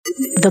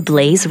The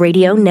Blaze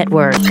Radio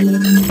Network.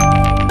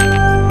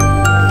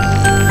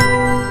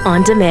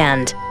 On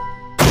demand.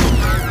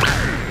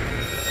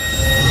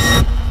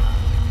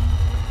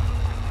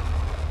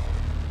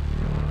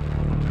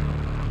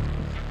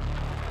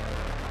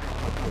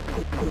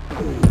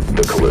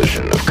 The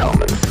collision of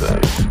common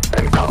sense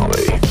and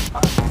comedy.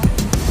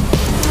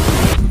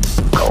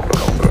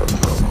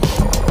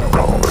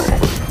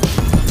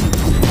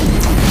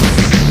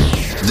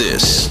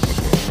 This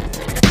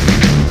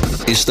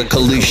is the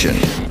collision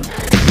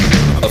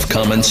of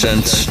common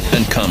sense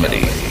and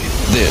comedy.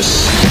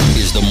 This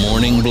is the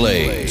Morning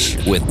Blaze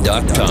with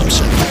Doc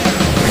Thompson.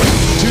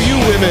 To you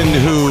women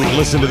who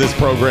listen to this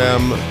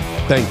program,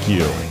 thank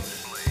you.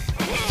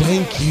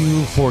 Thank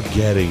you for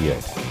getting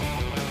it.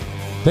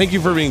 Thank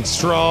you for being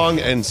strong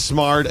and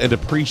smart and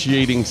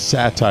appreciating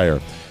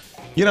satire.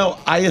 You know,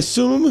 I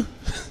assume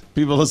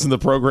people listen to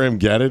the program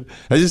get it.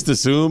 I just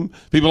assume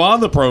people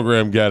on the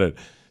program get it.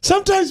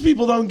 Sometimes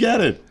people don't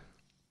get it.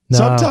 No,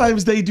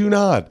 sometimes they do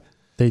not.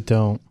 They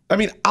don't. I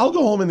mean, I'll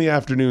go home in the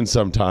afternoon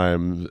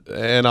sometime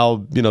and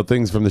I'll,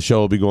 things from the show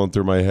will be going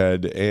through my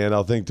head and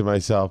I'll think to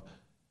myself,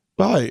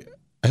 well,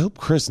 I hope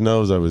Chris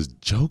knows I was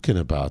joking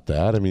about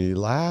that. I mean, he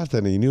laughed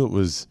and he knew it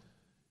was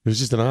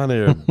just an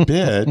on-air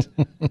bit.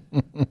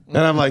 And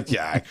I'm like,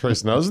 yeah,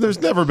 Chris knows.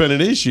 There's never been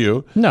an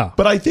issue. No.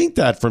 But I think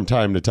that from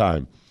time to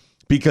time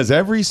because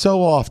every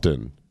so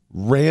often,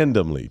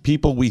 randomly,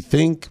 people we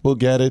think will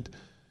get it,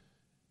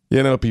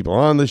 people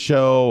on the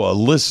show, a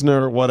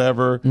listener,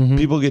 whatever,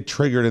 people get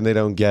triggered and they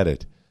don't get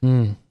it.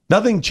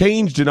 Nothing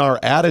changed in our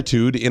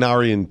attitude, in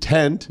our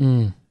intent.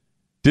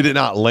 Did it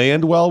not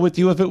land well with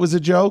you if it was a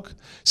joke?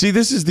 See,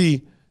 this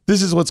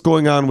is what's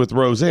going on with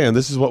Roseanne.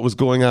 This is what was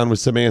going on with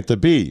Samantha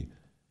Bee.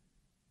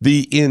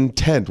 The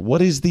intent.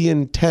 What is the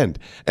intent?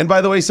 And by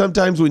the way,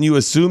 sometimes when you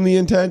assume the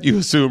intent, you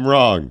assume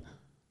wrong.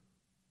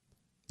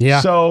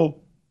 Yeah.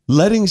 So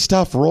letting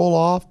stuff roll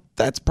off,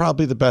 that's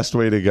probably the best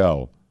way to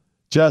go.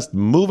 Just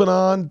moving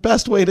on,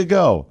 best way to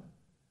go.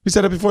 We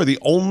said it before, the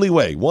only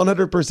way,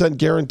 100%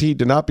 guaranteed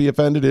to not be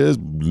offended is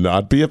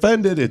not be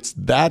offended. It's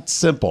that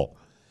simple.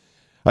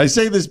 I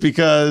say this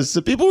because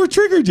people were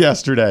triggered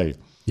yesterday.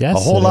 Yes, a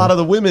whole lot of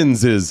the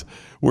women's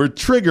were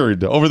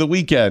triggered over the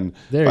weekend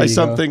by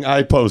something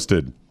I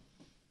posted.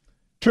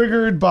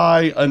 Triggered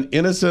by an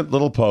innocent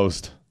little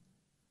post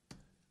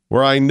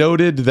where I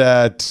noted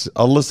that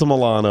Alyssa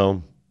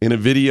Milano, in a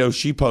video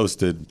she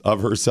posted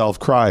of herself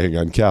crying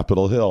on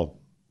Capitol Hill,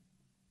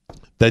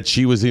 that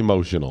she was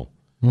emotional.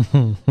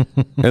 And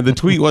the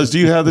tweet was, do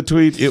you have the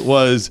tweet? It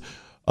was,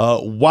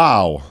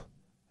 wow.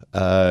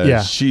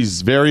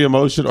 She's very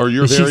emotional, or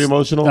she's very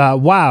emotional?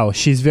 Wow,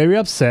 she's very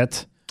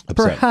upset.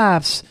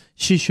 Perhaps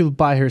she should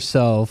buy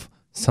herself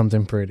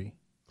something pretty.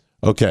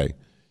 Okay.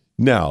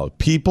 Now,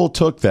 people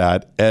took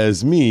that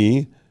as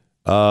me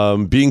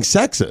being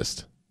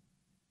sexist.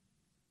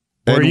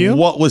 Were you?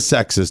 What was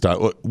sexist?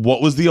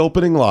 What was the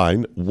opening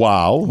line?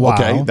 Wow.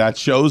 Okay, that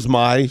shows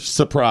my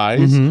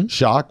surprise,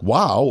 shock,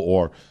 wow,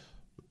 or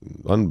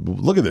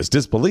look at this,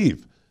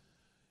 disbelief.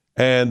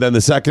 And then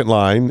the second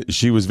line,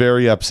 she was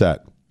very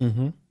upset.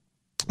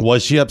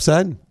 Was she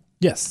upset?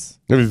 Yes.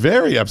 I mean,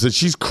 very upset.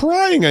 She's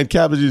crying on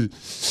cabbage.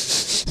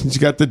 She's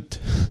got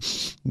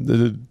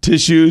the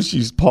tissue.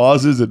 She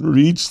pauses and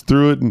reaches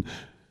through it and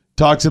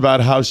talks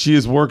about how she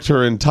has worked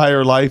her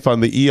entire life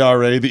on the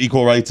ERA, the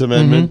Equal Rights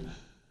Amendment,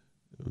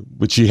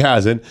 which she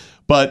hasn't,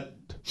 but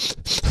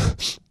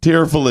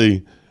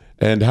tearfully,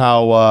 and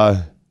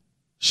how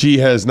she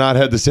has not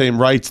had the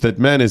same rights that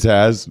men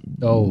has,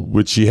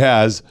 which she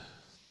has,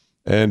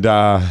 and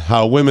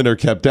how women are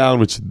kept down,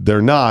 which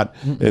they're not.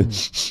 And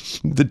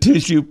the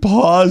tissue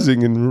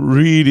pausing and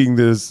reading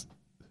this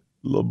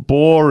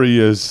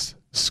laborious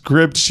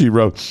script she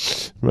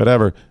wrote,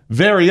 whatever,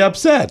 very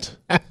upset.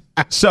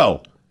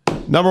 So,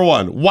 number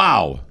one,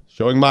 wow,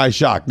 showing my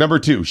shock. Number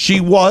two, she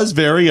was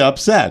very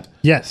upset.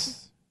 Yes.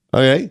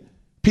 Okay.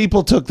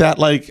 People took that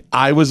like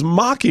I was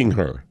mocking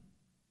her.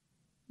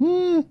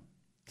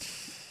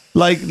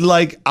 Like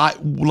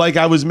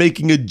I was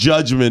making a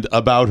judgment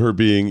about her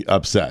being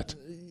upset.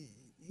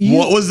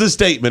 What was the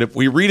statement? If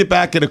we read it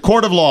back in a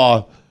court of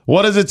law,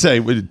 what does it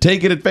say?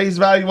 Take it at face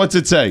value. What's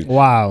it say?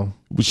 Wow.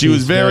 She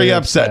was very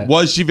upset.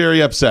 Was she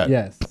very upset?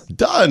 Yes.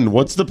 Done.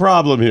 What's the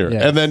problem here?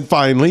 Yes. And then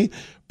finally,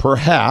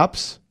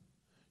 perhaps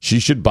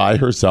she should buy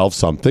herself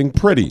something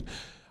pretty.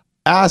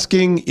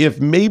 Asking if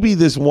maybe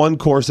this one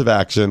course of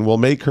action will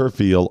make her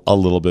feel a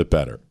little bit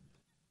better.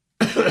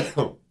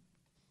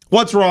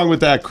 What's wrong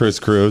with that, Chris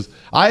Cruz?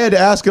 I had to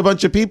ask a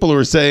bunch of people who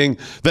were saying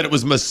that it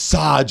was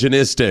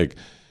misogynistic.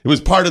 It was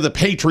part of the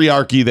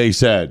patriarchy, they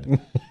said.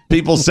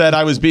 People said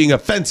I was being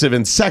offensive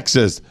and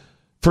sexist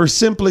for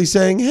simply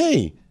saying,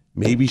 hey,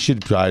 maybe she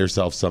should buy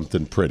herself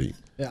something pretty.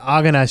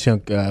 I'm going to ask you,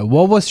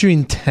 what was your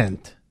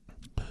intent?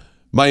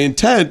 My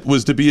intent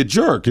was to be a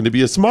jerk and to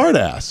be a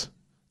smartass.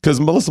 Because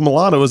Melissa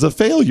Milano is a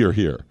failure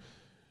here.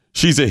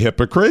 She's a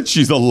hypocrite.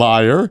 She's a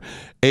liar.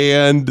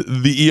 And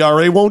the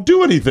ERA won't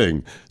do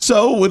anything.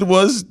 So it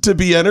was to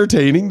be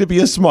entertaining, to be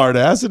a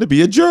smartass, and to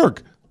be a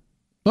jerk.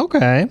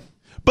 Okay.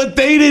 But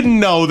they didn't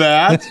know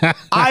that.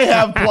 I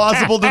have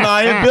plausible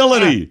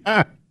deniability.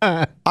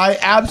 I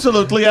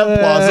absolutely have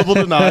plausible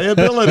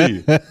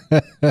deniability.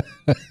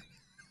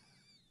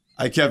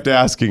 I kept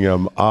asking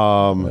him,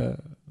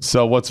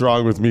 so what's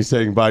wrong with me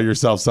saying buy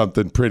yourself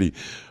something pretty?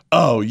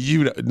 Oh,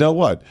 you know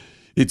what?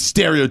 It's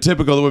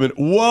stereotypical of women.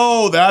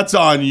 Whoa, that's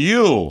on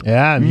you.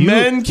 Yeah.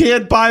 Men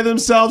can't buy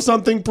themselves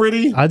something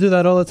pretty. I do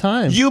that all the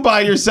time. You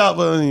buy yourself,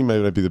 well, you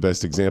may not be the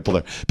best example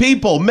there.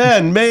 People,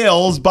 men,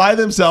 males buy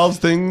themselves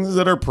things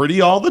that are pretty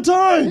all the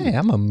time. Hey,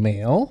 I'm a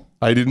male.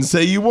 I didn't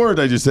say you weren't.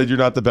 I just said you're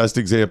not the best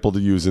example to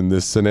use in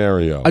this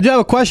scenario. I do have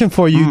a question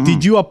for you.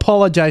 Did you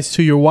apologize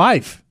to your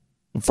wife?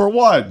 For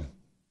what?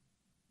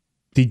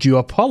 Did you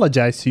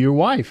apologize to your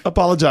wife?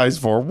 Apologize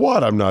for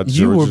what? I'm not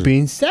sure. You were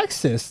being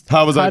sexist.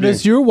 How was I being-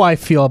 does your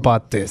wife feel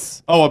about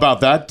this? Oh,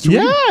 about that tweet?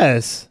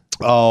 Yes.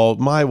 Oh,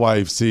 my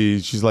wife, see,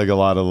 she's like a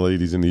lot of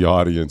ladies in the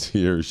audience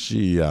here.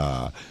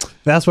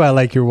 That's why I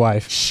like your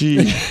wife.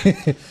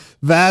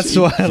 That's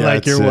why I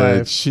like your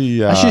wife.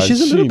 She's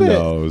a little bit.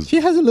 knows.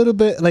 She has a little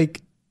bit like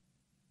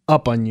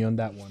up on you on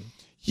that one.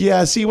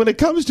 Yeah, see, when it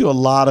comes to a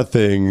lot of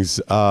things,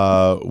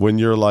 when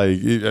you're like,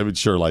 I mean,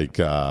 sure, like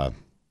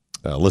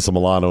Alyssa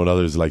Milano and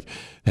others, like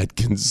that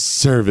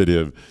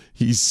conservative,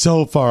 he's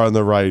so far on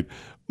the right.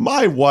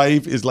 My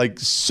wife is like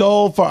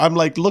so far. I'm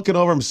like looking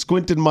over, I'm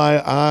squinting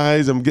my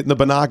eyes, I'm getting the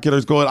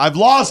binoculars going. I've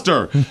lost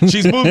her.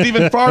 She's moved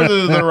even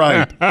farther to the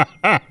right.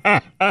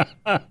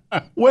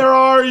 Where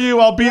are you?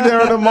 I'll be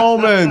there in a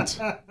moment.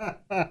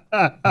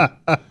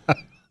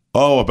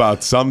 Oh,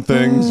 about some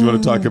things. You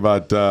want to talk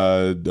about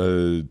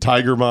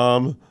Tiger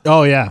Mom?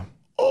 Oh, yeah.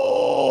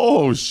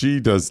 Oh, she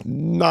does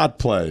not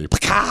play.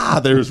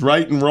 There's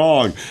right and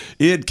wrong.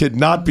 It could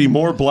not be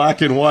more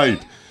black and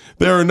white.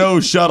 There are no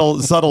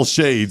subtle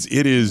shades.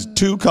 It is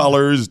two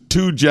colors,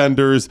 two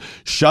genders.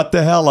 Shut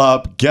the hell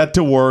up. Get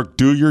to work.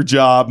 Do your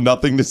job.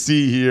 Nothing to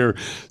see here.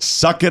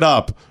 Suck it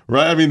up.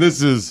 Right? I mean,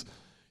 this is,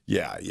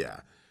 yeah.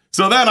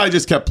 So then I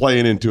just kept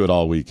playing into it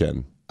all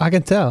weekend. I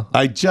can tell.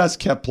 I just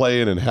kept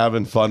playing and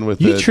having fun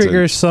with it. You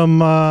trigger some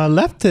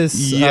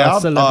leftist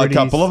celebrities. A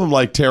couple of them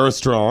like Tara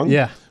Strong.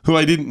 Yeah. Who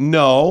I didn't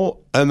know,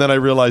 and then I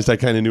realized I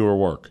kind of knew her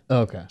work.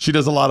 Okay. She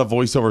does a lot of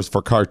voiceovers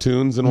for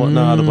cartoons and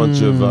whatnot, a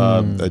bunch of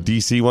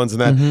DC ones and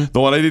that. The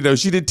one I didn't know,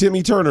 she did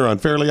Timmy Turner on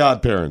Fairly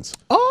Odd Parents.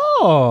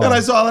 Oh. And I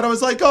saw that, I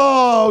was like,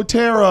 oh,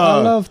 Tara. I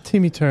love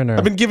Timmy Turner.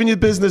 I've been giving you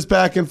business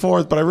back and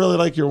forth, but I really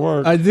like your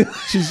work. I do.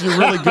 You're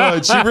really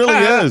good. She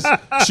really is.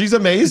 She's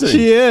amazing.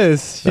 She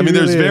is. I mean,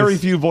 there's very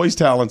few voice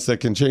talents that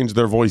can change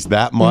their voice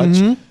that much.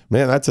 Man,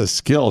 that's a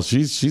skill.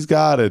 She's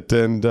got it,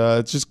 and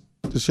it's just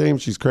a shame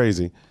she's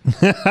crazy.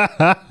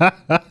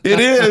 It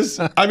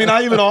is. I mean,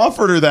 I even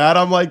offered her that.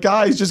 I'm like,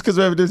 guys, just because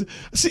we have this.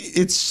 See,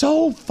 it's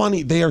so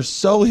funny. They are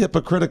so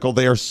hypocritical.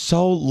 They are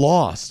so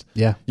lost.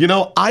 Yeah. You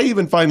know, I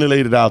even finally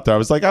laid it out there. I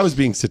was like, I was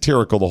being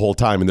satirical the whole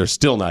time, and they're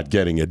still not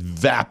getting it.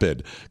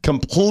 Vapid.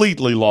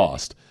 Completely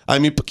lost. I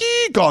mean,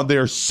 God,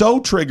 they're so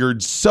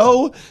triggered,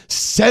 so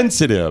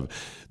sensitive.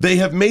 They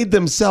have made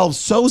themselves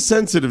so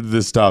sensitive to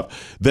this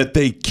stuff that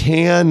they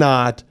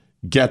cannot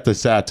get the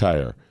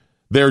satire.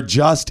 They're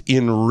just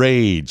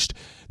enraged.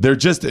 They're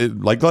just,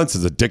 like Glenn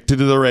says, addicted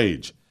to the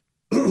rage.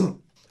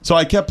 So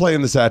I kept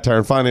playing the satire,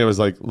 and finally I was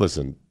like,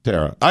 listen,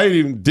 Tara, I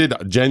even did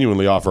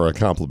genuinely offer a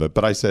compliment,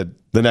 but I said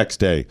the next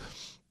day,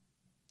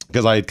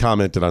 because I had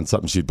commented on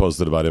something she'd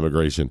posted about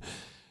immigration,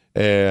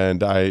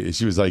 and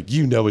she was like,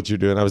 you know what you're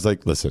doing. I was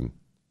like, listen,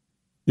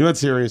 you want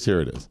serious? Here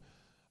it is.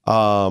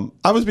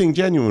 I was being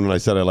genuine when I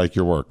said I like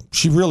your work.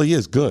 She really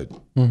is good.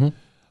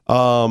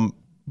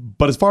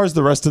 But as far as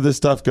the rest of this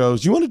stuff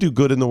goes, you want to do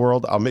good in the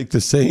world? I'll make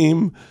the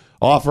same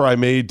offer I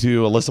made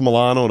to Alyssa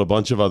Milano and a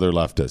bunch of other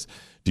leftists.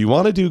 Do you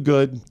want to do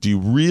good? Do you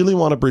really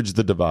want to bridge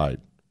the divide?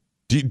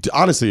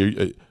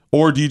 Honestly,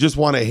 or do you just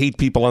want to hate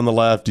people on the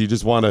left? Do you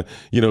just want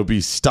to,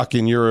 be stuck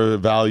in your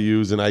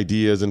values and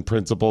ideas and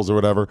principles or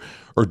whatever?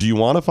 Or do you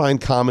want to find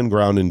common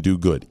ground and do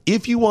good?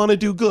 If you want to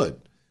do good,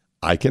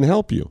 I can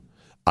help you.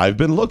 I've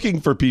been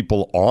looking for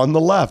people on the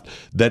left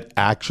that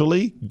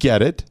actually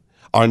get it,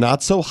 are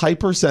not so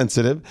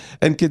hypersensitive,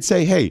 and could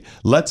say, hey,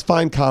 let's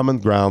find common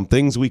ground,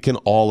 things we can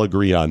all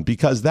agree on,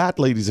 because that,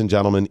 ladies and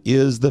gentlemen,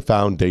 is the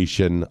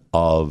foundation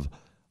of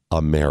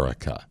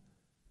America.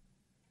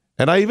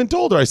 And I even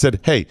told her, I said,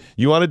 hey,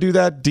 you want to do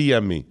that?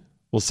 DM me.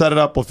 We'll set it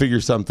up. We'll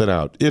figure something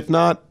out. If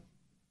not,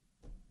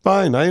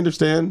 fine. I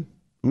understand.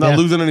 I'm not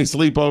losing any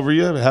sleep over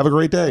you. Have a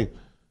great day.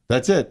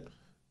 That's it.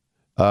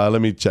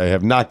 Let me check. I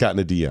have not gotten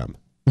a DM.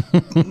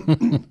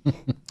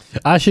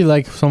 I actually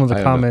like some of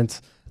the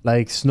comments.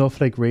 Like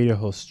Snowflake radio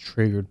host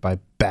triggered by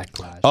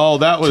backlash. Oh,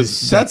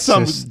 that's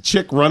some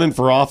chick running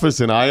for office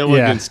in Iowa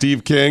against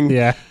Steve King.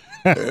 Yeah.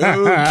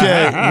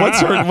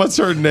 Okay. What's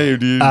her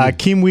name?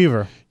 Kim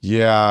Weaver.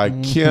 Yeah,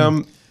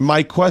 Kim.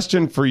 My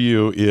question for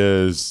you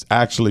is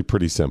actually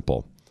pretty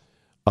simple.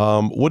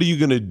 What are you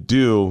going to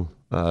do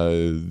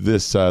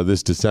this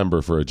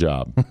December for a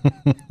job?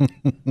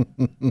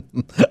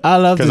 I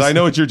love because I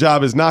know what your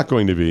job is not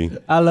going to be.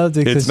 I love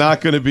it. It's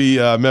not going to be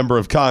a member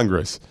of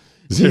Congress.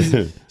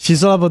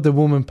 She's all about the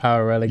woman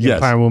power, right? Like Yes.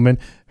 empowering women.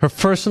 Her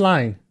first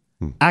line,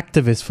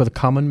 activist for the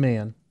common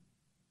man.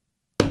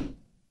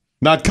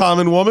 Not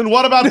common woman.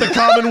 What about the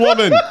common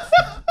woman?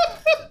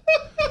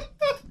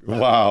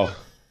 Wow.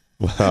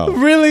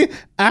 Really?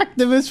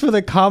 Activist for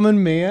the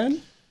common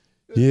man?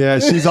 Yeah,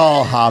 she's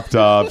all hopped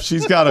up.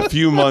 She's got a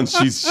few months.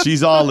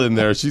 She's all in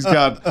there. She's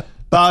got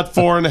about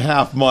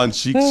 4.5 months.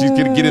 She's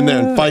gonna get in there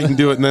and fight and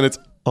do it, and then it's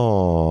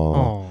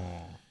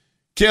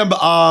Kim,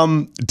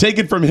 take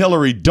it from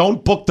Hillary.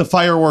 Don't book the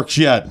fireworks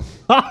yet.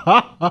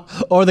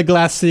 Or the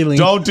glass ceiling.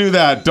 Don't do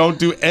that. Don't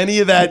do any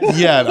of that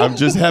yet. I'm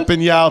just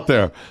hepping you out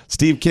there.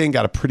 Steve King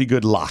got a pretty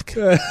good lock.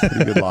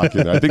 Pretty good lock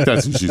in there. I think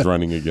that's who she's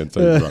running against.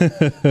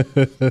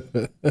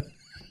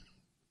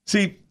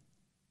 See,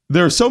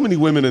 there are so many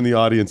women in the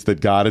audience that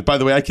got it. By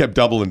the way, I kept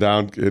doubling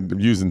down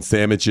and using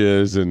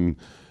sandwiches, and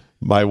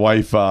my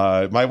wife's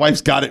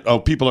got it. Oh,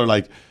 people are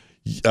like,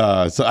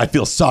 so I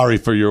feel sorry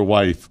for your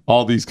wife.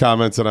 All these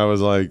comments, and I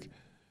was like,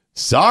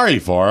 sorry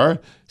for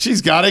her?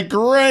 She's got it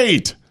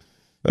great.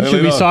 You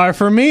should be sorry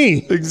for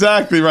me.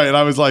 Exactly right. And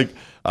I was like,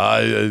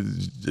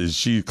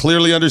 she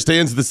clearly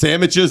understands the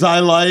sandwiches I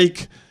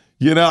like.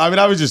 You know, I mean,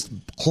 I was just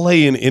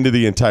playing into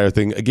the entire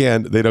thing.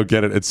 Again, they don't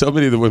get it. And so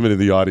many of the women in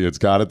the audience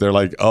got it. They're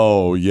like,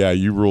 oh, yeah,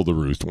 you rule the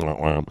roost.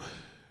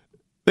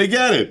 They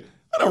get it.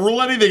 I don't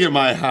rule anything in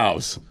my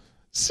house.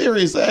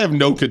 Seriously, I have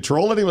no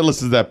control. Anyone who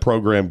listens to that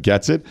program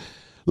gets it.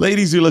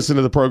 Ladies who listen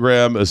to the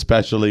program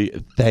especially,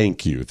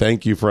 thank you.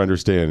 Thank you for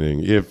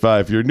understanding.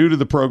 If you're new to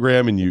the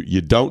program and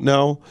you don't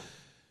know,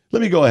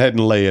 let me go ahead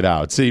and lay it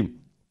out. See,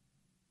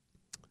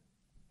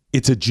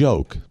 it's a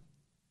joke.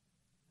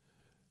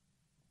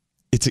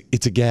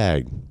 It's a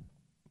gag.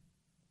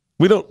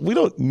 We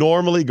don't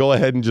normally go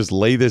ahead and just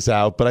lay this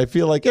out, but I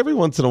feel like every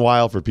once in a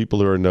while, for people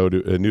who are new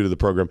to the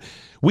program,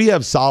 we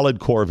have solid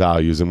core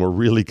values and we're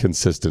really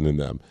consistent in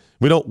them.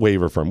 We don't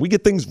waver from them. We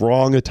get things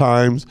wrong at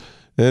times,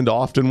 and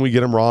often we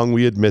get them wrong.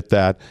 We admit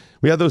that.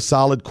 We have those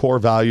solid core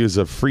values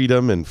of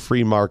freedom and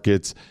free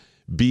markets.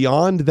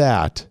 Beyond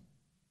that,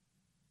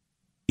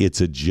 it's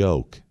a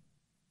joke.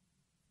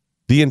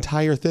 The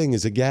entire thing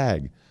is a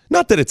gag.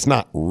 Not that it's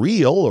not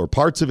real or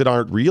parts of it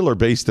aren't real or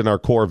based in our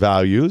core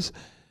values,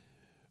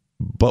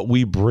 but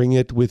we bring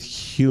it with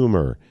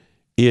humor.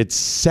 It's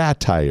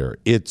satire.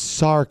 It's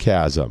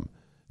sarcasm.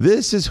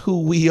 This is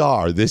who we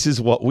are. This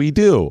is what we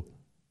do.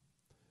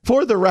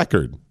 For the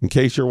record, in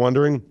case you're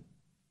wondering,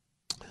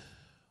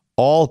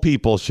 all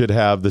people should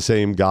have the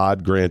same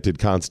God-granted,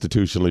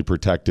 constitutionally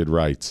protected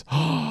rights.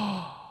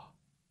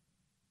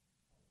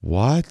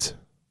 What?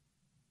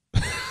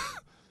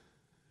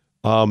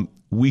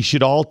 We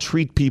should all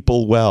treat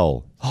people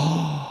well.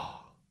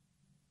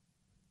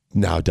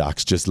 Now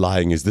Doc's just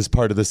lying. Is this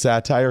part of the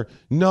satire?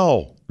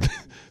 No.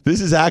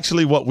 This is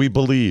actually what we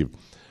believe.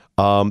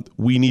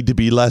 We need to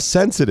be less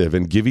sensitive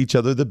and give each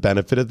other the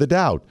benefit of the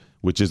doubt,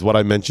 which is what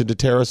I mentioned to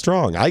Tara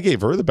Strong. I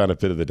gave her the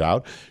benefit of the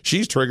doubt.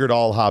 She's triggered,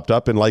 all hopped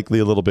up, and likely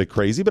a little bit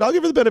crazy, but I'll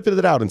give her the benefit of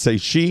the doubt and say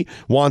she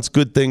wants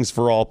good things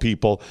for all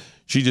people.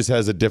 She just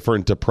has a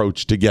different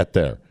approach to get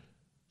there.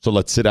 So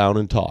let's sit down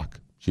and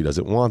talk. She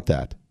doesn't want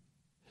that.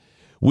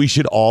 We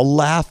should all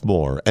laugh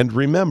more and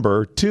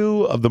remember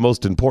two of the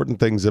most important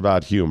things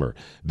about humor: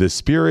 the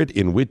spirit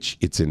in which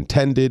it's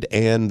intended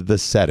and the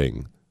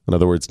setting. In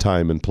other words,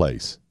 time and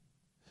place.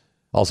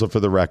 Also, for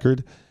the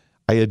record,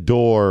 I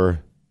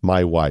adore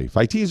my wife.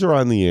 I tease her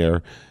on the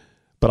air,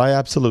 but I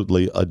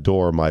absolutely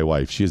adore my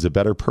wife. She is a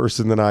better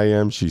person than I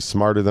am. She's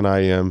smarter than I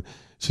am.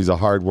 She's a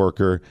hard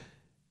worker,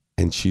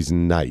 and she's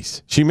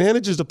nice. She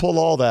manages to pull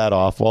all that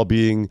off while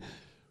being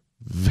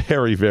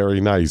very, very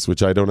nice,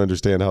 which I don't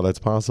understand how that's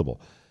possible.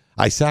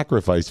 I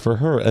sacrifice for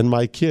her and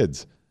my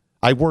kids.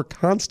 I work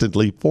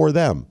constantly for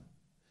them.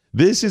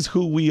 This is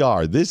who we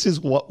are. This is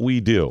what we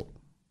do.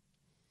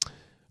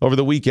 Over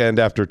the weekend,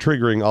 after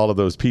triggering all of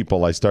those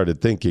people, I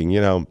started thinking,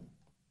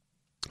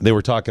 they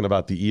were talking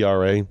about the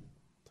ERA.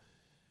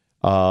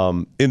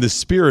 In the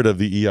spirit of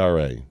the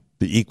ERA,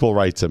 the Equal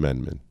Rights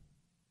Amendment,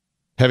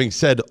 having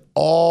said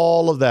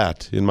all of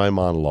that in my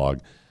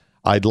monologue,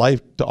 I'd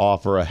like to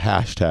offer a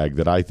hashtag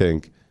that I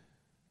think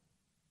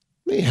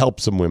may help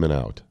some women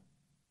out.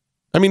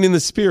 I mean, in the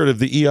spirit of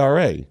the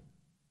ERA,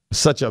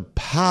 such a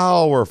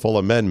powerful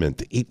amendment,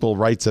 the Equal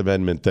Rights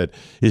Amendment, that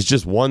is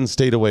just one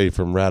state away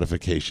from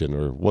ratification,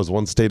 or was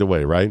one state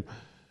away, right?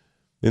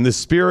 In the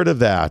spirit of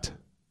that,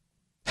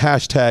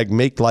 hashtag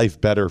make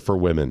life better for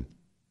women.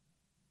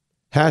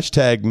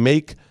 Hashtag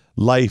make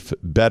life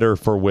better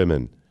for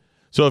women.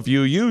 So if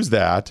you use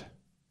that,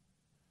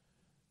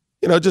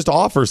 just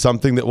offer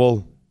something that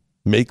will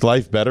make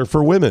life better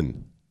for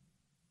women.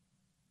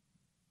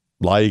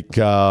 Like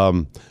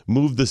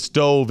move the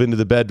stove into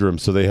the bedroom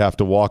so they have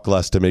to walk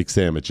less to make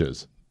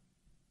sandwiches.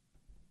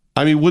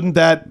 I mean, wouldn't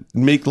that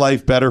make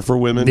life better for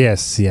women?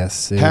 Yes.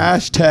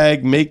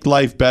 Hashtag make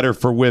life better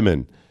for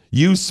women.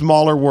 Use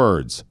smaller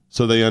words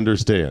so they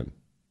understand.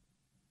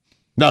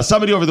 Now,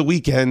 somebody over the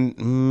weekend,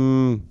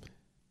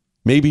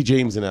 maybe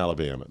James in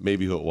Alabama,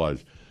 maybe who it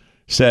was,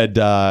 said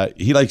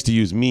he likes to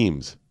use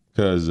memes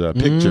because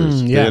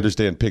pictures, yeah. they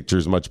understand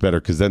pictures much better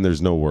because then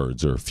there's no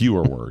words or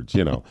fewer words,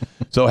 you know.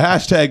 So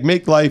hashtag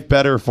make life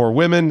better for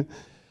women.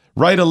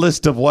 Write a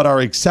list of what are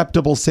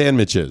acceptable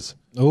sandwiches.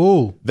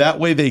 Oh, That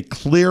way they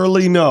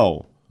clearly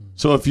know.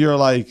 So if you're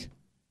like,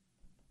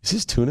 is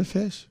this tuna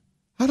fish?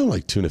 I don't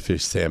like tuna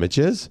fish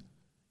sandwiches.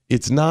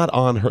 It's not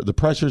on her. The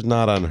pressure's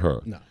not on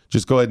her. No.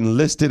 Just go ahead and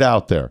list it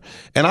out there.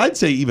 And I'd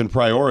say even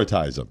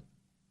prioritize them.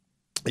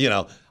 You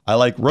know, I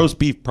like roast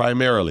beef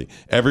primarily.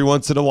 Every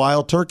once in a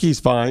while, turkey's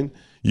fine.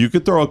 You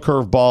could throw a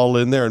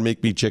curveball in there and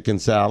make me chicken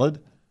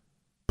salad.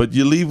 But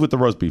you leave with the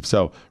roast beef.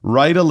 So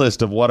write a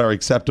list of what are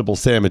acceptable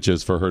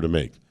sandwiches for her to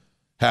make.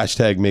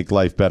 Hashtag make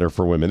life better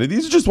for women. And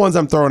these are just ones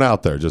I'm throwing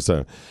out there.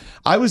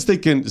 I was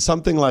thinking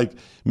something like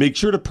make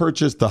sure to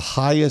purchase the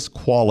highest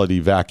quality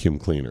vacuum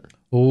cleaner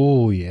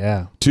oh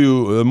yeah.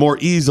 to more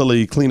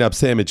easily clean up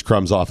sandwich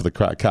crumbs off of the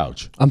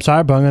couch. I'm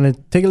sorry, but I'm going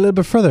to take it a little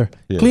bit further.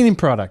 Yeah. Cleaning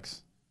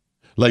products.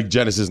 Like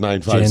Genesis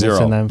 950. Genesis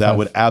 950. That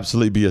would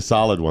absolutely be a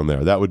solid one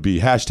there. That would be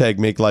hashtag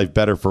make life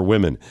better for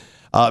women.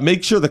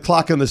 Make sure the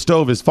clock on the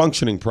stove is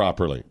functioning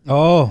properly.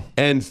 Oh,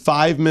 And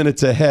 5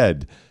 minutes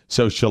ahead.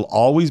 So she'll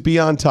always be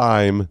on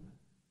time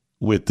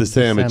with the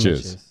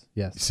sandwiches.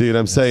 Yes. See what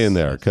I'm saying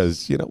there?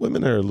 Because, you know,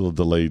 women are a little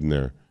delayed in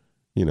their,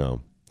 you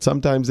know,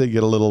 sometimes they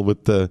get a little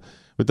with the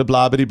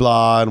blah bitty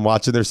blah and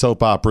watching their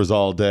soap operas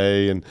all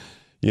day and,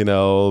 you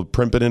know,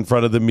 primping in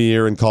front of the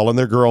mirror and calling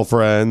their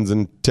girlfriends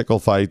and tickle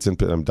fights.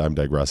 And I'm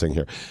digressing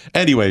here.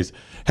 Anyways,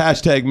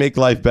 hashtag make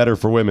life better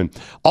for women.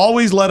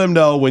 Always let them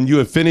know when you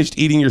have finished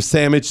eating your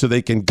sandwich so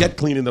they can get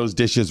cleaning those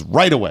dishes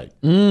right away.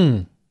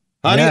 Honey,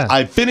 Yeah.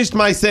 I finished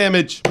my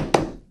sandwich.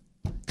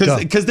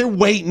 Because they're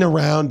waiting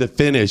around to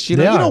finish. You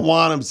know, Yeah. you don't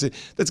want them.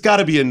 That's got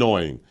to be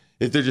annoying.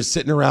 If they're just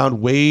sitting around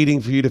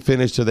waiting for you to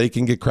finish so they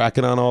can get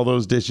cracking on all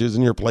those dishes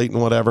and your plate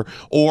and whatever.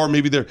 Or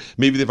maybe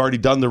they've already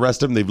done the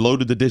rest of them. They've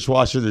loaded the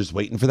dishwasher. They're just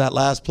waiting for that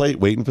last plate,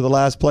 waiting for the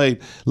last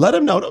plate. Let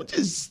them know. Don't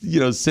just, you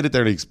know, sit it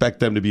there and expect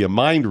them to be a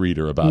mind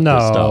reader about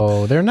this stuff.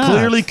 No, they're not.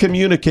 Clearly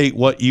communicate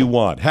what you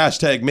want.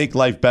 Hashtag make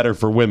life better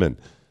for women.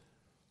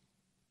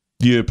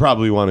 You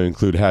probably want to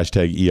include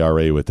hashtag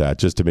ERA with that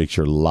just to make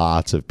sure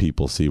lots of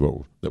people see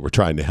that we're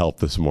trying to help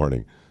this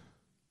morning.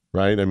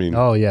 Right? I mean,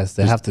 Oh, yes.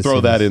 They just have to throw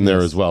see that this. in there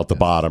Yes. as well at the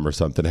bottom or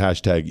something.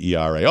 Hashtag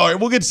ERA. All right,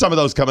 we'll get to some of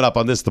those coming up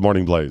on The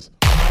Morning Blaze.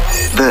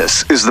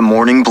 This is The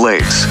Morning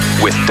Blaze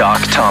with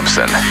Doc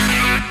Thompson.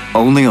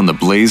 Only on the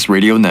Blaze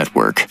Radio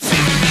Network.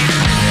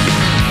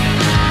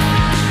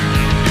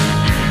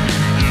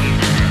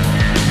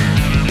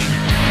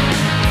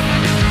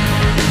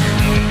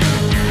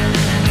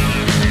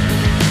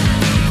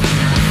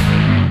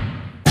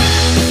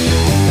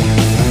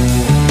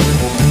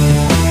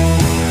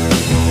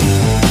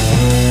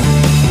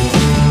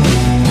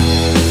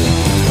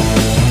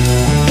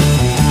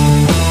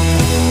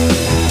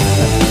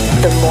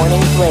 The Morning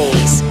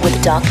Blaze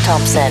with Doc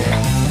Thompson.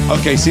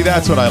 Okay, see,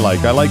 that's what I like.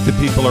 I like that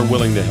people are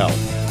willing to help.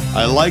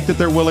 I like that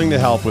they're willing to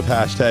help with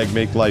hashtag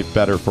make life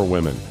better for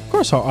women. Of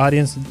course, our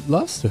audience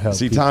loves to help.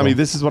 See, people. Tommy,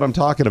 this is what I'm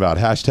talking about.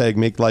 Hashtag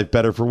make life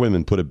better for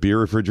women. Put a beer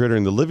refrigerator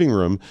in the living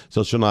room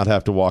so she'll not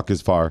have to walk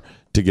as far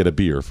to get a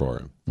beer for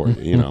him.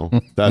 You know,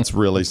 that's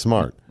really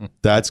smart.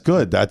 That's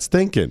good. That's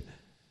thinking.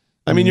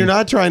 I mean, you're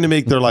not trying to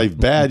make their life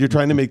bad. You're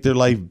trying to make their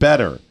life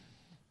better.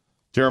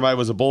 Jeremiah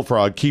was a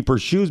bullfrog. Keep her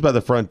shoes by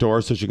the front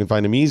door so she can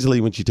find them easily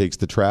when she takes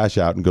the trash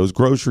out and goes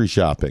grocery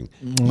shopping.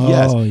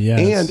 Oh,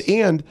 yes.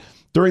 And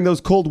during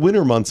those cold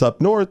winter months up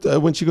north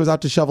when she goes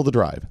out to shovel the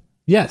drive.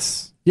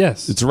 Yes.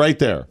 It's right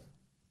there.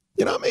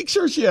 You know, make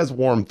sure she has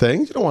warm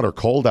things. You don't want her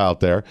cold out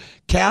there.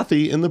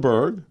 Kathy in the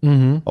Berg,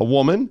 a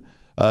woman,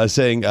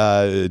 saying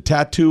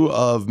tattoo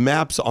of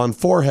maps on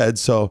forehead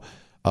so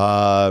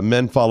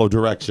men follow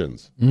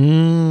directions.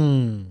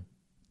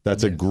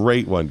 That's a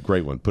great one.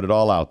 Great one. Put it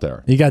all out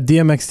there. You got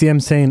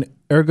DMXDM saying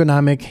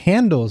ergonomic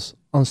handles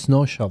on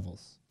snow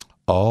shovels.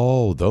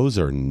 Oh, those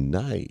are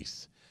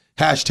nice.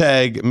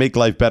 Hashtag make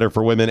life better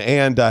for women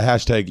and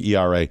hashtag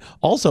ERA.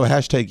 Also,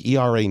 hashtag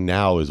ERA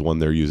now is one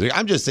they're using.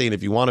 I'm just saying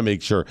if you want to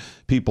make sure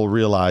people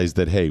realize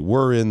that, hey,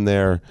 we're in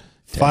there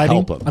to Fighting?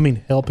 help them. I mean,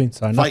 helping.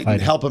 Sorry, not Fighting,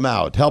 fighting. help them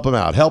out. Help them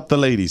out. Help the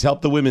ladies.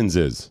 Help the women's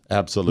is.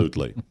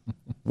 Absolutely.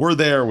 We're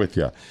there with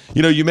you.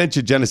 You know, you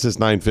mentioned Genesis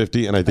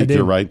 950, and I think did.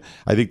 you're right.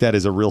 I think that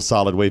is a real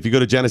solid way. If you go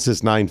to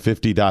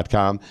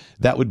genesis950.com,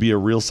 that would be a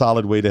real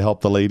solid way to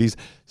help the ladies.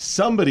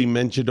 Somebody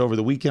mentioned over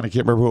the weekend, I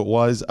can't remember who it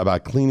was,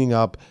 about cleaning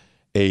up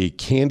a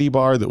candy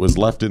bar that was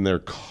left in their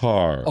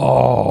car.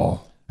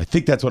 Oh, I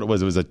think that's what it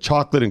was. It was a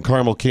chocolate and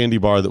caramel candy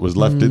bar that was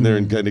left in there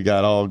and kind of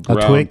got all a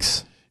ground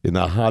Twix. in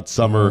the hot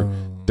summer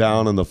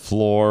down on the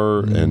floor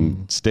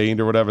and stained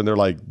or whatever. And they're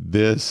like,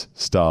 this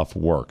stuff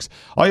works.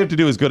 All you have to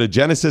do is go to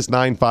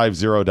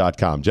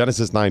genesis950.com,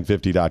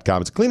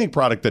 genesis950.com. It's a cleaning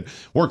product that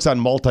works on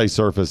multiple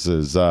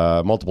surfaces.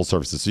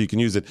 So you can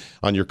use it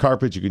on your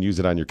carpet. You can use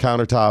it on your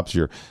countertops,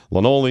 your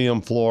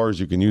linoleum floors.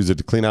 You can use it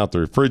to clean out the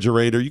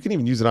refrigerator. You can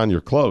even use it on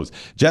your clothes.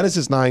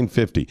 Genesis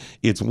 950.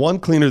 It's one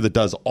cleaner that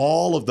does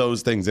all of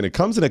those things, and it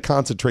comes in a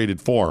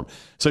concentrated form.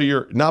 So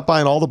you're not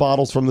buying all the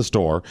bottles from the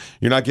store.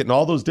 You're not getting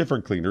all those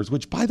different cleaners,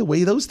 which, by the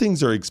way, those those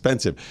things are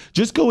expensive.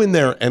 Just go in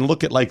there and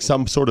look at like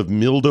some sort of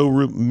mildew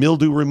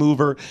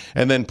remover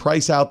and then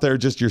price out there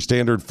just your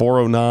standard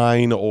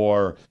 $4.09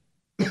 or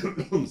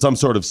some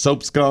sort of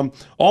soap scum.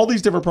 All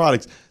these different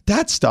products.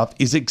 That stuff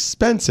is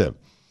expensive.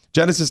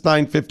 Genesis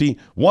 950,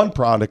 one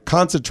product,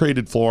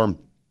 concentrated form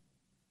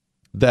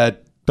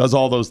that does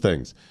all those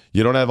things.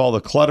 You don't have all the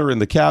clutter in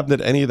the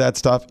cabinet, any of that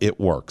stuff. It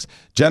works.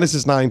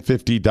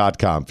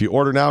 Genesis950.com. If you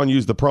order now and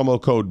use the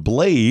promo code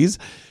BLAZE,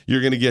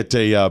 you're going to get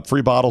a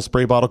free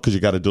spray bottle, because you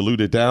got to dilute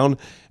it down,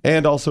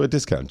 and also a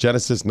discount.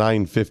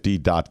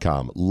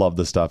 Genesis950.com. Love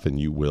the stuff, and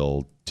you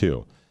will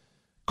too.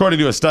 According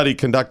to a study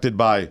conducted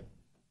by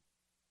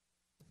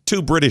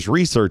 2 British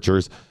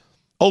researchers,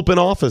 open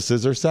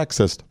offices are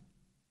sexist.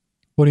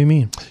 What do you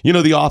mean? You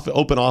know the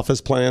open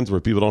office plans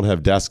where people don't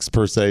have desks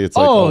per se? It's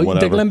like,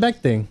 whatever. The Glenn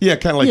Beck thing. Yeah,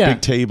 kind of like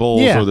big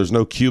tables or there's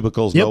no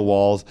cubicles, no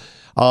walls.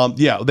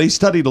 They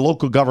studied a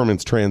local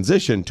government's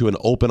transition to an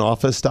open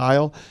office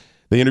style.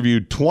 They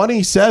interviewed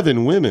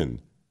 27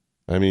 women.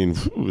 I mean,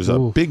 it was a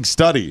big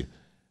study.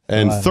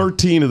 And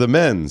 13 of the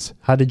men's.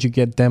 How did you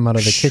get them out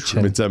of the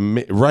kitchen? It's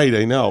right,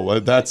 I know.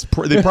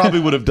 They probably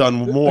would have done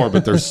more,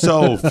 but there's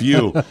so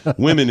few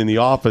women in the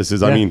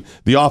offices. I mean,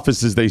 the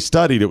offices they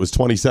studied, it was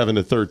 27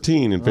 to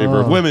 13 in favor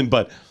of women,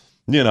 but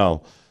they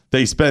also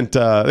spent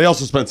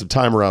some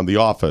time around the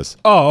office.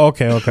 Oh,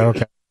 okay.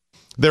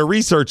 Their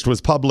research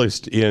was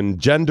published in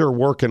Gender,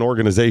 Work, and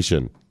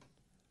Organization.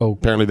 Oh,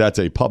 apparently that's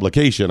a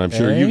publication. I'm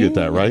sure you get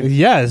that, right?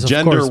 Yes, of course.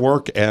 Gender,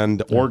 Work,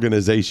 and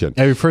Organization.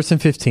 Every 1st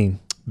and 15.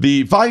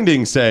 The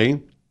findings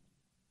say,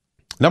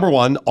 number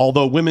one,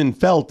 although women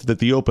felt that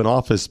the open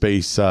office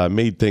space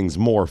made things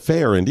more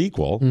fair and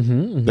equal,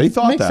 they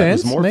thought it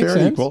was more fair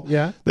and equal.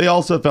 Yeah. They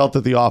also felt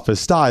that the office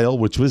style,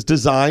 which was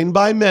designed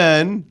by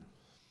men,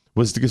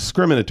 was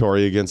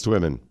discriminatory against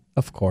women.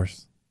 Of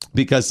course.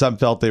 Because some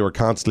felt they were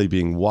constantly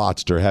being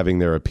watched or having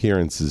their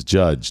appearances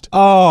judged.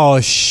 Oh,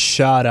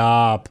 shut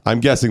up. I'm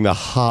guessing the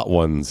hot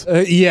ones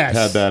yes.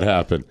 had that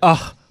happen.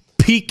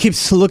 Pete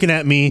keeps looking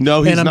at me.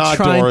 No, he's and I'm not,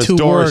 trying Doris. To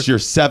Doris, work. You're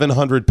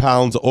 700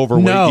 pounds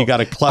overweight. No, you got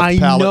a cleft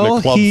palate and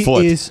a club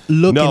foot. He is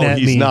looking at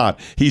me. No, he's not.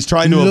 He's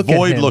trying to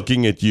avoid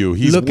looking at you.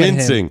 He's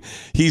wincing.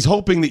 He's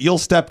hoping that you'll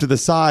step to the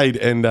side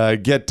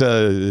and get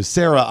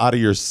Sarah out of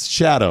your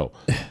shadow,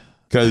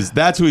 because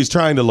that's who he's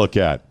trying to look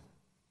at.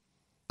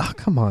 Oh,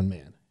 come on,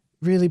 man.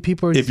 Really,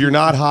 people are... If you're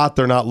not hot,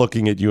 they're not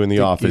looking at you in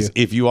the office.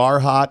 If you are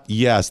hot,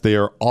 yes, they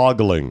are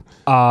ogling.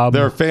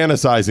 They're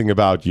fantasizing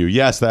about you.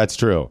 Yes, that's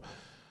true.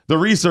 The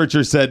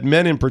researcher said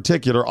men in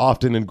particular,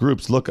 often in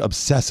groups, look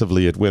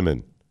obsessively at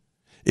women.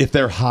 If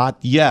they're hot,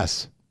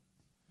 yes.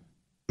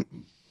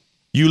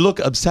 You look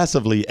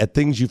obsessively at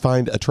things you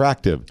find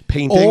attractive.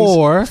 Paintings,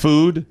 or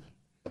food.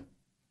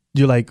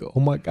 You're like, oh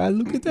my God,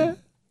 look at that.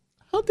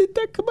 How did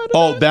that come out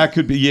of that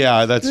could be,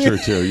 yeah, that's true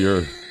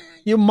too.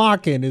 You're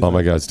mocking. Oh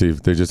my God,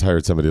 Steve, they just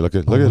hired somebody. Look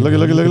at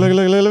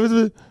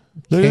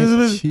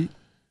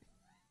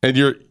And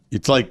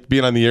it's like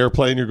being on the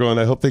airplane. You're going,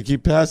 I hope they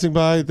keep passing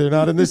by. They're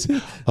not in this.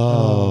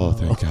 Oh,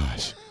 thank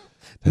gosh.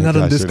 They're not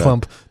in this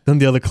clump. Then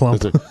the other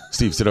clump.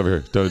 Steve, sit over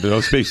here.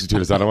 No space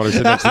between us. I don't want to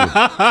sit next to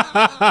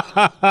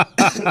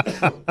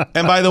you.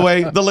 And by the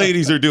way, the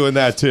ladies are doing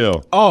that too.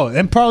 Oh,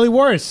 and probably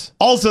worse.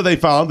 Also, they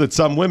found that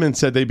some women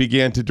said they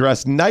began to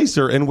dress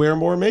nicer and wear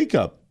more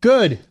makeup.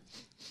 Good.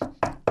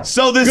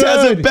 So this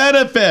has a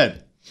benefit.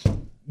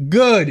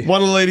 Good.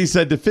 One of the ladies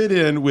said to fit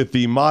in with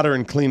the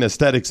modern, clean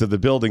aesthetics of the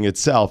building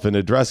itself, and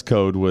a dress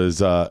code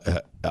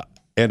that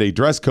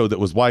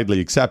was widely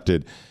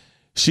accepted,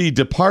 she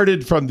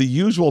departed from the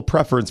usual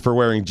preference for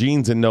wearing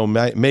jeans and no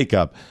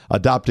makeup,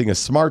 adopting a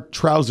smart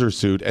trouser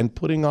suit and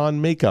putting on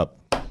makeup.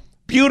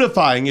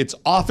 Beautifying. It's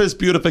office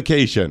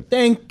beautification.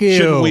 Thank you.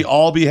 Shouldn't we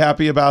all be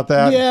happy about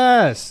that?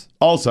 Yes.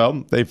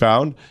 Also, they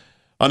found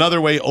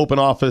another way open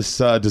office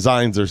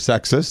designs are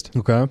sexist.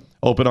 Okay.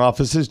 Open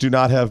offices do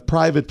not have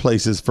private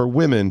places for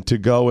women to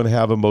go and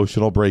have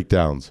emotional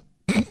breakdowns.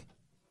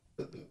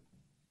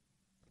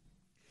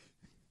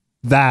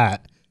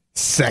 That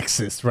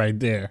sexist right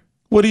there.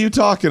 What are you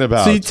talking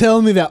about? So you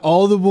tell me that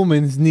all the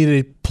women need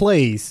a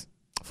place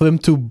for them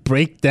to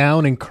break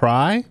down and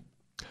cry?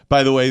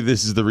 By the way,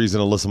 this is the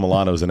reason Alyssa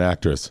Milano is an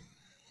actress.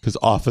 Because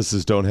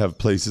offices don't have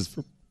places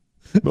for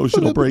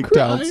emotional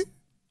breakdowns.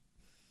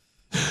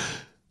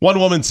 One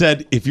woman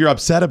said, if you're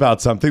upset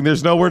about something,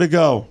 there's nowhere to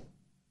go.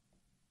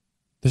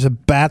 There's a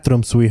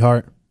bathroom,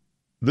 sweetheart.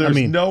 There's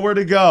nowhere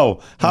to go.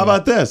 How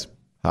about this?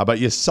 How about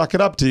you suck it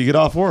up till you get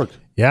off work?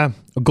 Yeah.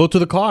 Or go to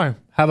the car.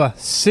 Have a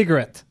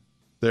cigarette.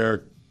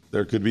 There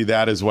could be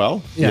that as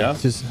well. Yeah.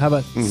 Just have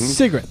a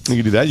cigarette. You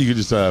could do that. You could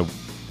just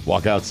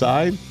walk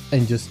outside.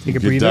 And just take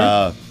a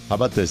breather. How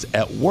about this?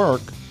 At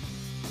work.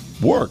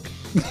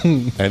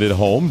 And at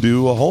home,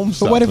 do a home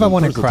stuff. But what if I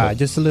want to cry?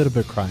 Just a little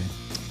bit crying.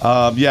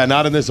 Yeah,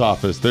 not in this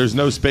office. There's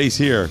no space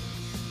here.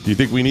 Do you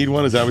think we need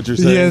one? Is that what you're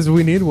saying? Yes,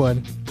 we need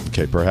one.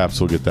 Okay, perhaps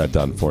we'll get that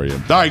done for you. All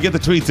right, get the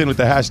tweets in with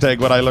the hashtag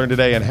What I Learned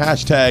Today and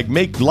hashtag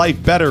Make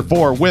Life Better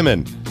for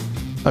Women.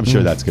 I'm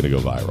sure that's going to go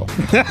viral.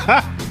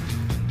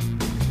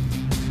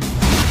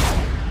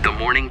 The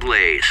Morning Morning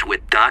Blaze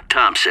with Doc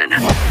Thompson.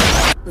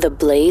 The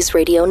Blaze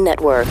Radio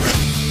Network.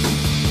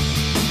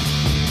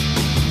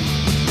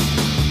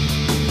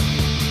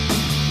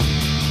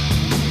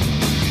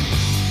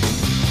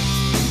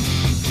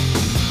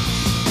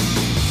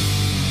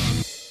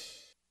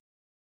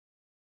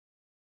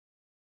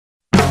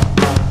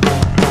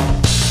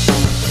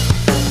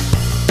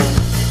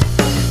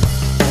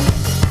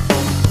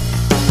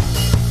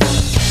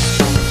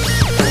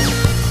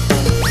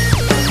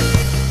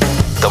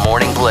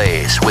 Morning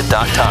Blaze with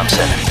Doc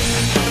Thompson.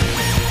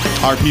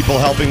 Are people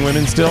helping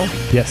women still?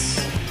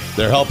 Yes.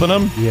 They're helping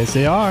them? Yes,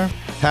 they are.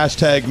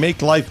 Hashtag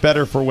make life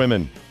better for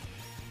women.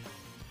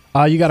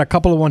 You got a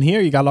couple of one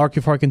here. You got Larky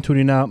Farkin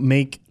tuning out.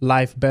 Make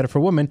life better for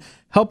women.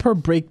 Help her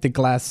break the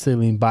glass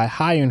ceiling by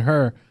hiring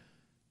her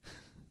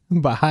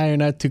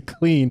to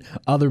clean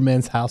other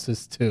men's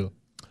houses too.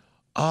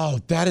 Oh,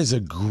 that is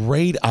a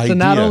great idea. So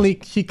not only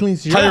she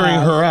cleans your hiring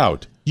house, her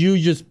out. You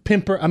just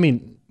pimp her. I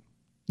mean,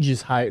 you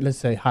just hire. Let's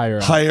say hire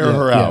her. Hire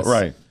her out,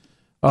 right?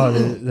 Oh,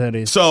 that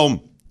is.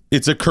 So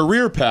it's a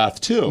career path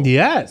too.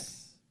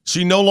 Yes.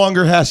 She no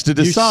longer has to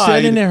decide.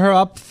 You're setting her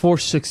up for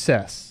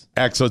success.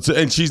 Excellent. So,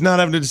 and she's not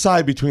having to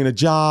decide between a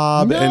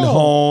job No. and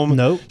home.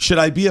 Nope. Should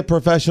I be a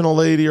professional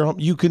lady or home?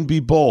 You can be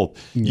both.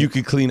 You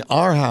can clean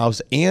our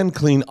house and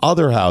clean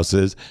other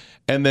houses,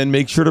 and then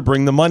make sure to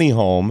bring the money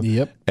home.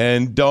 Yep.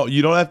 And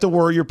you don't have to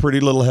worry your pretty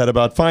little head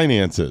about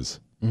finances,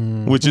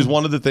 which is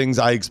one of the things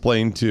I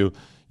explained to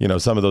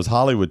some of those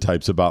Hollywood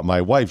types about my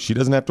wife. She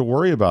doesn't have to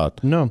worry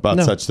about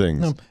such things.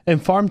 No.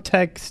 And Farm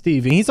Tech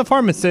Steve, and he's a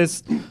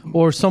pharmacist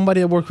or somebody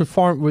that works with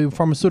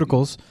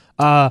pharmaceuticals.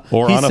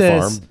 Or he on a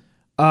says,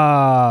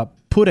 farm.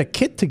 Put a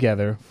kit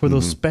together for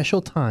those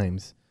special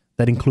times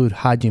that include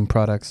hygiene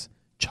products,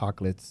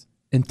 chocolates,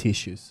 and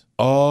tissues.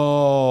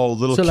 Oh,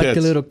 little so kits. like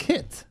a little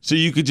kit. So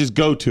you could just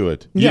go to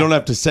it. You Yeah. don't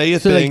have to say a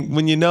So, thing. like,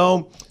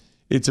 When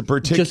it's a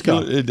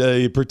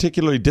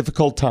particularly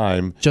difficult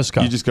time, Just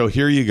go. You just go,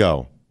 here you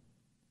go.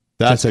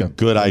 That's Just a go.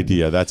 good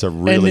idea. That's a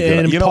really good and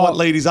idea. You know Paul- what,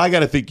 ladies? I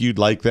got to think you'd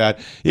like that.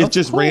 If Of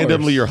just course.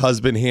 randomly your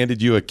husband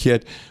handed you a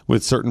kit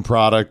with certain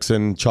products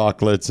and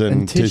chocolates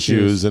and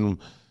tissues and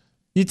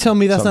You tell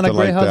me that's not a Something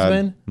great like that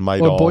husband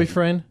might or all-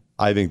 boyfriend?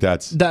 I think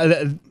that's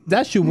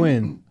That should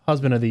win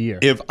husband of the year.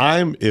 if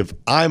I'm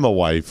a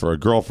wife or a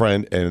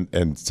girlfriend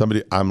and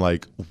somebody, I'm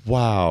like,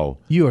 wow,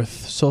 You are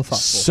so thoughtful.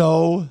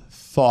 so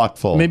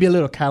thoughtful. Maybe a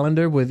little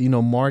calendar with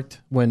marked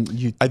when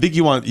you. I think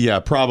you want,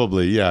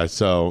 probably, yeah.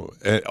 So,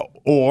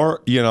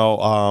 or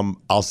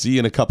I'll see you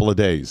in a couple of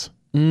days.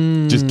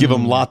 Just give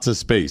them lots of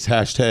space.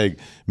 Hashtag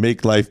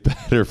make life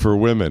better for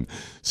women.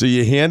 So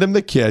you hand them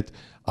the kit.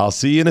 I'll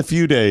see you in a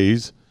few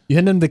days. You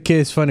hand them the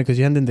kit. It's funny because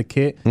you hand them the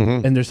kit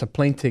and there's a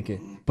plane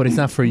ticket, but it's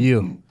not for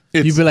you.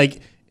 You'd be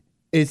like,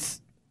 it's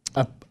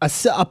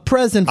a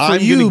present for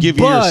I'm you. going to give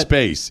you your but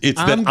space. It's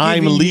that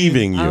I'm giving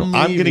leaving you. I'm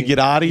going to leaving. get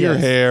out of your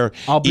Yes. hair.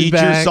 I'll be eat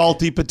back. your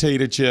salty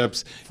potato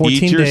chips.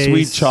 14 Eat your days.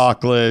 sweet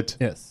chocolate.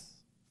 Yes.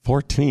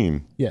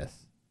 14. Yes.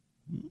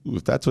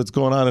 If that's what's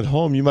going on at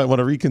home, you might want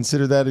to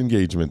reconsider that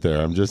engagement there.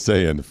 I'm just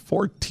saying.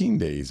 14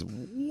 days.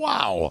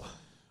 Wow.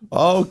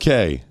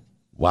 Okay.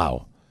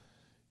 Wow.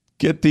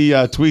 Get the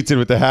tweets in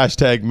with the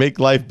hashtag make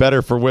life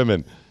better for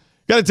women.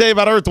 Got to tell you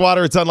about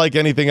Earthwater. It's unlike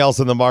anything else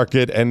in the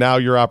market. And now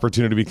your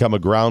opportunity to become a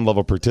ground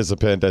level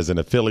participant as an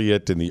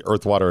affiliate in the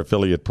Earthwater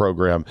affiliate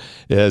program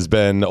has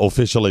been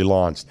officially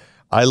launched.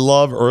 I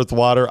love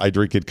Earthwater. I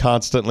drink it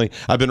constantly.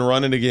 I've been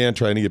running again,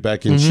 trying to get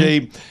back in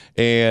shape.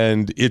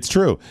 And it's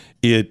true.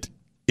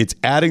 It's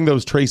adding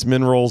those trace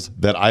minerals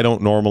that I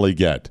don't normally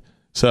get.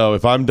 So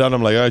if I'm done,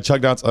 I'm like, all right,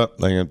 chug down.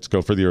 Let's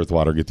go for the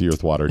Earthwater. Get the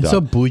Earthwater done. It's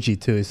so bougie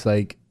too. It's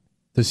like,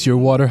 does your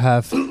water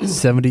have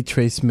 70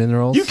 trace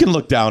minerals? You can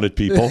look down at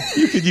people.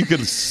 You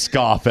can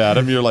scoff at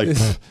them. You're like,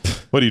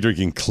 what are you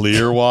drinking?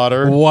 Clear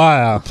water?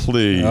 Wow.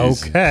 Please.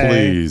 Okay.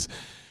 Please.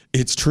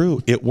 It's true.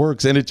 It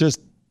works. And it just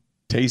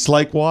tastes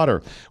like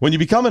water. When you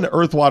become an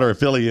Earthwater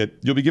affiliate,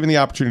 you'll be given the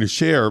opportunity to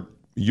share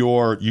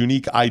your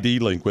unique ID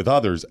link with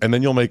others, and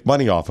then you'll make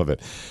money off of it.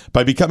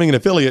 By becoming an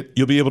affiliate,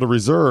 you'll be able to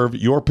reserve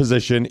your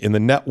position in the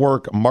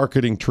network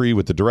marketing tree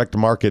with the direct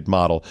market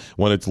model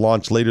when it's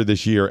launched later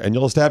this year, and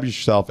you'll establish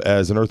yourself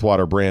as an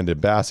Earthwater brand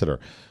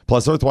ambassador.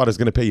 Plus, Earthwater is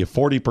going to pay you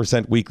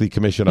 40% weekly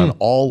commission on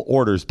all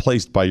orders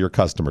placed by your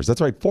customers. That's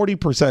right,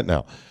 40%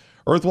 now.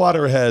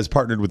 Earthwater has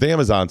partnered with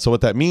Amazon, so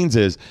what that means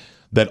is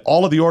that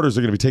all of the orders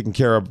are going to be taken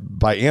care of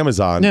by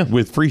Amazon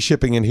with free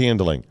shipping and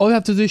handling. All you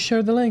have to do is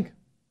share the link.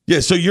 Yeah,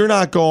 so you're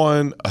not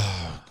going,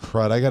 oh,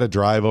 crud, I got to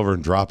drive over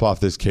and drop off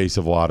this case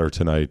of water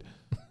tonight.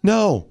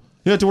 No,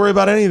 you don't have to worry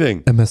about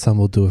anything. MSN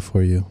will do it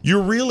for you.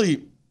 You're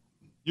really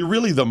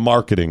the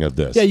marketing of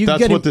this. Yeah, you're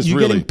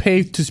really getting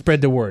paid to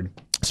spread the word.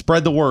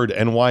 Spread the word,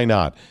 and why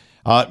not?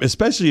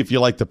 Especially if you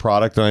like the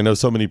product, and I know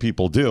so many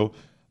people do.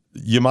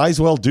 You might as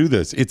well do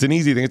this. It's an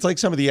easy thing. It's like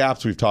some of the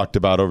apps we've talked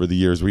about over the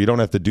years where you don't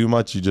have to do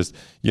much. You just,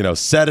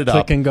 set it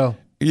up. Click and go.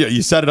 Yeah,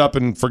 you set it up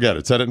and forget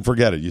it. Set it and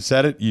forget it. You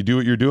set it, you do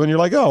what you're doing. You're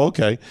like, oh,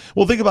 okay.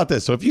 Well, think about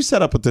this. So if you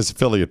set up with this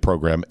affiliate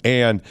program,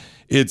 and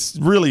it's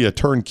really a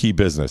turnkey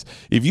business.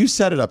 If you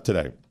set it up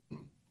today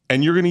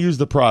and you're going to use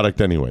the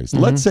product anyways.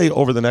 Let's say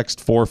over the next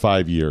 4 or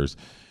 5 years,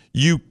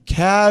 you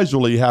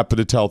casually happen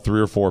to tell 3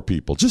 or 4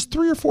 people, just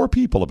 3 or 4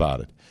 people about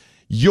it.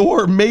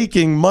 You're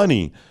making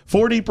money,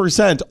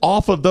 40%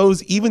 off of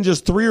those, even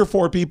just 3 or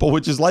 4 people,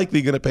 which is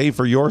likely going to pay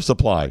for your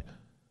supply.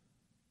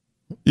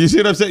 You see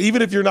what I'm saying?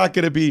 Even if you're not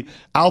going to be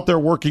out there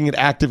working it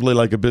actively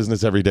like a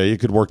business every day, it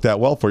could work that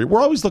well for you.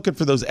 We're always looking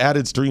for those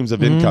added streams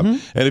of income.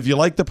 And if you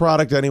like the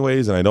product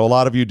anyways, and I know a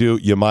lot of you do,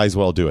 you might as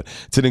well do it.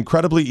 It's an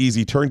incredibly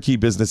easy turnkey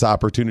business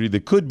opportunity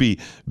that could be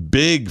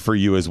big for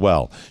you as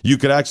well. You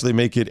could actually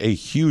make it a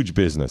huge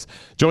business.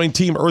 Join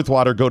Team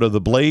Earthwater. Go to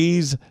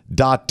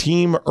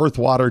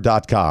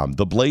theblaze.teamearthwater.com.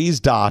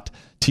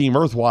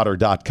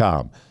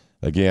 Theblaze.teamearthwater.com.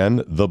 Again,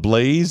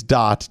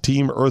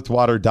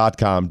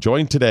 theblaze.teamearthwater.com.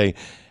 Join today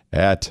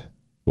at,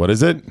 what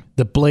is it?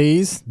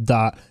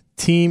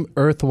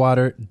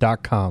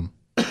 Theblaze.teamearthwater.com.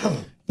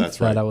 That's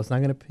right. I was not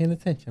going to pay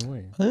attention, were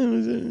you?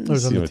 It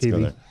was on the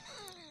TV.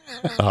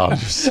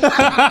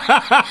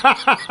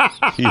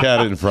 He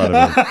had it in front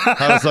of him.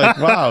 I was like,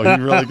 wow, he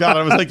really got it.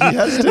 I was like, he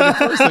hesitated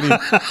first and he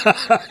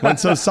went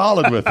so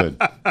solid with it.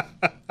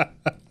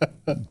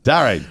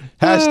 All right.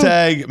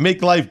 Hashtag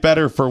make life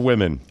better for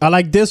women. I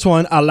like this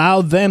one.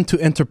 Allow them to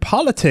enter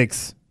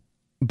politics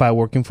by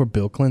working for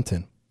Bill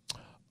Clinton.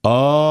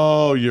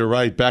 Oh, you're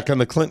right. Back on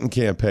the Clinton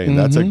campaign.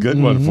 That's a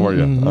good one for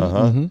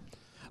you.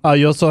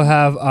 You also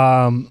have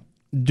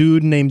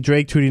dude named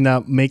Drake tweeting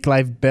out, make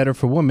life better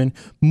for women.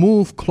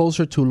 Move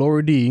closer to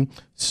Lori D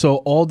so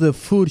all the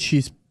food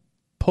she's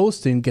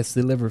posting gets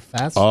delivered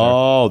faster.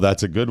 Oh,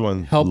 that's a good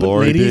one. Helping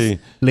Lori ladies, D.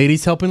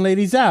 ladies helping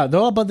ladies out. They're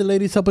all about the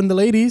ladies helping the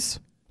ladies.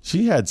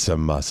 She had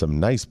some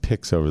nice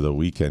pics over the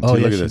weekend, too. Oh,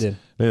 Look yeah, at she this. did.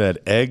 Look at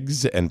that,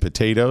 eggs and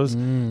potatoes.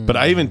 But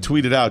I even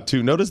tweeted out,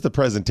 too. Notice the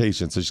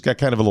presentation. So she's got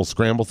kind of a little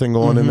scramble thing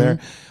going in there.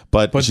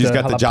 But she's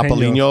got the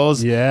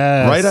jalapenos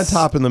right on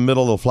top in the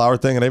middle of the flour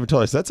thing. And I even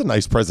told her, I said, that's a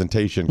nice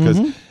presentation. Because,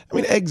 I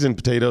mean, eggs and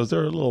potatoes,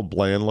 they're a little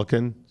bland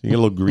looking. You get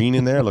a little green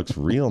in there. It looks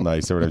real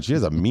nice. She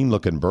has a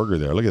mean-looking burger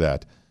there. Look at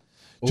that.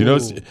 Do you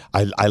notice?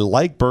 I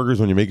like burgers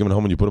when you make them at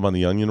home and you put them on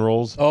the onion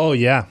rolls. Oh,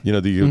 yeah. You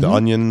know, the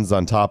onions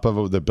on top of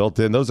it, they're built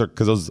in. Those are,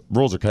 because those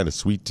rolls are kind of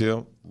sweet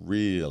too.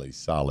 Really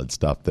solid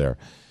stuff there.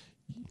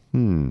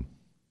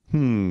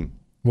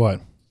 What?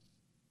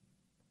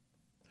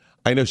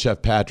 I know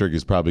Chef Patrick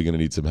is probably going to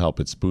need some help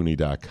at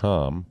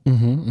Spoonie.com.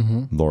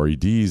 Lori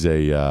D's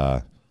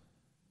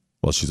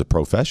she's a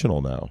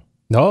professional now.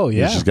 Oh,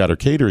 yeah. She's got her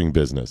catering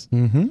business.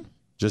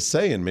 Just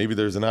saying, maybe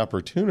there's an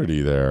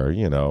opportunity there,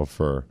 you know,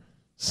 for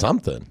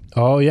something.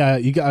 Oh, yeah.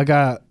 I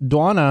got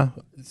Duana,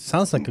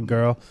 sounds like a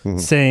girl,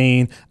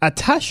 saying,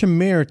 attach a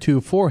mirror to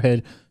her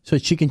forehead so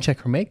she can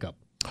check her makeup.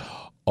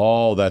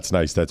 Oh, that's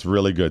nice. That's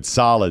really good.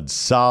 Solid.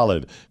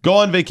 Go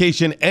on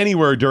vacation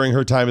anywhere during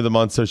her time of the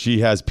month so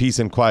she has peace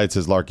and quiet,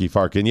 says Larky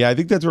Farkin. Yeah, I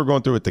think that's what we're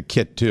going through with the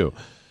kit, too.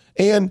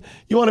 And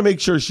you want to make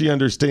sure she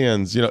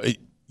understands, you know,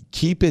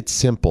 keep it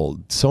simple.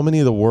 So many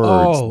of the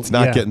words, it's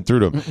not getting through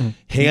to them.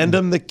 Hand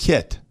them the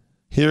kit.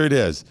 Here it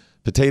is.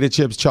 Potato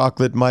chips,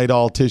 chocolate,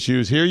 Midol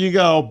tissues. Here you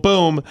go.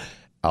 Boom.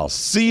 I'll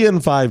see you in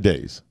 5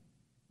 days.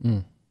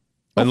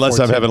 Unless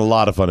I'm having a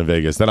lot of fun in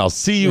Vegas. Then I'll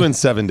see you in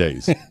 7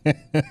 days.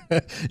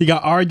 You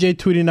got RJ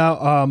tweeting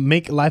out,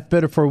 make life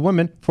better for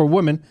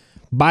women.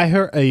 Buy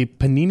her a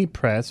panini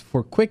press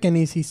for quick and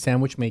easy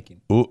sandwich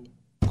making. Ooh,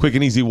 quick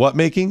and easy what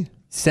making?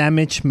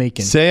 Sandwich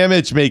making.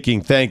 Sandwich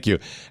making. Thank you.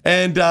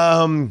 And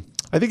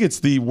I think it's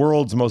the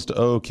world's most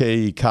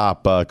okay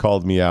cop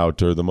called me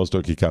out, or the most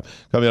okay cop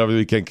called me out over the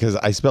weekend because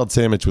I spelled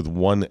sandwich with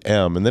 1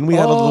 M. And then we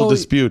had a little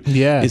dispute.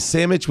 Yeah. Is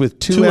sandwich with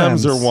two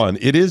M's or 1?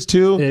 It is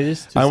 2? It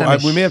is 2.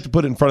 We may have to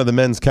put it in front of the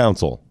men's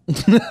council.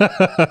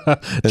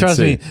 Trust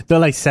me, they're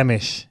like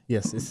sandwich.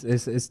 Yes,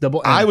 it's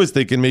double M. I was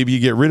thinking maybe you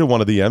get rid of one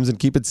of the M's and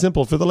keep it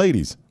simple for the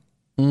ladies.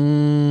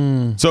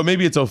 So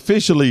maybe it's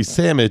officially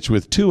sandwich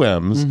with 2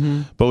 M's,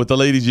 but with the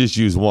ladies, just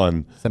use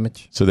 1.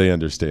 Sandwich. So they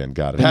understand.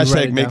 Got it.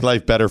 Hashtag make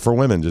life better for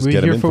women. Just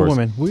get them in for first.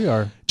 women. We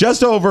are.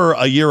 Just over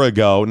a year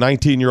ago,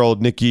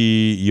 19-year-old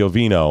Nikki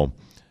Iovino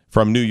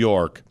from New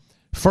York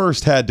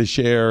first had to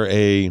share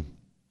a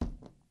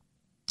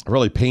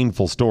really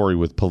painful story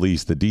with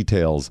police, the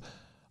details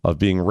of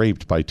being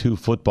raped by 2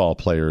 football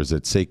players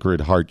at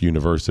Sacred Heart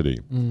University.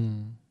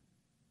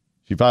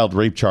 She filed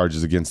rape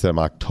charges against them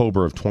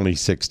October of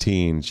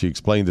 2016. She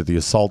explained that the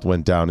assault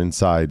went down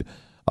inside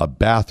a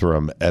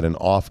bathroom at an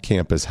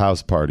off-campus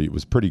house party. It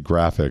was pretty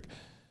graphic.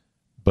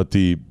 But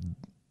the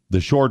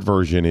short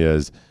version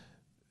is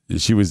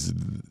she was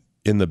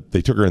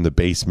they took her in the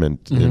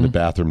basement, in the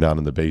bathroom down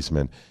in the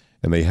basement,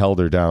 and they held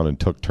her down and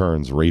took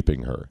turns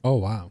raping her. Oh,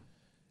 wow.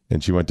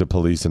 And she went to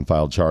police and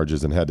filed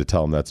charges and had to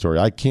tell them that story.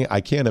 I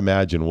can't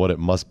imagine what it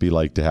must be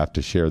like to have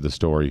to share the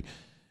story.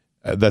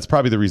 That's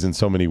probably the reason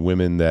so many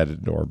women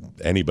or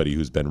anybody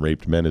who's been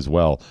raped, men as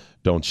well,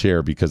 don't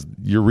share, because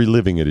you're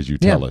reliving it as you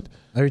tell it.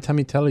 Every time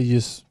you tell it,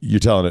 you're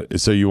telling it.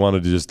 So you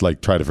wanted to just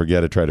like try to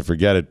forget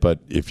it. But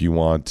if you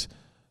want,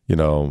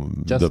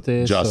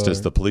 justice,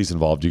 the police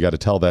involved, you got to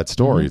tell that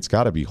story. It's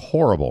got to be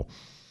horrible.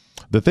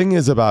 The thing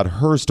is about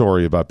her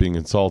story about being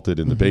insulted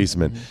in the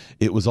basement,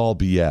 it was all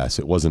BS.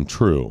 It wasn't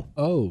true.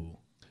 Oh.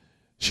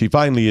 She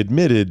finally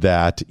admitted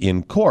that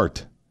in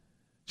court.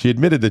 She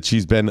admitted that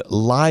she's been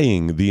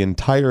lying the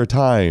entire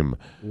time.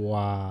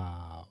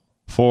 Wow.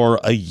 For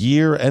a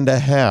year and a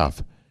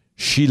half.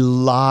 She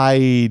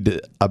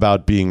lied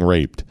about being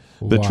raped.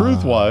 The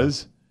truth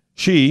was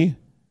she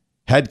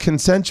had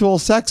consensual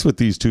sex with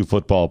these two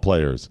football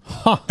players,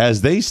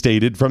 as they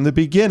stated from the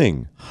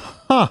beginning.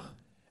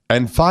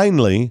 And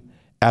finally,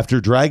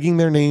 after dragging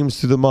their names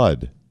through the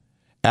mud,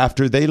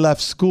 after they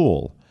left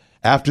school,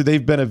 after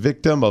they've been a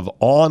victim of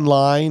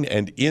online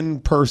and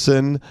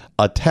in-person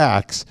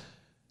attacks,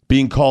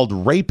 being called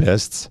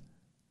rapists,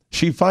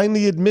 she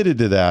finally admitted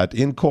to that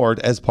in court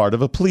as part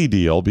of a plea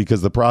deal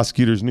because the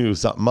prosecutors knew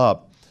something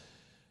up.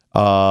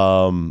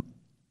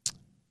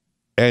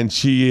 And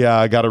she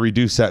got a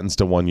reduced sentence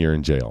to 1 year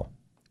in jail.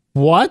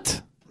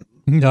 What?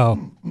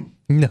 No.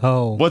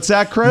 What's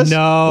that, Chris?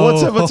 No.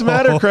 What's the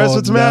matter, Chris?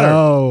 What's the matter?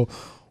 No.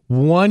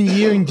 1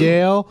 year in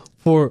jail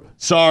for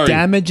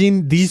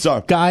damaging these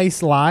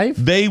guys' life?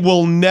 They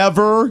will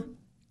never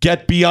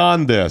get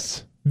beyond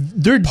this.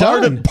 They're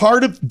done.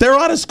 They're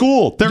out of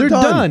school. They're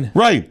done.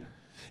 Right.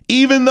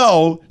 Even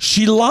though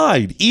she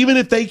lied, even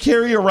if they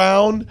carry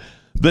around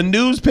the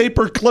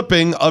newspaper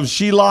clipping of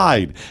she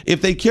lied,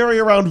 if they carry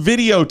around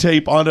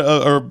videotape on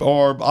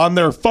or on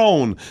their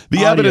phone,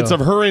 the evidence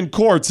of her in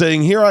court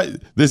saying,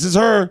 this is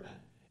her,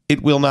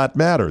 it will not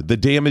matter. The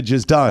damage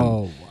is done.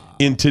 Oh, wow.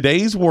 In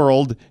today's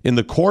world, in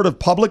the court of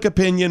public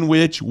opinion,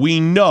 which we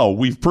know,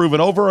 we've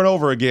proven over and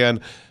over again,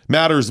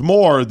 matters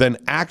more than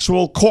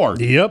actual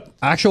court. Yep.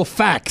 Actual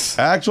facts.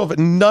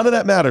 None of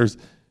that matters.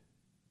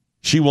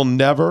 She will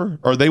never,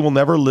 or they will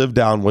never live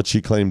down what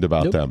she claimed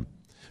about them.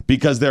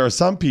 Because there are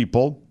some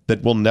people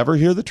that will never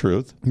hear the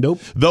truth.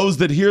 Nope. Those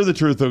that hear the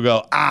truth will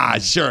go,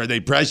 sure,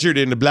 they pressured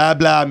into blah,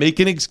 blah, make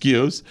an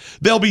excuse.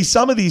 There'll be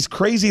some of these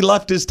crazy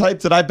leftist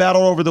types that I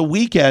battled over the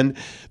weekend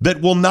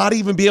that will not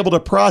even be able to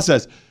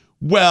process,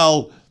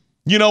 well,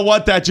 you know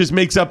what? That just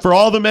makes up for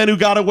all the men who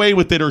got away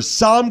with it, or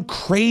some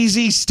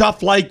crazy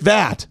stuff like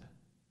that.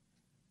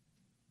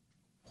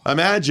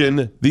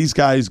 Imagine these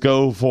guys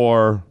go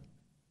for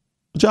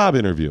a job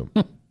interview.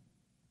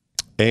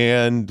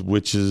 And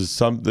which is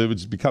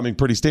becoming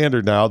pretty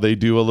standard now. They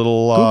do a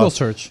little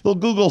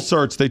Google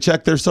search. They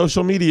check their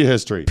social media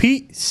history.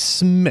 Pete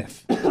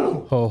Smith.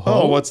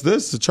 Oh, what's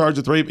this? The charge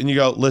with rape. And you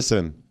go,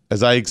 listen,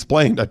 as I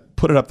explained, I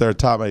put it up there at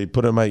the top. I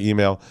put it in my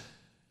email.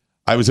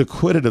 I was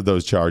acquitted of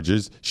those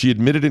charges. She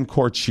admitted in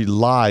court she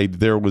lied.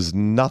 There was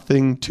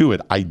nothing to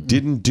it. I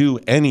didn't do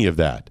any of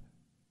that.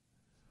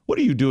 What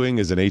are you doing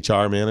as an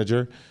HR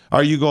manager?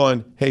 Are you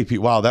going, hey,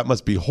 Pete, wow, that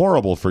must be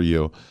horrible for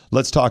you.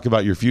 Let's talk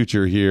about your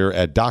future here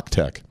at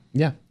DocTech.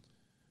 Yeah.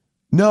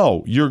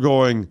 No, you're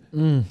going,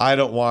 I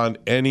don't want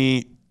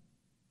any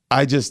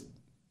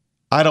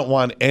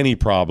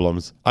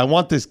problems. I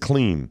want this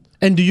clean.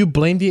 And do you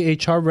blame the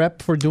HR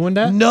rep for doing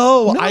that?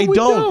 No, I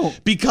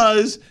don't.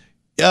 Because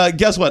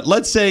guess what?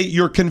 Let's say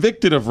you're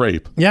convicted of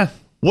rape. Yeah.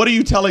 What are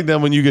you telling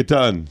them when you get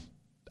done?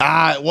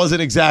 It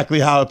wasn't exactly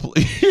how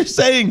you're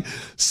saying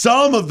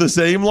some of the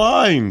same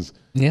lines.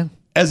 Yeah.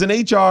 As an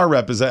HR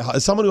rep,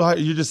 as someone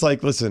who you're just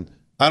like, listen,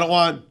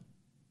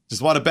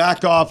 just want to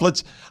back off.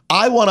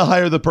 I want to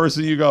hire the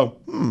person. You go,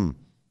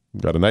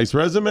 got a nice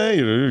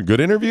resume,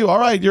 good interview. All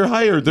right, you're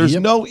hired. There's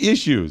no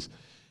issues.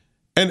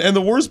 And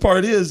the worst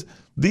part is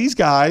these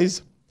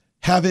guys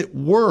have it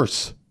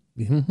worse.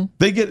 Mm-hmm.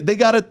 They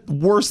got it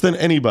worse than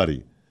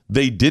anybody.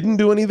 They didn't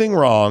do anything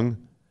wrong.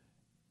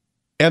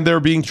 And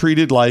they're being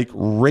treated like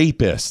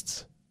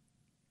rapists.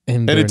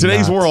 And in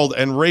today's world,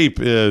 and rape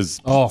is,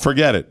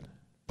 forget it.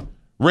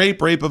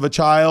 Rape of a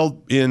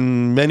child,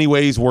 in many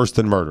ways worse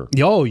than murder.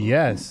 Oh,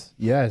 yes.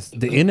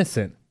 The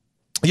innocent.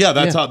 Yeah,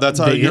 that's how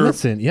the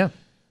innocent, yeah.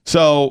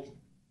 So,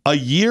 a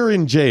year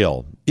in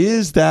jail,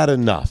 is that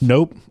enough?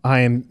 Nope. I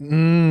am,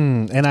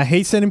 and I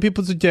hate sending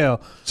people to jail.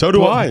 So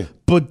do I.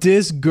 But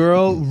this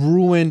girl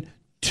ruined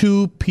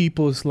two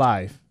people's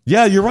life.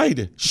 Yeah, you're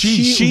right.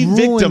 She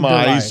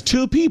victimized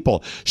two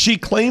people. She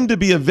claimed to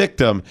be a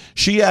victim.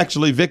 She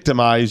actually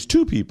victimized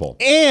two people.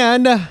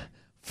 And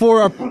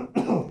for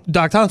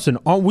Doc Thompson,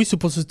 aren't we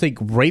supposed to take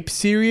rape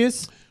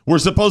serious? We're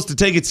supposed to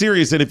take it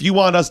serious. And if you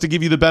want us to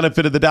give you the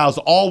benefit of the doubt,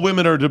 all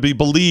women are to be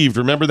believed.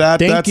 Remember that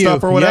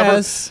stuff or whatever?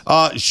 Yes.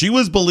 She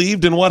was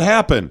believed in what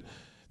happened.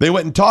 They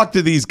went and talked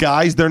to these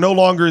guys. They're no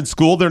longer in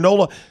school. They're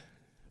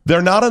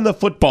not on the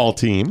football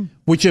team.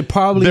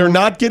 They're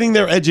not getting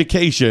their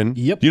education.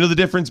 Yep. You know the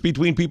difference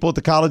between people with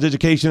the college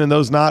education and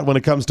those not when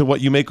it comes to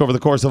what you make over the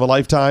course of a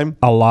lifetime?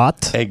 A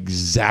lot.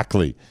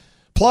 Exactly.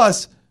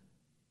 Plus,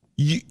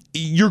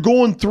 you're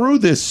going through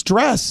this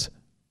stress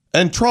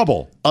and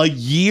trouble. A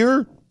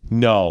year?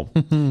 No.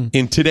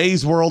 In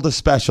today's world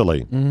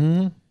especially.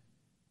 Mm-hmm.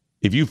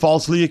 If you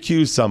falsely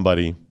accuse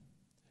somebody,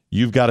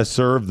 you've got to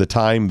serve the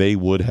time they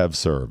would have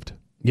served.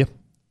 Yep.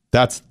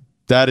 That's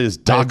That is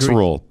Doc's agree.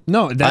 rule.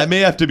 No, I may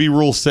have to be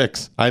rule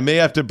 6. I may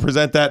have to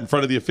present that in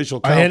front of the official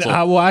council. And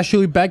I will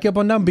actually back you up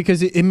on that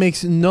because it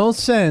makes no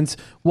sense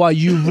why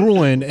you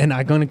ruined, and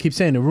I'm going to keep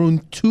saying it,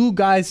 ruined 2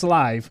 guys'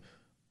 life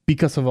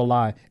because of a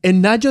lie.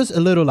 And not just a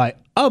little lie,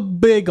 a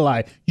big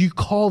lie. You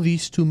call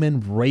these 2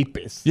 men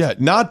rapists. Yeah,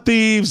 not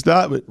thieves,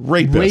 not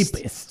rapists.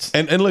 Rapists.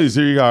 And Liz,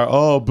 here you are.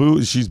 Oh,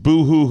 boo! She's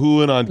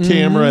boo-hoo-hooing on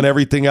camera and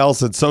everything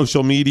else and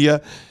social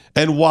media.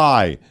 And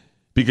why?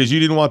 Because you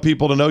didn't want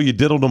people to know you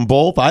diddled them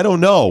both? I don't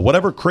know.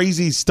 Whatever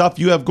crazy stuff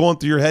you have going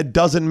through your head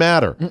doesn't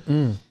matter.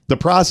 The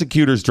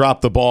prosecutors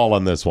dropped the ball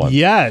on this one.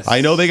 Yes. I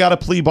know they got a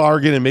plea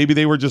bargain, and maybe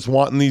they were just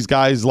wanting these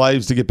guys'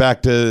 lives to get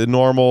back to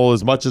normal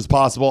as much as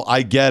possible.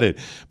 I get it.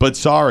 But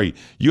sorry,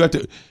 you have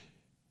to...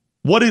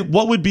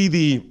 What would be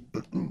the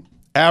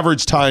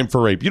average time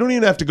for rape? You don't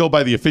even have to go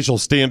by the official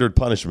standard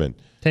punishment.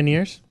 10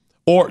 years?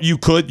 Or you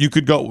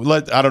could go,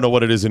 I don't know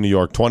what it is in New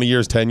York, 20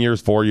 years, 10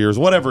 years, 4 years,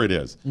 whatever it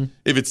is.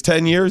 If it's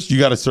 10 years, you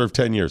got to serve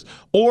 10 years.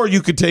 Or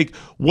you could take,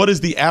 what is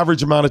the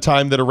average amount of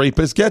time that a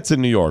rapist gets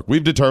in New York?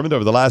 We've determined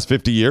over the last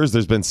 50 years,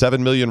 there's been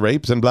 7 million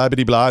rapes and blah,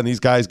 blah, blah, and these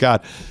guys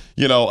got,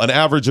 an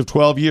average of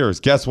 12 years.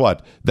 Guess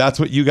what? That's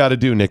what you got to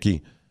do,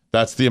 Nikki.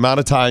 That's the amount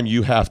of time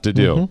you have to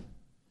do.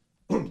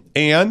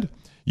 And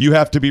you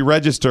have to be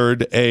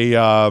registered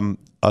a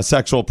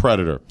sexual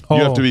predator. You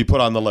have to be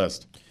put on the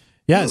list.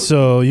 Yeah,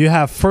 so you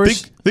have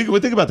first... Think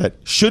about that.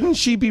 Shouldn't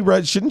she be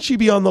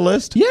on the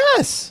list?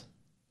 Yes.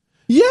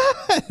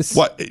 Yes.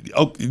 What?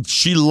 Oh,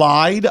 she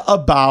lied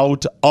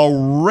about a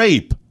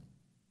rape.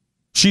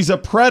 She's a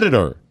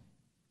predator.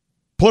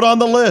 Put on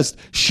the list.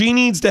 She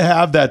needs to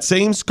have that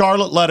same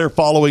scarlet letter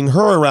following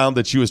her around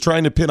that she was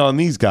trying to pin on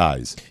these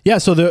guys. Yeah,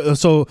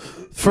 so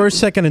first,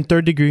 second, and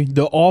third degree,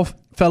 they're all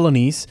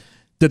felonies.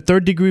 The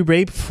third degree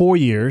rape, 4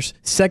 years.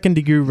 Second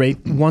degree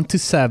rape, 1 to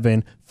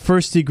 7.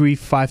 First degree,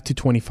 5 to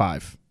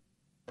 25.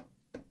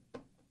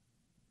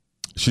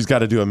 She's got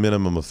to do a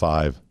minimum of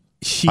 5.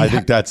 I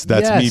think that's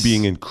me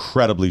being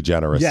incredibly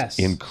generous. Yes.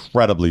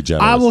 Incredibly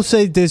generous. I will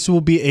say this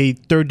will be a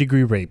third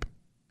degree rape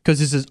because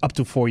this is up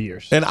to 4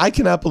 years. And I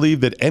cannot believe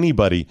that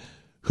anybody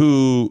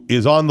who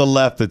is on the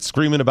left that's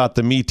screaming about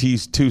the Me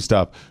Too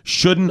stuff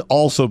shouldn't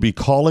also be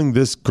calling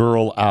this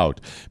girl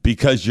out,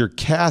 because you're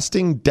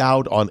casting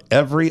doubt on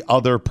every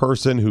other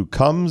person who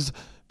comes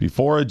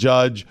before a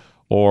judge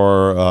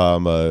or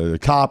a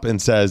cop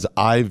and says,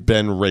 I've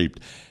been raped,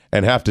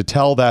 and have to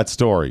tell that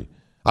story.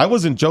 I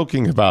wasn't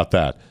joking about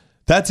that.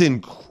 That's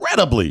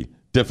incredibly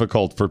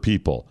difficult for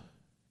people.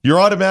 You're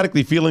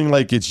automatically feeling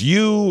like it's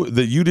you,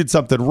 that you did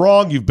something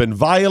wrong, you've been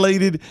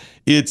violated.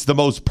 It's the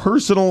most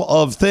personal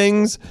of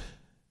things.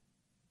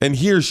 And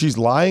here she's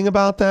lying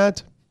about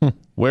that.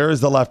 Where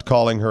is the left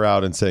calling her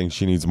out and saying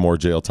she needs more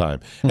jail time?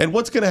 And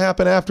what's going to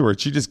happen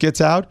afterwards? She just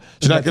gets out?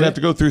 She's not going to have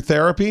to go through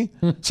therapy?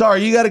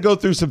 Sorry, you got to go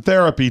through some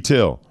therapy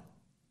too.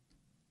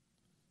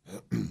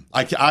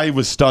 I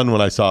was stunned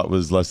when I saw it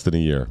was less than a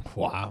year.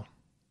 Wow.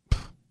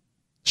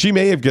 She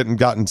may have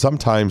gotten some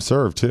time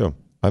served too.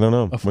 I don't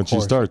know when she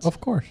starts. Of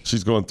course.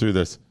 She's going through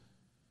this.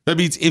 That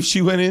means if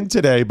she went in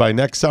today, by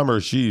next summer,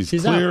 she's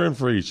clear out. And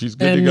free. She's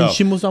good to go. And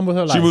she moves on with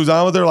her life. She moves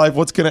on with her life.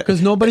 What's going to...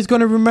 Because nobody's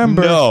going to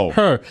remember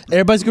her.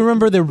 Everybody's going to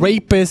remember the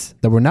rapists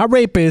that were not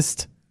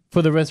rapists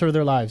for the rest of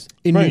their lives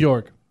in New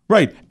York.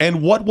 Right.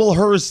 And what will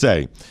hers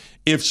say?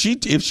 If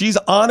she's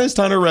honest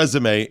on her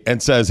resume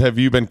and says, have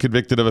you been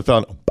convicted of a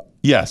felony?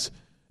 Yes.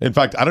 In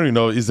fact, I don't even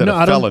know, is that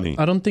a felony?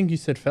 I don't think you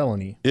said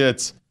felony.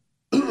 It's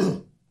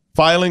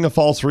filing a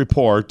false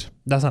report.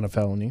 That's not a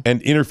felony.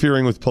 And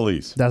interfering with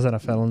police. That's not a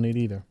felony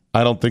either.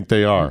 I don't think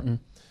they are.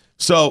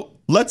 So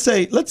let's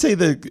say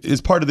that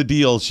as part of the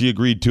deal, she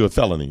agreed to a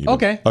felony. Even.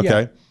 Okay.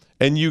 Yeah.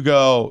 And you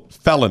go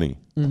felony,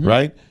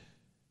 right?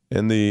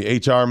 And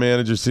the HR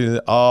manager sees,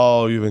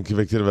 oh, you've been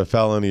convicted of a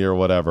felony or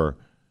whatever.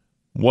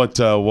 What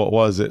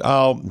was it?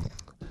 Oh,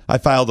 I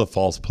filed a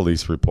false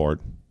police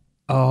report.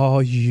 Oh,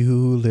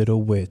 you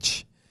little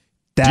witch.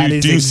 That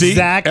is do you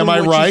exactly see? Am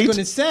I what right? she's going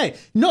to say.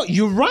 No,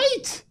 you're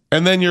right.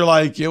 And then you're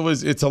like,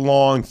 it's a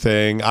long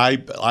thing. I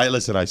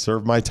listen, I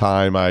served my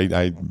time.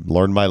 I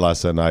learned my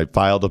lesson. I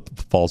filed a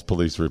false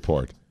police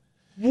report.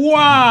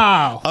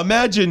 Wow.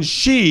 Imagine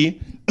she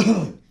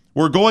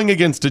were going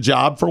against a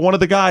job for one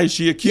of the guys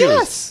she accused.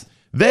 Yes.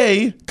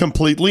 They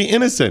completely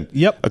innocent.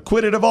 Yep.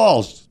 Acquitted of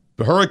all.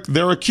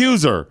 Their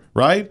accuser,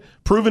 right?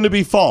 Proven to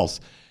be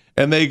false.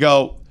 And they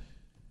go,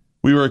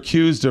 we were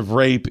accused of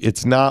rape.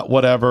 It's not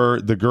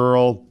whatever. The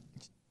girl,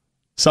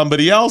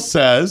 somebody else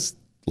says,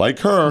 like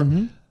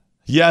her,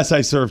 yes,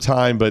 I served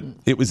time, but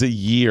it was a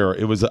year.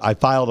 I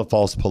filed a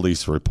false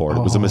police report.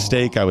 It was a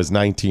mistake. I was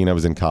 19. I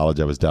was in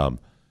college. I was dumb.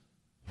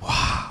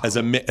 Wow. As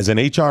an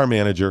HR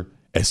manager,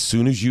 as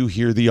soon as you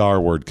hear the R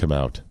word come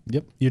out,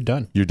 yep, you're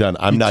done. You're done.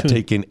 I'm not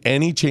taking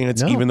any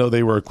chance, even though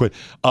they were acquitted.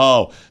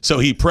 Oh, so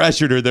he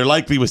pressured her. There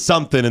likely was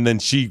something, and then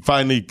she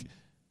finally...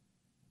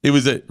 It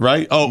was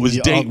right? Oh, it was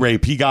date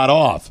rape. He got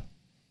off.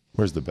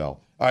 Where's the bell?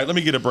 All right, let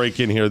me get a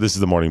break in here. This is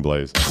the Morning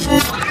Blaze.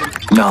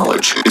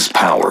 Knowledge is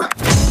power.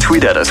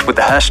 Tweet at us with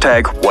the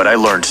hashtag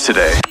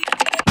 #WhatILearnedToday.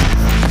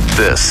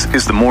 This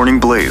is the Morning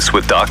Blaze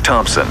with Doc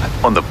Thompson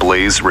on the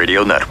Blaze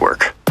Radio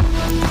Network.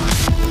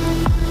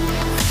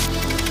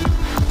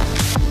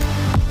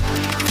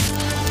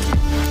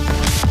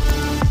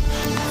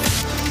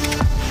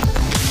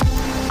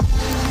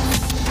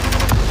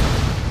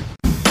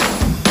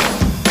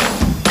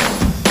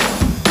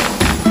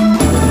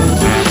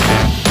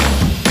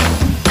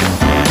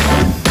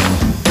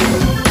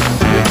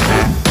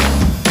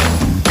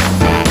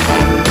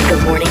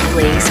 The Morning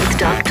Blaze with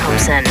Doc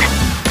Thompson.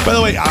 By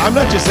the way, I'm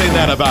not just saying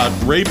that about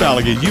rape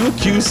allegations. You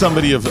accuse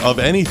somebody of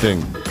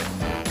anything.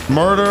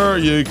 Murder,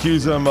 you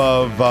accuse them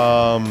of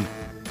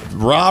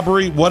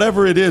robbery,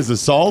 whatever it is,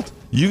 assault,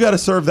 you got to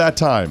serve that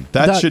time.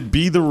 That should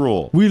be the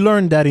rule. We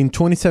learned that in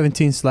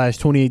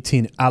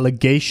 2017/2018,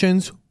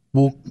 allegations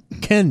you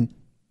could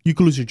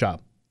lose your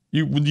job.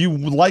 You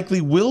likely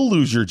will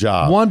lose your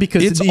job. One,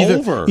 because it's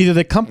over. Either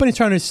the company's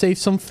trying to save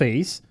some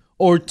face,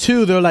 or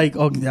two, they're like,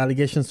 oh, the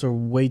allegations are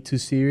way too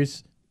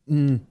serious.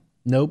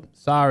 Nope,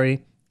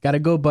 sorry. Gotta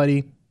go,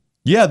 buddy.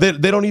 Yeah, they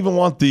don't even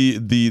want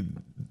the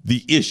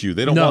issue.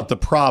 They don't want the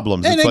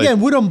problems. And it's again,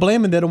 like, we don't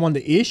blame them. They don't want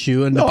the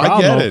issue and the No,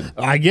 problem.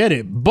 I get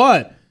it.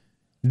 But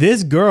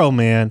this girl,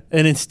 man,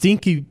 and then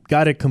Stinky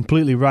got it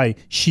completely right.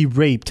 She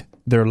raped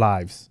their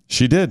lives.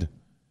 she did.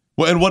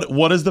 Well, and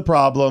what is the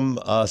problem,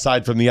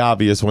 aside from the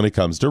obvious when it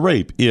comes to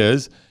rape,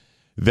 is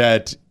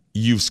that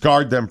you've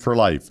scarred them for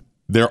life.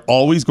 They're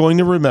always going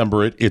to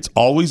remember it. It's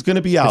always going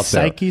to be out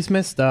there. Psyche's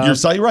messed up. You're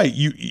right.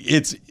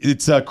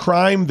 It's a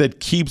crime that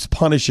keeps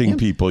punishing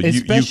people.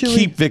 You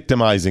keep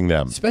victimizing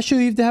them.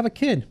 Especially if they have a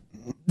kid.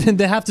 Then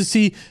they have to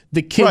see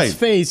the kid's Right.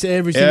 face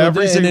every single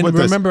day. And then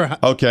remember.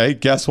 Okay,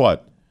 guess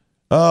what?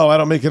 Oh, I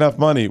don't make enough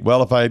money.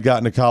 Well, if I had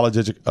gotten a college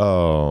education.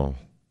 Oh.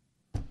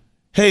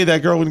 Hey,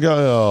 that girl wouldn't go.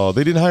 Oh,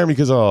 they didn't hire me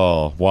because.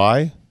 Oh,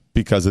 why?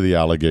 Because of the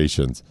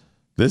allegations.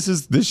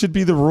 This should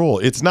be the rule.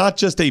 It's not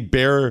just a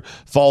bare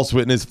false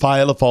witness,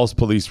 file a false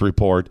police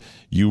report.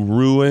 You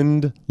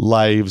ruined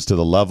lives to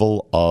the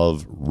level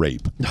of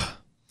rape.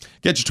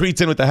 Get your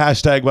tweets in with the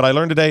hashtag what I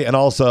learned today, and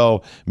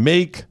also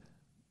make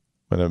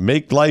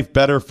life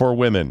better for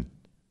women.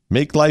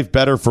 Make life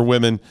better for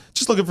women.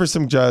 Just looking for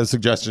some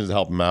suggestions to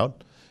help them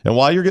out. And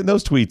while you're getting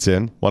those tweets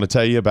in, I want to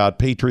tell you about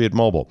Patriot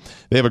Mobile.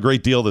 They have a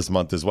great deal this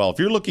month as well. If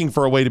you're looking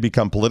for a way to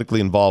become politically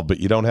involved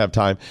but you don't have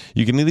time,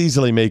 you can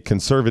easily make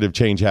conservative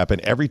change happen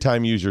every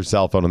time you use your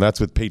cell phone, and that's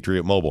with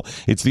Patriot Mobile.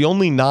 It's the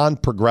only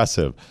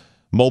non-progressive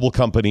mobile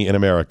company in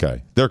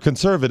America. They're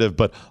conservative,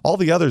 but all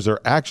the others are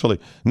actually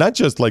not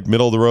just like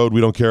middle of the road, we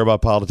don't care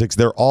about politics.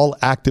 They're all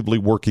actively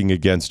working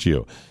against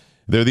you.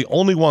 They're the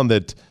only one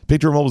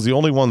Patriot Mobile is the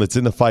only one that's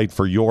in the fight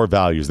for your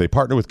values. They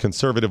partner with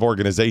conservative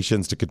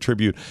organizations to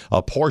contribute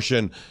a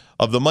portion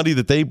of the money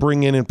that they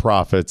bring in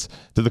profits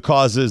to the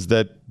causes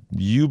that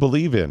you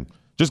believe in.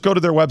 Just go to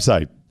their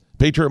website,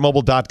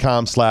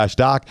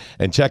 patriotmobile.com/doc,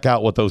 and check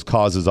out what those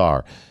causes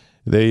are.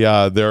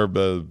 Their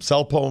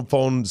cell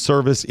phone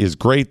service is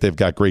great. They've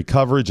got great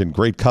coverage and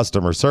great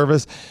customer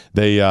service.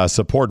 They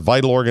support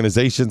vital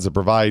organizations that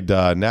provide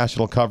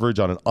national coverage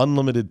on an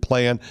unlimited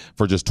plan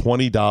for just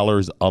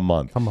 $20 a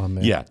month. Come on,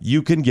 man. Yeah,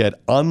 you can get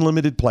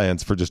unlimited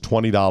plans for just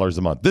 $20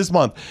 a month. This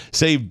month,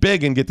 save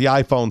big and get the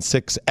iPhone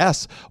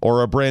 6S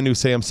or a brand new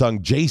Samsung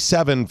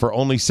J7 for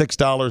only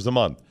 $6 a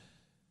month.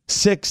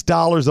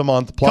 $6 a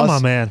month plus. Come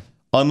on, man.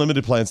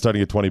 Unlimited plan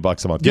starting at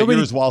 $20 a month. Get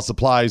yours while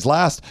supplies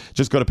last.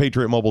 Just go to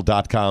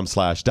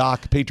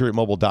patriotmobile.com/doc,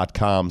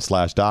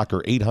 patriotmobile.com/doc,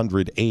 or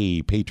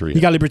 800-A-PATRIOT. You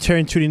got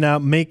Libertarian tweeting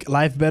out, make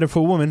life better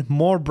for women.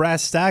 More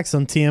brass stacks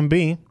on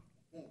TMB.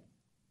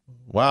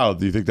 Wow,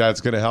 do you think that's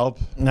going to help?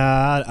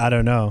 Nah, I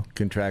don't know.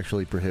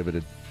 Contractually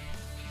prohibited.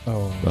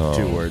 Oh,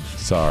 2 words.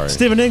 Sorry.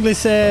 Stephen English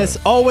says,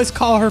 always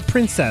call her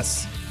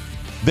princess.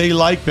 They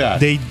like that.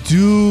 They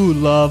do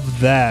love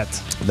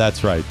that.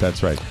 That's right.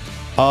 That's right.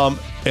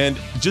 And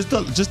just a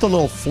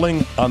little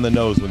fling on the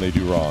nose when they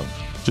do wrong.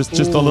 Just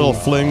a little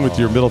fling with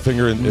your middle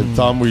finger and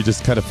thumb where you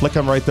just kind of flick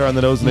them right there on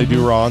the nose when they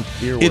do wrong.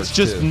 It's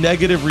just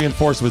negative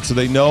reinforcement so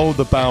they know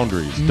the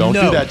boundaries. Don't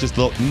do that. Just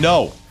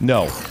no.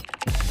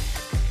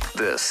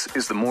 This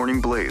is the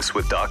Morning Blaze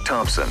with Doc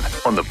Thompson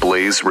on the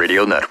Blaze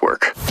Radio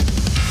Network.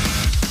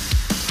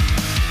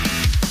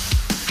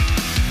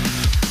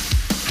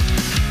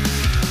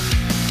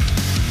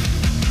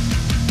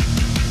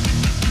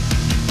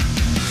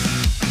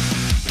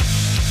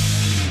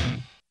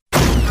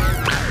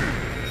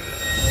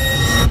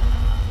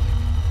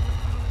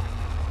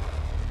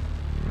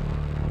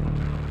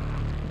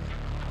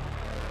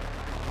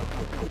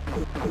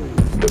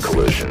 The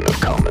collision of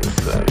common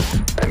sense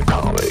and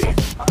comedy.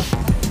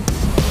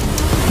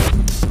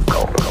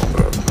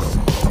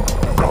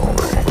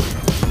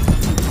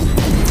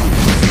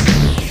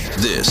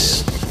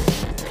 This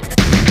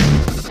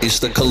is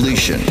the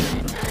collision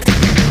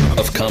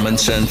of common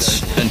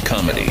sense and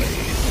comedy.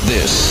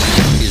 This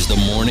is the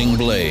Morning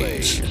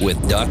Blaze with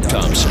Doc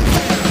Thompson.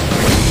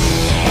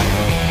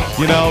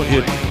 You know,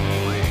 it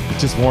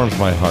just warms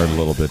my heart a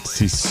little bit to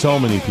see so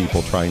many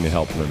people trying to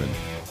help women.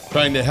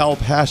 Trying to help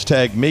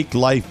hashtag make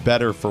life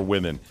better for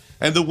women.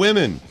 And the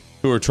women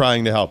who are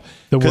trying to help.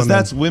 The Because women.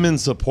 that's women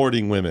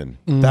supporting women.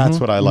 That's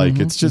what I like.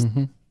 It's just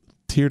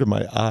tear to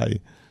my eye.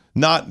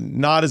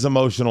 Not as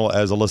emotional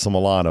as Alyssa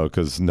Milano,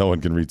 because no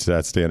one can reach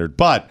that standard.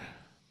 But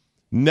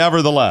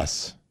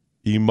nevertheless,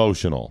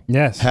 emotional.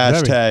 Yes,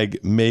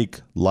 Hashtag make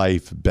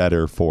life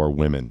better for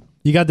women.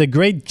 You got the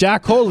great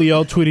Jack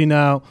Holio tweeting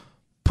out,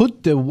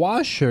 put the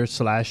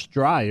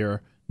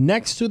washer/dryer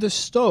next to the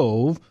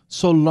stove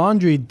so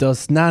laundry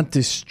does not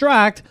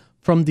distract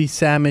from the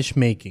sandwich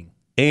making.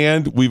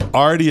 And we've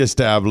already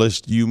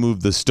established you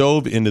move the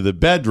stove into the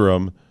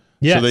bedroom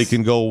Yes. so they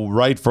can go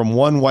right from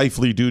one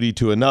wifely duty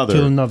to another.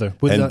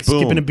 With and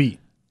skipping boom. a beat.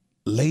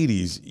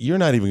 Ladies, you're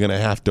not even going to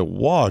have to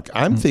walk.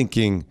 I'm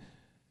thinking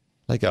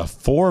like a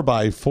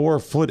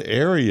 4x4 foot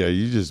area.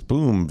 You just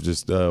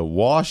just a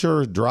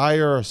washer,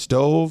 dryer,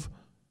 stove.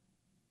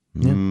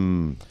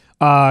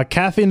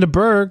 Kathy in the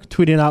Berg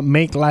tweeting out,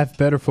 make life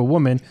better for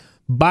women.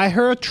 Buy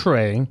her a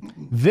tray.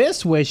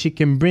 This way she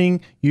can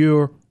bring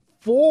your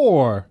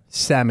 4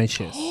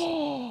 sandwiches.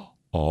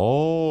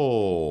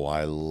 Oh,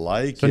 I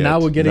like it. So now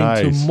we're getting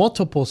to Nice.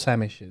 multiple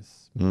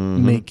sandwiches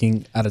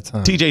making at a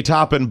time. TJ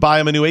Toppin, buy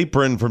them a new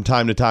apron from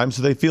time to time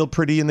so they feel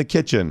pretty in the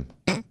kitchen,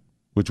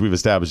 which we've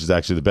established is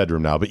actually the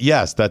bedroom now. But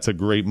yes, that's a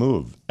great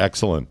move.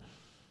 Excellent.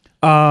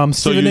 So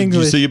Stephen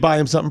English. you buy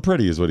him something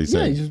pretty is what he's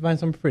Yeah, saying. you just buy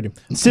something pretty.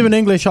 Stephen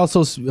English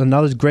also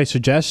another great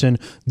suggestion.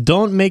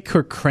 Don't make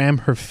her cram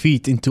her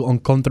feet into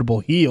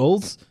uncomfortable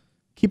heels.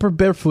 Keep her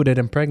barefooted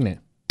and pregnant.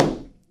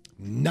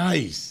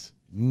 Nice.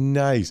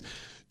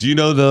 Do you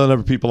know the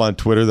number of people on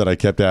Twitter that I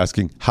kept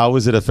asking, how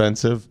is it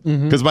offensive?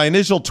 Because my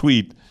initial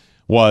tweet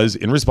was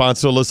in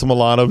response to Alyssa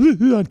Milano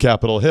on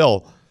Capitol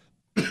Hill.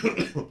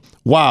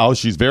 Wow,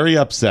 she's very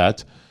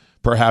upset.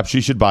 Perhaps she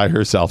should buy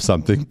herself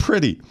something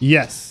pretty.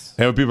 Yes.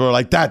 And when people are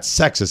like, that's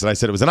sexist. And I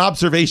said it was an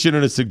observation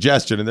and a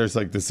suggestion. And there's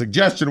like, the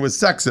suggestion was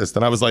sexist.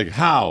 And I was like,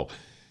 how?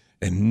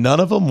 And none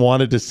of them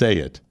wanted to say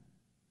it.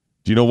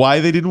 Do you know why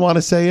they didn't want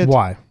to say it?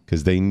 Why?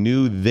 Because they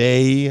knew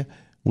they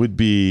would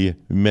be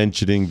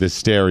mentioning the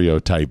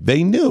stereotype.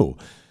 They knew.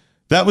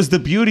 That was the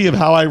beauty of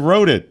how I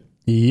wrote it.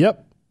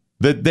 Yep.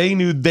 That they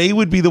knew they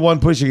would be the one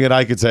pushing it.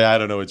 I could say, I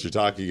don't know what you're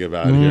talking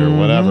about here,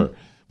 whatever.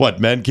 What,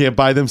 men can't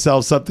buy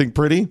themselves something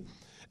pretty?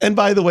 And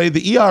by the way,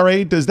 the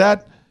ERA, does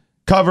that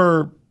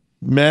cover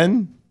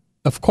men?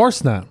 Of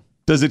course not.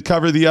 Does it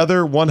cover the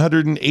other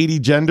 180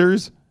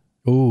 genders?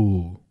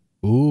 Ooh.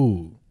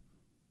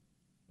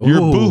 You're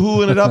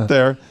boo-hooing it up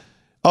there.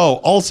 Oh,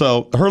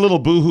 also, her little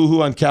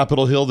boo-hoo on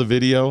Capitol Hill, the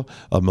video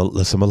of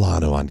Alyssa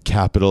Milano on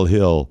Capitol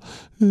Hill.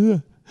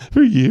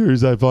 For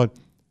years, I thought.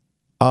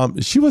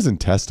 She wasn't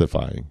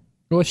testifying.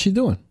 What's she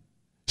doing?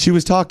 She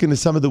was talking to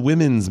some of the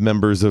women's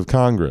members of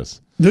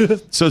Congress.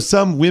 So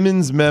some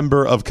women's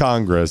member of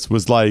Congress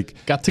was like,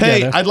 Got together.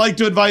 hey, I'd like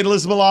to invite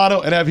Alyssa Milano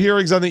and have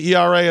hearings on the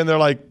ERA. And they're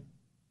like,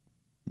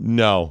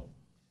 no.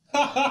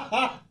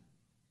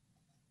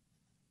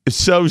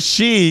 So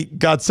she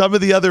got some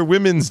of the other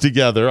women's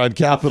together on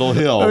Capitol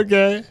Hill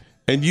Okay.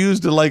 and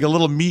used like a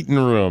little meeting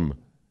room.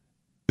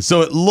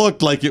 So it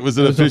looked like it was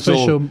an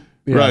official.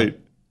 yeah. Right.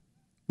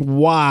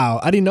 Wow.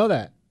 I didn't know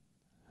that.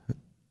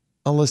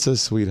 Alyssa,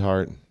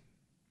 sweetheart,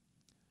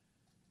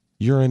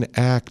 you're an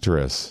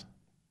actress.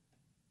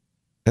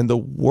 And the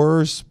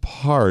worst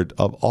part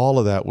of all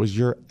of that was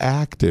your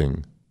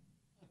acting.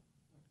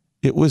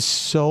 It was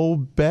so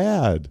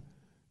bad.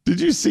 Did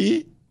you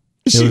see?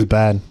 It was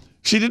bad.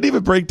 She didn't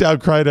even break down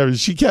crying.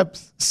 She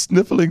kept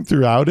sniffling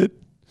throughout it.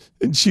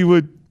 And she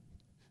would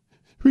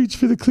reach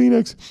for the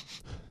Kleenex,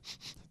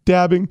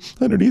 dabbing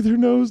underneath her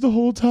nose the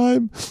whole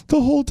time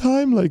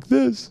like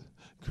this.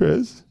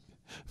 Chris,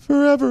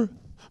 forever,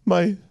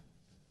 my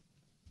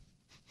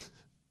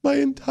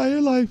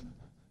entire life,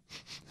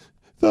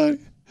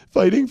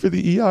 fighting for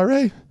the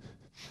ERA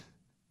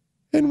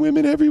and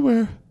women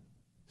everywhere.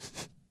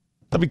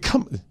 I mean,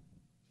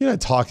 you're not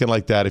talking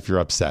like that if you're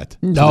upset.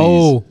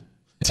 No.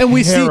 Please. And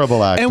we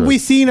Terrible actress. And we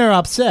seen her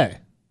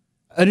upset.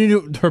 I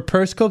didn't know her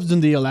periscopes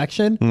in the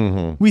election.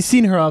 Mm-hmm. We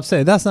seen her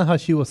upset. That's not how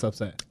she was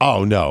upset.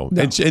 Oh no.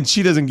 And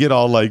she doesn't get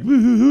all like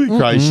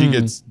cry. She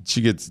gets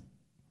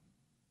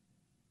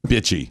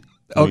bitchy.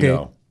 Okay. We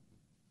know.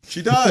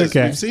 She does.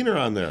 Okay. We've seen her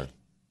on there.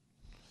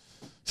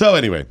 So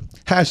anyway,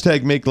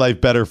 hashtag make life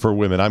better for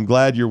women. I'm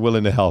glad you're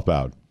willing to help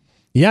out.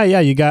 Yeah.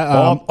 You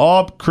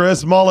got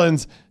Chris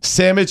Mullins,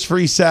 sandwich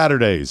free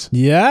Saturdays.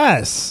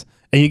 yes,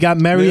 and you got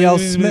Mary L.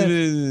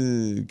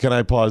 Smith. Can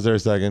I pause there a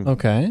second?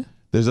 Okay,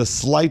 There's a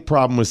slight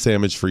problem with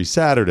sandwich free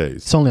Saturdays.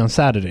 it's only on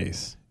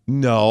Saturdays.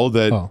 No,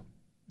 that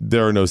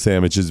there are no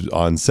sandwiches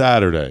on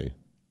Saturday.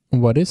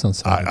 What is on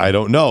Saturday? I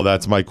don't know.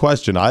 That's my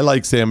question. I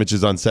like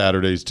sandwiches on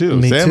Saturdays too.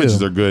 Me Sandwiches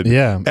too. are good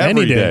Yeah,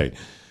 every any day. day.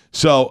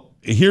 So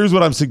here's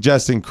what I'm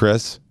suggesting,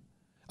 Chris.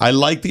 I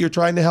like that you're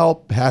trying to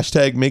help.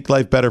 Hashtag make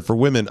life better for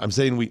women. I'm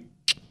saying we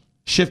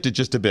shift it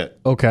just a bit.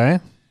 Okay.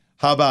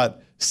 How about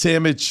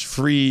sandwich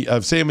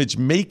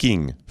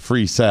making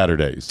free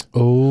Saturdays?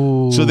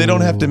 Oh, So they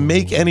don't have to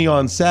make any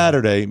on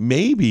Saturday.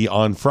 Maybe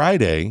on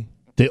Friday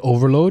They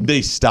overload?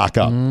 They stock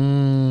up.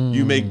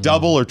 You make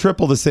double or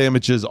triple the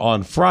sandwiches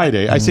on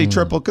Friday. I say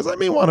triple because I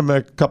may want to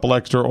make a couple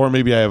extra, or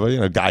maybe I have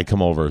a guy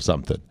come over or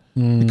something.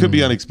 It could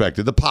be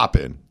unexpected. The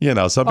pop-in.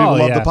 Some people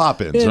love the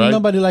pop-ins, Yeah, right?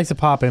 Nobody likes a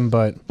pop-in,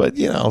 but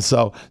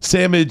so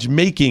sandwich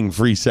making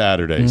free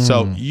Saturday.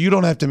 So you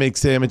don't have to make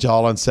sandwich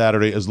all on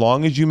Saturday as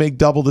long as you make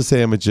double the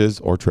sandwiches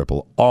or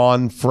triple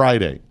on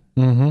Friday.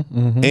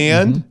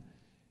 And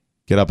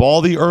get up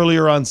all the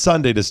earlier on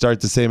Sunday to start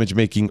the sandwich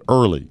making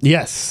early.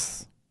 yes,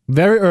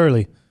 very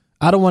early.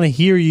 I don't want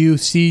to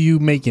see you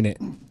making it.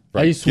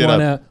 I just Get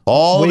want up to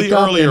all the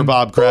earlier,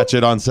 Bob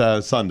Cratchit, on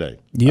Sunday.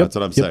 Yep, That's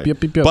what I'm saying. yep.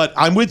 But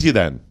I'm with you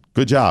then.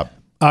 Good job.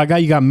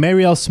 You got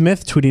Mary L.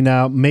 Smith tweeting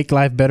out, make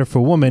life better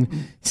for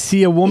women.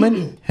 See a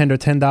woman, hand her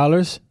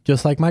 $10,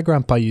 just like my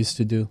grandpa used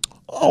to do.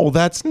 Oh,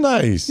 that's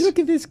nice. Look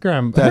at this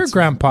her Wow,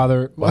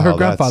 grandfather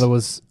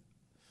was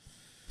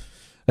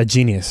a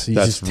genius. You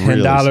That's just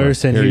really $10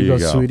 smart. and Here here you you go,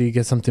 go. sweetie,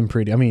 get something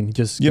pretty. I mean,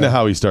 just You know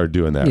how he started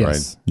doing that,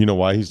 Yes. right? You know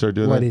why he started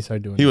doing Why that? did he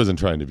start doing He that? wasn't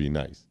trying to be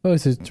nice. what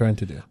is he trying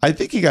to do? I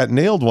think he got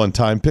nailed one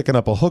time picking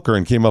up a hooker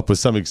and came up with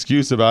some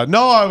excuse about,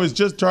 no, I was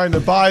just trying to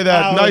buy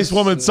that nice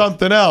woman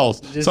something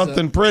else,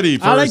 something pretty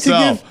for I like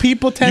herself. to give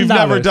people $10. You've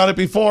never done it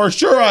before.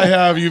 Sure I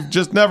have. You've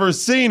just never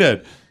seen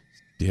it.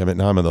 Damn it,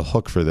 now I'm on the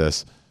hook for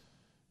this.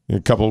 A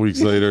couple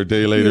weeks later, a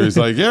day later, he's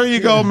like, here you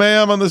go,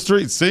 ma'am, on the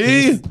street.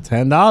 See?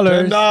 $10.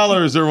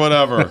 $10 or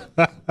whatever.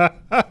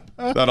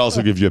 That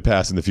also gives you a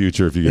pass in the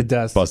future if you It get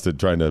does. busted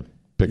trying to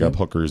pick up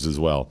hookers as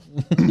well.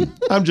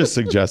 I'm just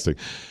suggesting.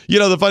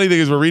 The funny thing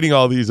is we're reading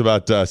all these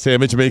about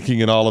sandwich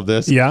making and all of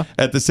this. Yeah.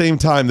 At the same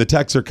time, the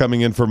texts are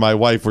coming in for my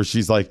wife where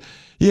she's like,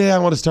 yeah, I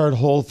want to start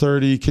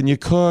Whole30. Can you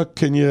cook?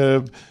 Can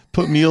you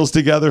put meals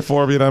together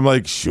for me? And I'm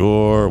like,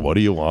 sure. What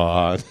do you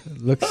want?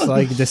 Looks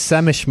like the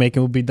sandwich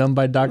making will be done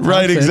by Dr.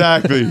 Right, Thompson.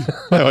 exactly.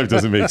 My wife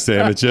doesn't make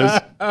sandwiches.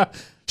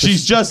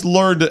 She's just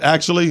learned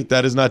actually,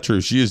 that is not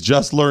true. She has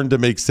just learned to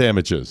make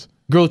sandwiches.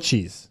 Grilled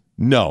cheese.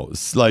 No,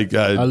 it's like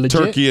legit?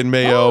 turkey and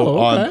mayo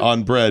Oh, okay.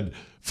 on bread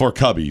for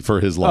Cubby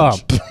for his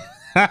lunch.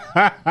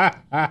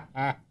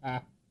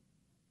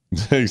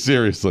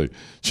 Seriously,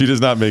 she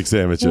does not make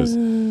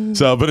sandwiches.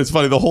 So, but it's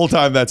funny. The whole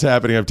time that's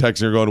happening, I'm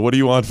texting her going, what do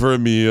you want for a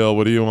meal?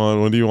 What do you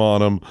want? When do you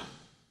want them?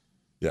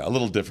 Yeah, a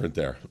little different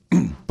there.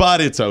 But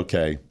it's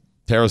okay.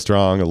 Tara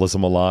Strong, Alyssa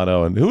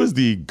Milano, and who is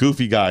the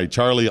goofy guy?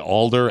 Charlie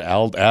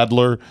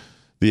Adler,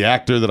 the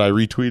actor that I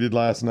retweeted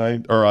last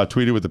night, or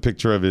tweeted with the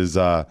picture of his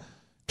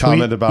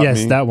comment about me.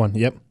 Yes, that one.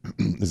 Yep.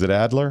 Is it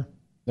Adler?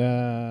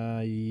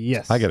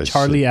 Yes. I gotta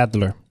Charlie see.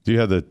 Adler. Do you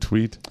have the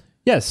tweet?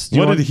 Yes.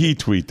 What did he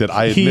tweet that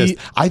I had missed?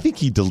 I think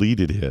he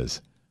deleted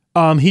his.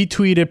 He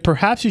tweeted,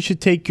 perhaps you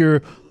should take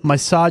your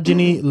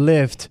misogyny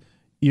lift,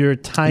 your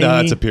tiny... No,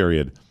 that's a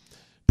period.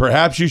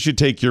 Perhaps you should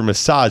take your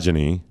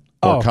misogyny,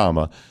 or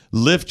comma,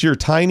 lift your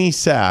tiny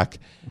sack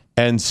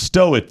and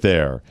stow it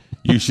there.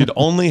 You should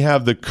only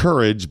have the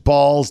courage,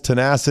 balls,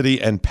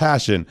 tenacity, and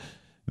passion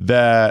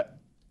that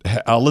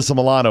Alyssa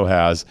Milano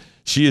has.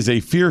 She is a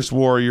fierce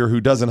warrior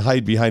who doesn't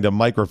hide behind a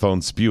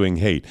microphone spewing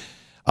hate.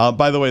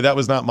 By the way, that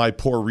was not my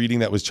poor reading.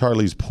 That was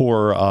Charlie's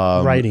poor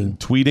Writing.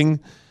 tweeting.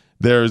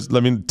 There's,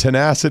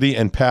 tenacity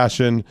and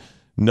passion,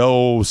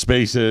 no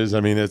spaces.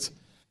 It's...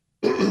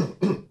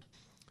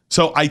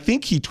 So I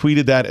think he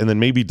tweeted that and then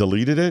maybe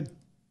deleted it.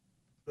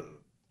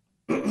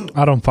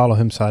 I don't follow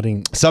him, so I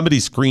didn't... Somebody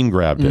screen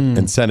grabbed it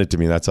and sent it to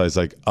me. That's why I was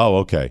like, oh,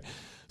 okay.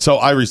 So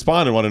I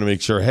responded, wanted to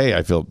make sure, hey,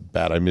 I feel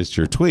bad I missed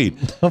your tweet.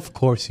 Of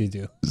course you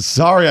do.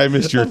 Sorry I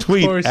missed your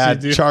tweet course you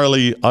at do.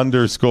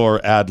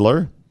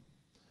 Charlie_Adler.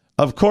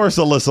 Of course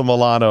Alyssa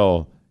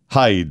Milano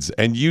hides,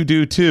 and you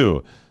do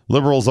too.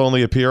 Liberals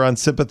only appear on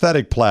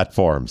sympathetic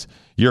platforms.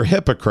 You're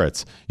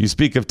hypocrites. You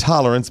speak of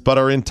tolerance but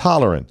are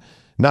intolerant.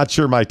 Not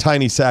sure my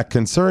tiny sack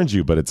concerns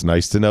you, but it's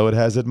nice to know it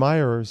has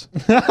admirers.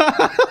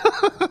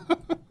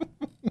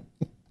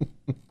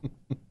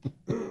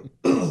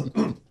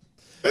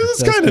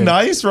 This is kind of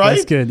nice, right?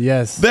 That's good,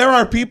 yes. There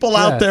are people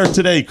out Yes. there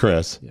today,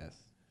 Chris, Yes.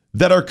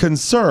 that are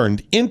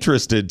concerned,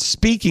 interested,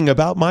 speaking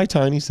about my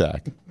tiny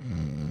sack.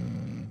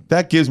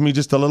 That gives me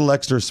just a little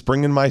extra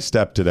spring in my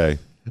step today.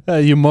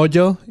 Your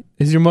mojo?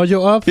 Is your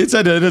mojo up? It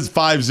said it is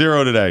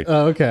 5-0 today.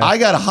 Oh, okay. I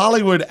got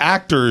Hollywood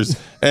actors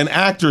and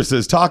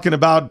actresses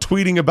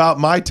tweeting about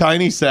my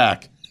tiny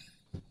sack.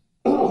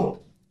 Who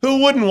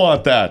wouldn't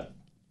want that?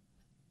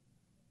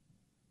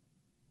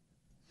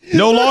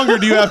 No longer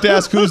do you have to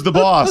ask who's the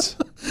boss.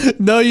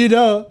 No, you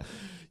don't.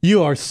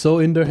 You are so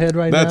in their head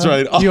right That's now.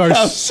 right. Oh, You are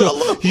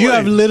absolutely. You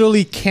have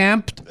literally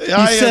camped. You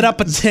I set am-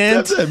 up a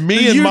tent. That's it.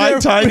 Me and You're my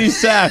there- tiny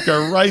sack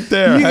are right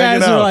there. You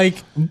hanging guys out. are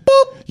like,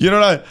 boop. You know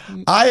what?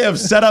 I have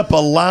set up a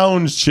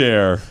lounge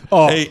chair,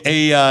 Oh.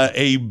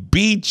 a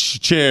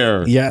beach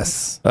chair,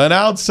 Yes. an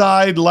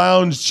outside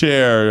lounge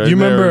chair. You in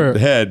their remember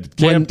head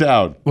camped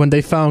out? When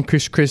they found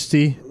Chris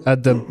Christie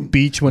at the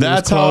beach when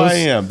That's it was how closed? I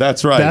am.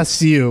 That's right.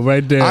 That's you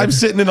right there. I'm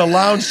sitting in a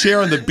lounge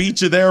chair on the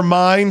beach of their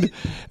mind,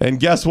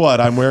 and guess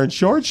what? I'm wearing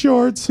shorts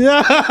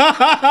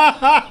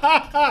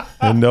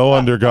and no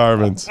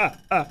undergarments.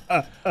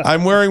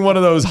 I'm wearing one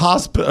of those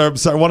hospital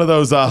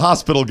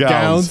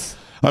gowns.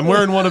 I'm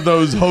wearing one of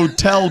those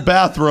hotel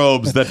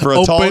bathrobes that for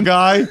a tall Open.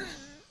 guy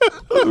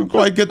doesn't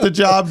quite get the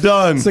job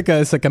done.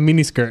 It's like a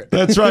mini skirt.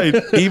 That's right.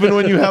 Even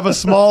when you have a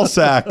small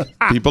sack,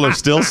 people are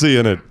still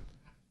seeing it.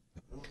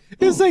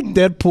 It's like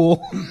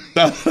Deadpool.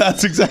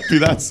 That's exactly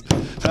that's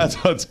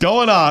what's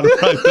going on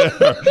right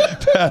there.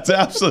 That's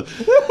absolute.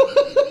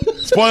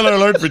 Spoiler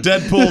alert for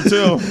Deadpool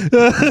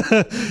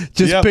 2.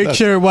 Just Yep,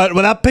 picture what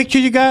that picture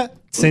you got.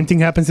 Same thing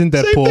happens in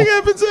Deadpool. Same thing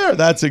happens there.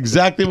 That's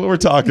exactly what we're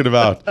talking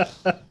about.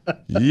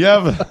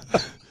 Yep.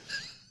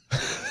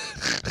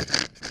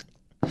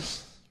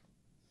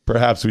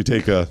 Perhaps we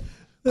take a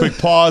quick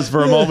pause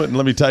for a moment and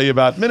let me tell you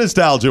about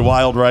Nostalgia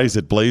Wild Rice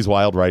at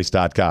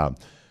blazewildrice.com.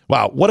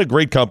 Wow, what a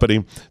great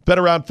company. Been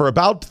around for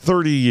about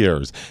 30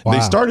 years. Wow. They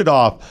started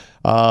off,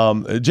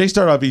 Jay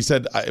started off, he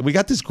said, we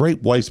got this great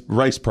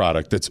rice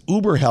product that's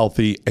uber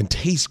healthy and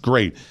tastes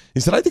great. He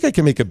said, I think I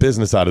can make a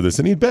business out of this.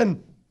 And he'd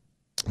been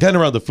kind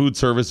of around the food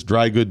service,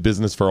 dry good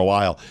business for a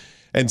while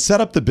and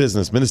set up the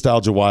business,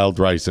 Nostalgia Wild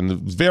Rice. And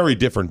it was very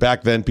different.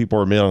 Back then, people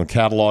were mailing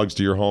catalogs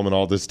to your home and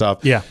all this stuff.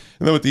 Yeah.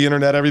 And then with the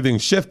internet, everything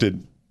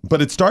shifted.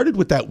 But it started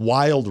with that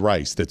wild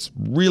rice that's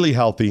really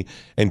healthy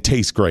and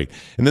tastes great.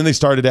 And then they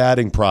started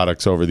adding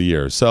products over the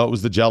years. So it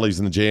was the jellies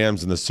and the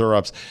jams and the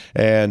syrups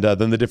and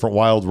then the different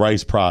wild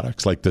rice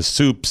products like the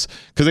soups.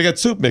 Because they got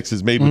soup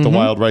mixes made with the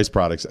wild rice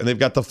products. And they've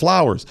got the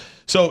flours.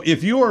 So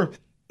if you're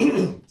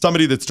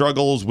somebody that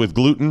struggles with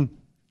gluten,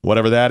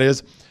 whatever that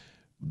is,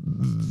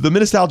 the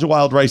Nostalgia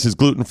Wild Rice is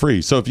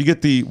gluten-free. So if you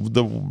get the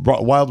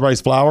wild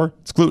rice flour,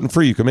 it's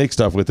gluten-free. You can make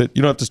stuff with it.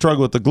 You don't have to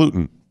struggle with the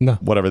gluten,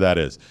 whatever that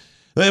is.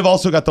 They've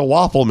also got the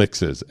waffle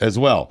mixes as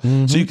well.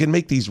 So you can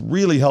make these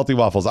really healthy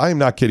waffles. I am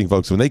not kidding,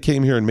 folks. When they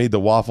came here and made the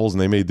waffles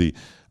and they made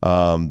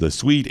the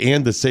sweet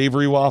and the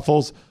savory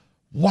waffles,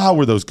 wow,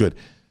 were those good.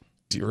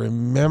 Do you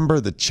remember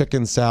the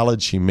chicken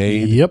salad she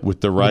made with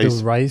the rice? With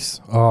the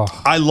rice. Oh.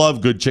 I love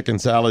good chicken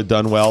salad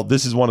done well.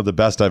 This is one of the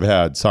best I've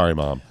had. Sorry,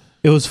 Mom.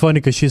 It was funny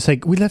because she's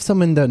like, we left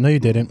some in the... No, you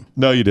didn't.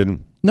 No, you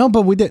didn't. No,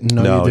 but we didn't.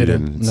 No, you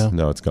didn't.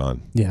 No, it's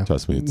gone. Yeah.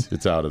 Trust me,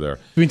 it's out of there.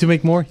 You need to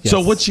make more? Yes.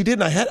 So what she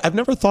did, and I've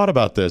never thought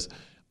about this.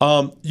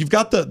 You've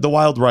got the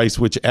wild rice,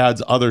 which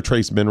adds other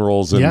trace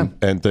minerals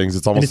and things.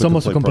 It's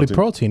almost a complete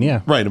protein,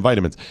 yeah. Right, and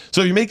vitamins.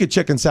 So if you make a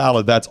chicken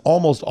salad, that's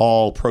almost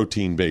all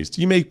protein based.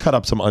 You may cut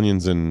up some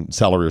onions and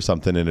celery or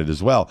something in it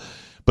as well.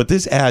 But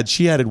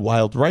she added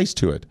wild rice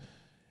to it.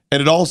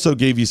 And it also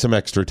gave you some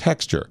extra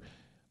texture.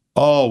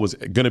 Oh, was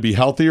it going to be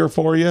healthier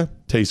for you?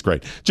 Tastes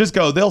great. Just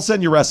go. They'll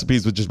send you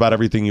recipes with just about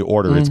everything you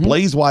order. It's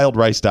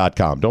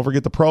blazewildrice.com. Don't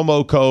forget the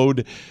promo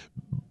code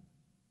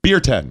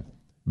BEER10.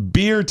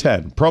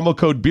 BEER10. Promo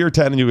code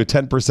BEER10 and you get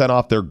 10%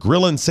 off their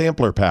Grillin'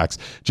 Sampler Packs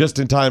just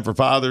in time for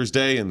Father's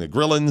Day and the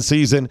grilling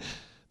season.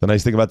 The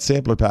nice thing about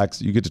sampler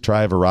packs, you get to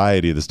try a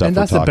variety of the stuff we're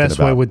talking about. And that's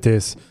the best way with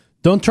this.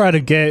 Don't try to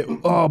get,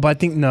 but I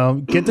think, no.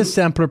 Get the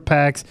sampler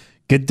packs.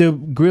 Get the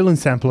Grillin'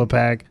 Sampler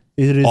Pack.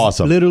 It is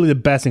awesome. Literally the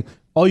best thing.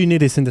 All you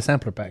need is in the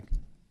sampler pack.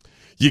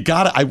 You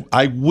got to,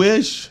 I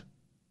wish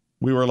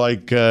we were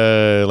like in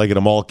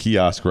a mall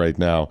kiosk right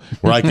now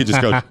where I could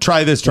just go,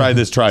 try this, try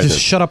this, try this.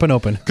 Just shut up and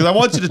open. Because I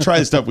want you to try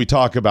the stuff we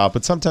talk about,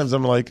 but sometimes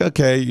I'm like,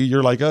 okay,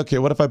 you're like, okay,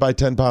 what if I buy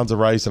 10 pounds of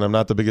rice and I'm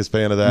not the biggest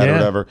fan of that or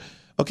whatever?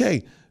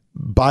 Okay,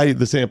 buy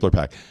the sampler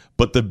pack.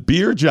 But the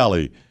beer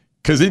jelly,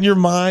 because in your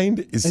mind,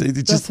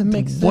 it just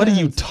make sense. What are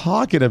you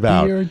talking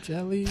about? Beer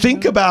jelly.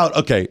 Think about,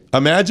 okay,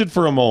 imagine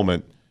for a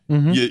moment,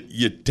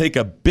 you take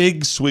a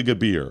big swig of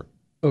beer.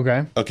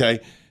 Okay. Okay.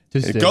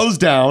 It goes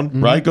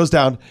down, right? Goes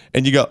down,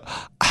 and you go,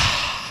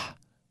 ah.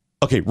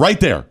 Okay, right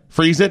there.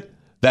 Freeze it.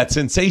 That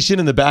sensation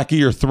in the back of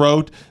your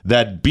throat,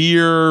 that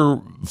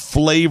beer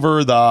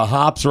flavor, the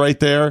hops right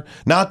there,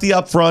 not the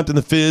up front and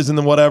the fizz and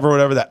the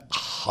whatever, that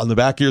on the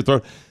back of your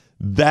throat.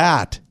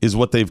 That is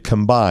what they've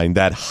combined,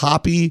 that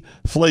hoppy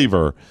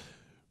flavor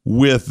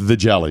with the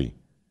jelly.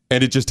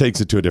 And it just takes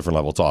it to a different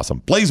level. It's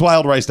awesome.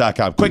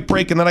 BlazeWildRice.com. Quick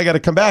break, and then I got to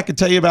come back and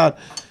tell you about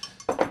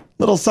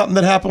little something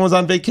that happened was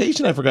on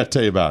vacation I forgot to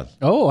tell you about.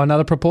 Oh,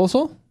 another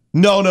proposal?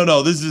 No.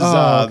 This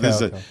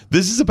is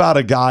this is about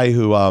a guy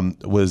who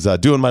was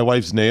doing my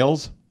wife's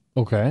nails.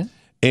 Okay.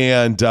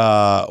 And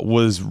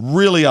was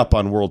really up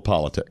on world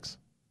politics.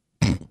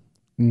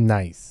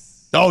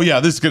 Nice. Oh, yeah,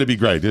 this is going to be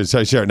great.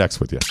 I'll share it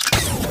next with you.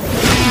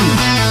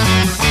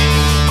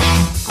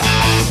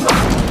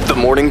 The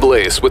Morning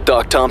Blaze with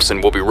Doc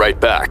Thompson will be right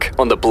back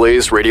on the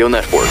Blaze Radio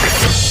Network.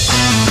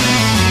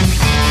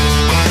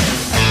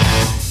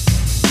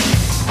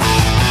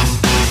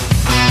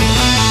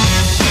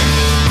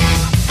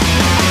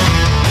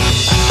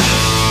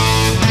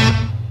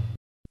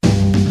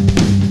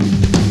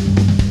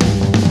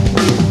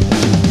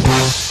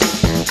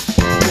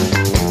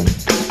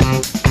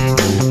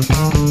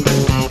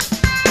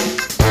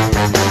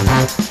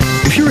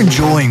 If you're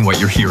enjoying what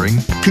you're hearing,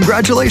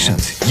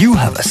 congratulations, you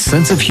have a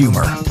sense of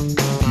humor.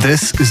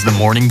 This is the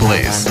Morning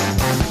Blaze.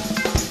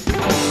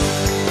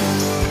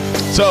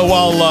 So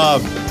while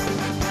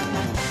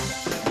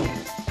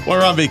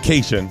we're on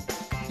vacation,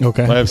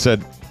 okay, I've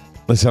said,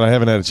 listen, I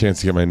haven't had a chance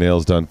to get my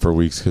nails done for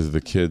weeks because of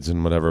the kids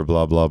and whatever,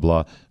 blah, blah,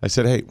 blah. I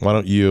said, hey, why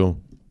don't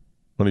you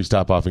when you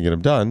stop off and get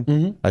them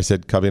done. I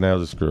said, Cubby and I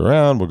will just screw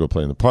around. We'll go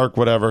play in the park,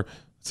 whatever.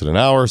 It's in an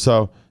hour or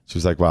so. She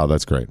was like, wow,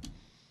 that's great.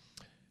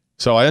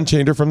 So I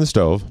unchained her from the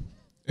stove,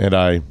 and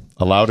I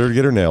allowed her to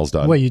get her nails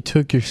done. Wait, you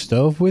took your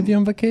stove with you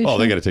on vacation? Oh,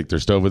 they got to take their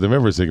stove with them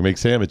everywhere so they can make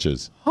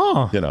sandwiches.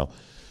 Huh. You know.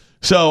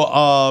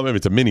 So maybe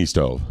it's a mini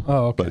stove.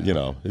 Oh, okay. But, you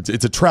know, it's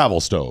a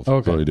travel stove. Okay.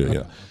 That's what we do,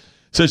 yeah.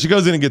 So she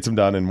goes in and gets them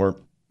done, and we're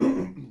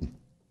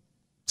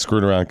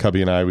screwing around.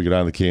 Cubby and I, we go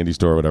down to the candy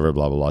store, whatever,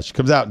 blah, blah, blah. She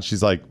comes out, and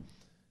she's like,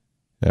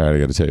 all right, I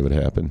got to tell you what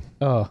happened.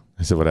 Oh,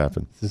 I said, what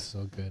happened? this is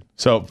so good.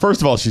 So,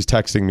 first of all, she's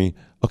texting me,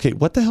 okay,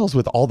 what the hell's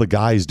with all the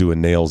guys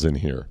doing nails in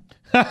here?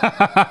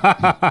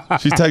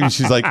 She's texting me,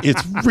 she's like,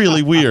 it's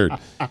really weird.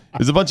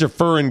 There's a bunch of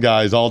foreign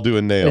guys all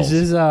doing nails.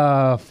 Is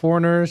this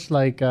foreigners,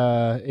 like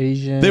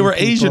Asian? They were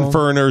people? Asian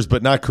foreigners,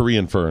 but not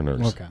Korean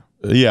foreigners. Okay.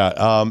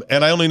 Yeah,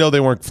 and I only know they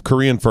weren't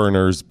Korean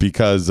foreigners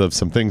because of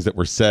some things that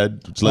were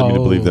said, which led me to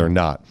believe they're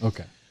not.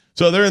 Okay.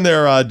 So they're in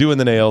there doing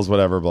the nails,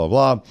 whatever, blah,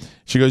 blah.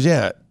 She goes,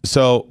 yeah.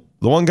 So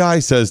the one guy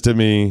says to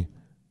me,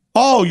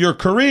 oh, you're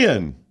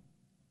Korean.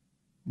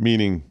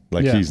 Meaning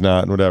like he's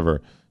not and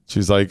whatever.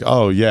 She's like,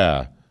 oh,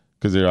 yeah,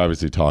 because they're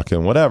obviously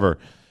talking, whatever.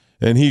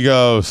 And he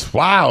goes,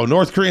 wow,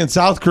 North Korea and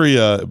South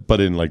Korea,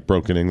 but in like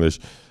broken English.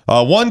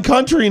 One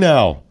country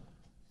now.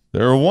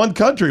 They're one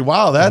country.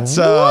 Wow, that's...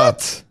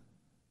 What?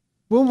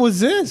 When was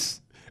this?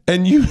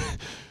 And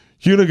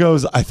Una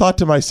goes, I thought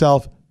to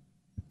myself,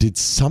 did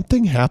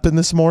something happen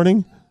this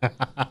morning?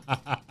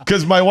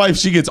 Because my wife,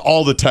 she gets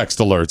all the text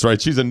alerts,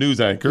 right? She's a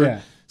news anchor.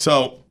 Yeah.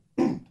 So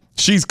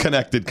she's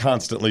connected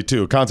constantly,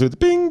 too. Constantly with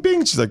bing,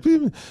 bing. She's like,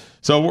 bing.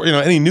 So, you know,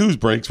 any news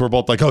breaks, we're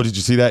both like, oh, did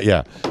you see that?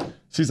 Yeah.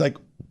 She's like,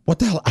 what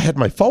the hell? I had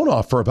my phone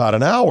off for about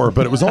an hour,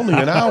 but it was only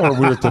an hour. We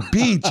were at the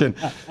beach, and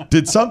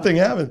did something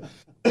happen?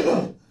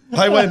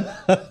 I went,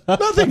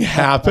 nothing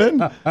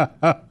happened. I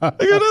go,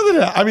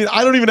 nothing. I mean,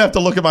 I don't even have to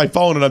look at my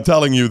phone, and I'm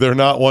telling you, they're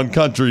not one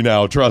country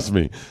now. Trust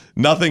me.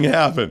 Nothing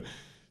happened.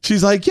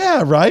 She's like,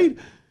 yeah, right?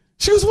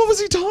 She goes, what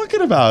was he talking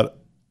about?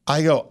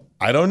 I go,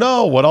 I don't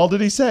know. What all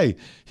did he say?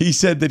 He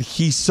said that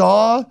he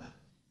saw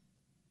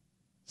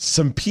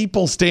some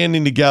people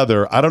standing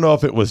together. I don't know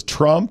if it was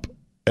Trump,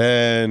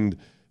 and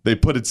they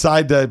put it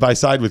side by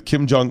side with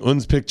Kim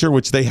Jong-un's picture,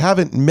 which they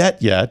haven't met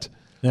yet.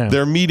 Yeah.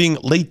 They're meeting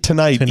late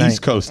tonight,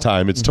 East Coast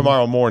time. It's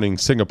tomorrow morning,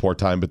 Singapore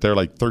time, but they're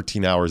like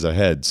 13 hours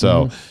ahead.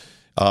 So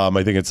I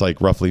think it's like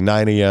roughly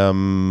 9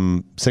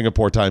 a.m.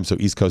 Singapore time, so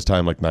East Coast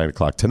time, like 9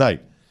 o'clock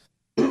tonight.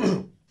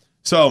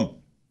 So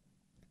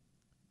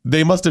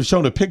they must have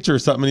shown a picture or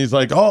something, and he's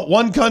like, oh,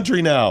 one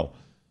country now.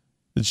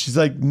 And she's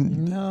like,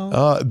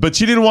 no. But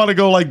she didn't want to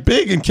go like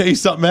big in case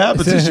something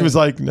happens. So she was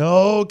like,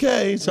 no,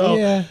 okay. So,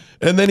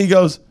 and then he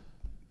goes,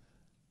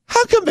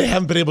 how come they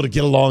haven't been able to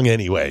get along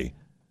anyway?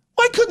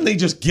 Why couldn't they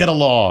just get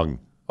along?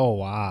 Oh,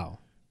 wow.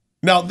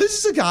 Now, this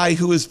is a guy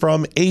who is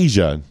from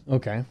Asia.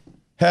 Okay.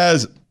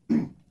 Has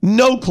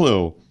no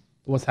clue.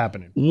 What's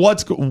happening? You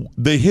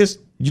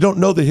don't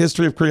know the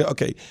history of Korea?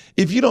 Okay.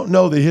 If you don't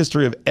know the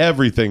history of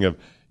everything, of,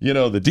 you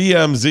know, the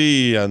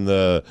DMZ and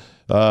the,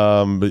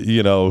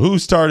 you know, who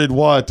started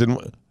what, and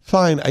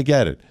fine, I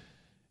get it.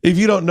 If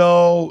you don't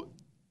know,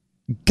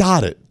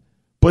 got it.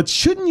 But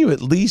shouldn't you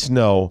at least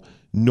know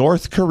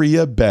North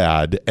Korea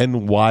bad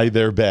and why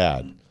they're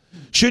bad?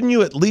 Shouldn't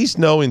you at least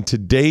know in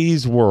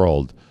today's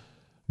world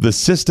the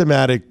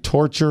systematic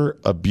torture,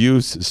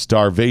 abuse,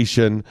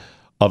 starvation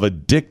of a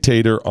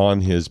dictator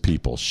on his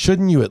people?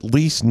 Shouldn't you at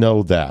least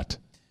know that?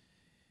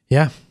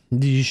 Yeah.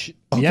 Okay.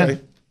 Yeah.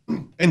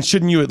 And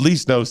shouldn't you at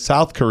least know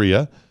South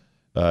Korea,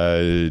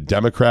 a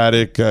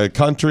democratic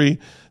country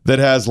that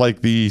has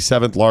like the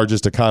 7th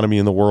largest economy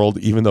in the world,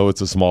 even though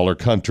it's a smaller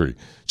country?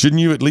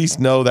 Shouldn't you at least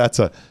know that's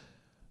an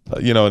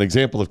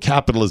example of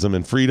capitalism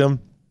and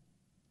freedom?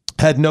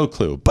 Had no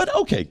clue, but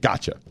okay,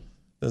 gotcha.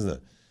 Doesn't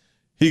it?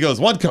 He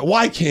goes,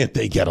 why can't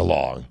they get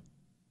along?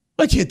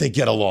 Why can't they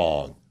get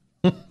along?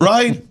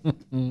 Right?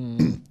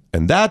 And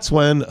that's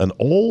when an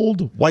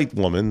old white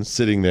woman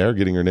sitting there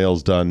getting her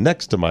nails done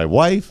next to my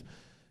wife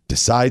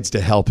decides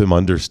to help him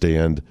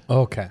understand.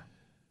 Okay.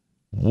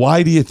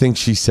 Why do you think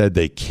she said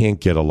they can't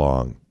get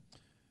along?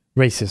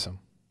 Racism.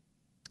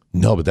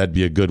 No, but that'd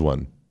be a good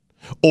one.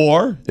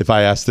 Or if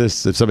I asked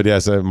this, if somebody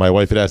asked, my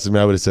wife had asked me,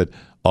 I would have said,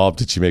 oh,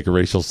 did she make a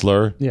racial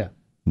slur? Yeah.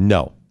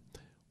 No.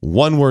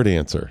 One word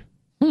answer.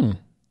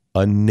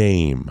 A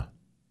name.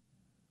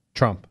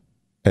 Trump.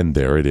 And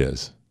there it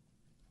is.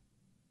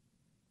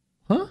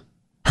 Huh?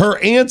 Her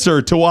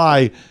answer to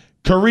why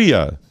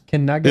Korea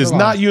Cannot get is along.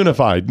 not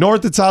unified.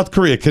 North and South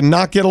Korea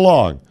cannot get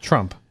along.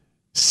 Trump.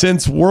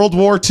 Since World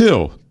War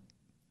II.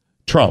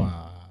 Trump.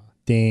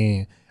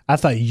 Dang. I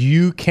thought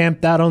you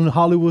camped out on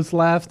Hollywood's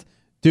left.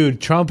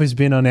 Dude, Trump has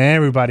been on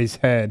everybody's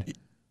head.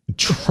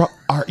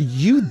 Are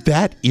you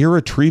that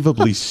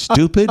irretrievably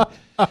stupid?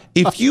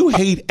 If you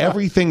hate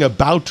everything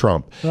about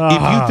Trump,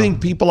 if you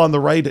think people on the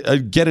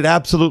right get it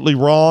absolutely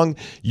wrong,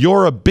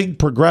 you're a big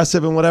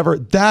progressive and whatever,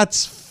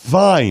 that's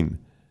fine.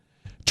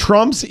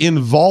 Trump's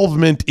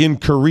involvement in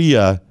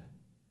Korea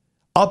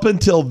up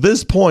until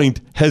this point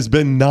has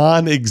been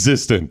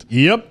non-existent.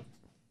 Yep.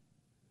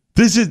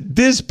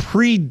 This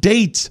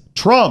predates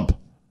Trump.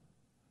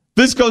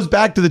 This goes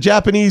back to the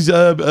Japanese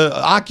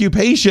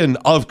occupation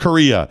of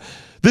Korea.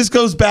 This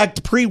goes back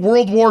to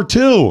pre-World War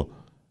II.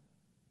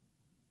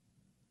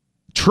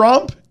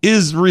 Trump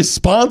is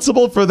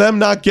responsible for them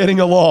not getting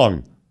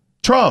along.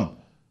 Trump,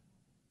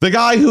 the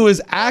guy who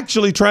is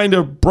actually trying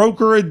to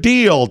broker a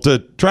deal to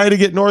try to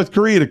get North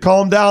Korea to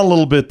calm down a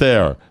little bit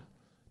there,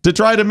 to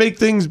try to make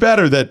things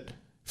better that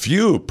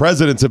few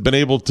presidents have been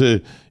able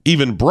to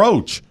even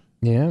broach.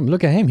 Yeah,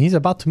 look at him. He's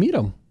about to meet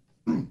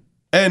him.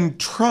 And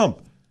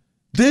Trump,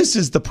 this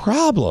is the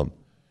problem.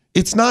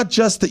 It's not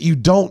just that you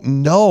don't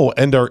know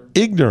and are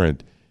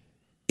ignorant.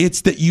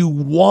 It's that you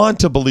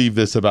want to believe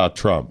this about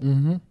Trump.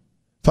 Mm-hmm.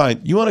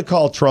 Fine. You want to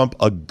call Trump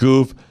a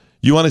goof.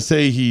 You want to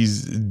say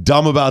he's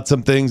dumb about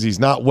some things. He's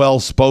not well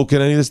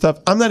spoken, any of this stuff.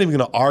 I'm not even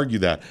going to argue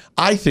that.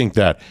 I think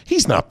that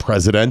he's not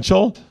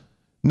presidential,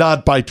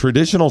 not by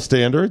traditional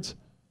standards.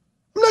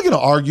 I'm not going to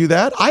argue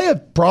that. I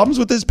have problems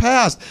with his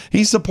past.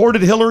 He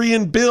supported Hillary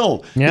and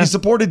Bill. Yeah. He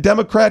supported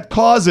Democrat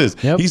causes.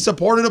 Yep. He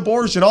supported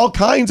abortion, all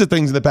kinds of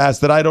things in the past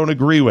that I don't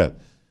agree with.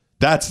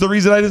 That's the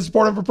reason I didn't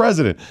support him for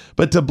president.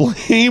 But to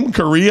blame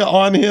Korea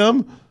on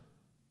him,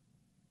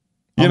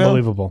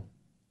 unbelievable.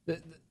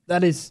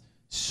 That is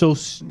so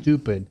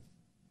stupid.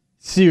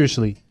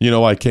 Seriously. You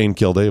know why Cain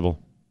killed Abel?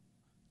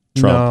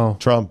 Trump. No.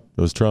 Trump.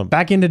 It was Trump.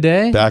 Back in the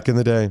day? Back in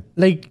the day.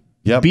 Like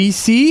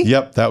BC?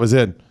 Yep, that was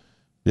it.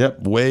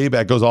 Yep, way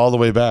back. Goes all the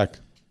way back.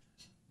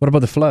 What about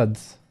the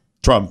floods?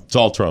 Trump. It's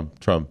all Trump.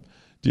 Trump.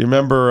 Do you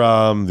remember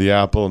the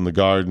apple in the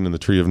garden and the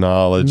tree of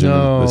knowledge and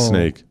the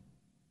snake?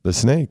 The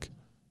snake.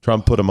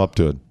 Trump put him up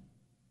to it.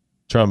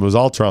 Trump. It was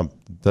all Trump.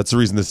 That's the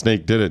reason the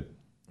snake did it.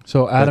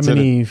 So Adam and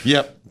Eve.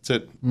 Yep, that's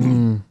it.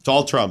 It's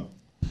all Trump.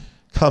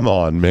 Come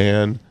on,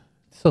 man.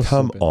 So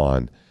Come stupid.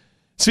 on.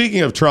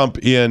 Speaking of Trump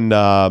in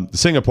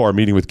Singapore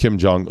meeting with Kim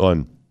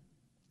Jong-un,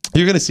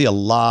 you're going to see a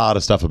lot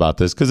of stuff about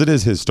this because it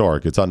is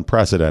historic. It's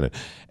unprecedented.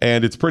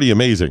 And it's pretty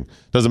amazing.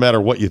 Doesn't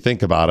matter what you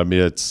think about him.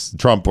 It's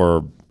Trump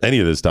or any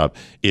of this stuff.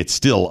 It's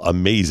still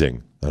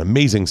amazing. An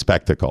amazing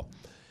spectacle.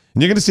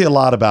 And you're going to see a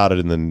lot about it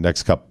in the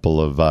next couple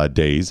of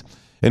days.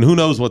 And who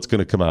knows what's going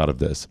to come out of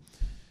this.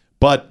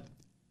 But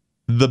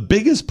the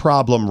biggest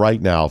problem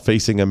right now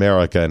facing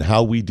America and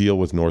how we deal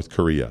with North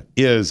Korea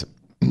is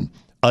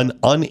an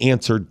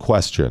unanswered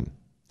question.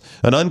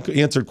 An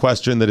unanswered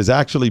question that is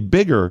actually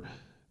bigger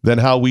than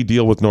how we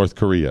deal with North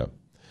Korea.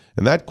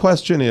 And that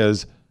question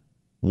is,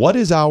 what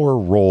is our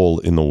role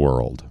in the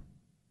world?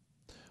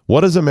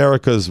 What is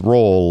America's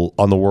role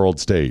on the world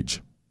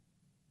stage?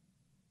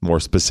 More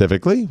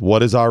specifically,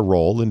 what is our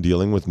role in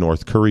dealing with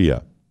North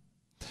Korea?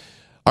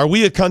 Are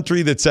we a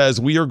country that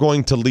says we are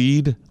going to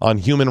lead on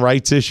human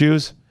rights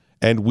issues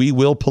and we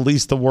will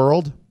police the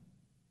world?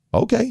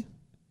 Okay.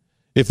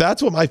 If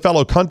that's what my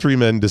fellow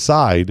countrymen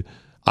decide,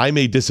 I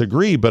may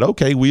disagree, but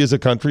okay, we as a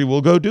country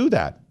will go do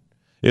that.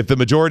 If the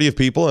majority of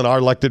people and our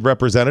elected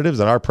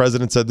representatives and our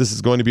president said this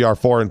is going to be our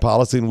foreign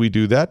policy and we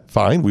do that,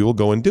 fine, we will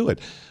go and do it.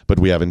 But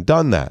we haven't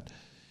done that.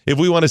 If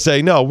we want to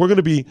say, no, we're going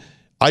to be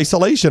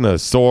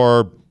isolationists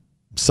or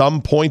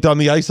some point on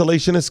the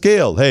isolationist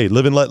scale. Hey,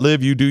 live and let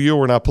live, you do you,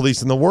 we're not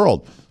policing the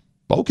world.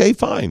 Okay,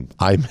 fine.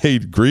 I may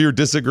agree or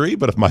disagree,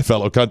 but if my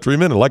fellow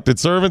countrymen, elected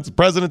servants, the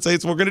president say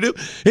it's what we're going to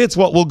do, it's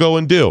what we'll go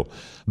and do.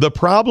 The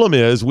problem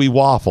is we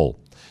waffle.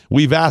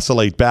 We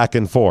vacillate back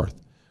and forth.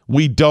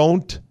 We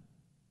don't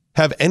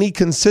have any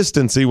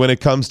consistency when it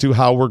comes to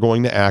how we're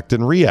going to act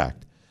and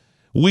react.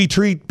 We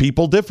treat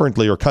people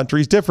differently or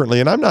countries differently.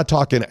 And I'm not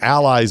talking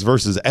allies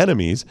versus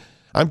enemies.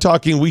 I'm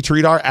talking we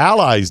treat our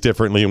allies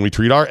differently and we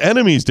treat our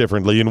enemies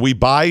differently and we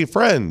buy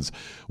friends.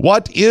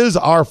 What is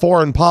our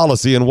foreign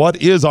policy and what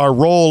is our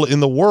role in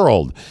the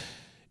world?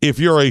 If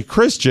you're a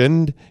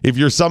Christian, if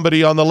you're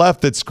somebody on the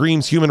left that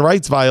screams human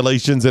rights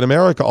violations in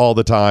America all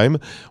the time,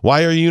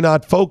 why are you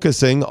not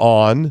focusing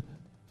on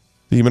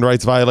the human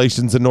rights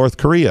violations in North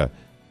Korea?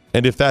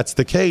 And if that's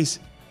the case,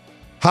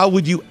 how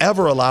would you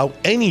ever allow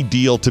any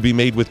deal to be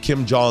made with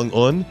Kim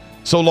Jong-un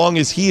so long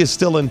as he is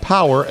still in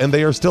power and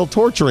they are still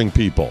torturing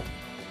people?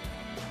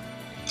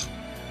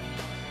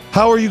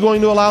 How are you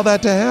going to allow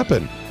that to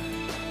happen?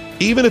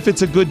 Even if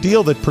it's a good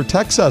deal that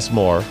protects us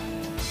more,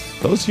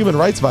 those human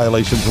rights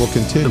violations will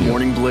continue. The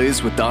Morning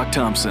Blaze with Doc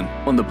Thompson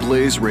on the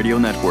Blaze Radio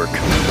Network.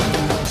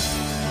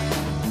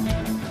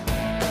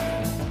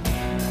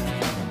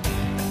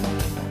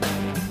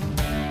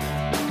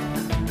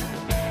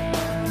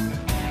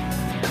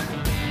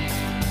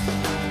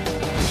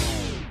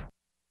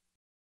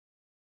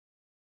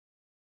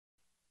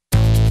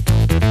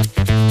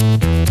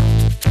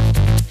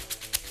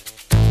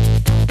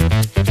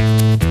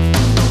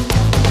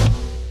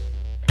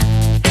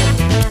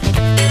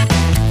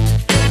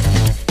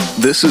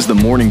 This is the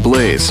Morning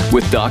Blaze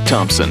with Doc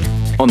Thompson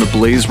on the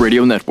Blaze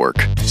Radio Network.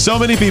 So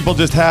many people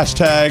just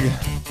hashtag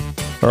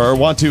or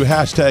want to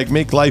hashtag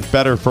make life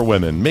better for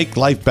women. Make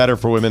life better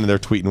for women, and they're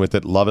tweeting with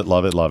it. Love it,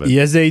 love it, love it.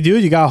 Yes, they do.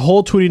 You got a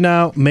whole tweeting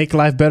out, make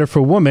life better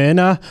for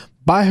women.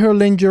 Buy her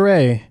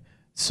lingerie.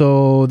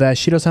 so that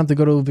she doesn't have to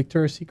go to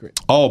Victoria's Secret.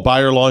 Oh,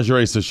 buy her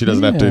lingerie so she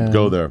doesn't have to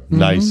go there.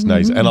 Nice.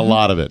 And a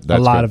lot of it. That's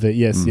A lot good. of it,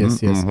 yes.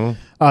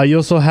 You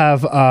also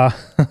have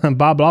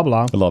blah, blah,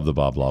 blah. I love the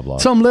blah, blah, blah.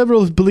 Some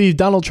liberals believe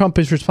Donald Trump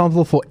is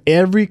responsible for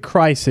every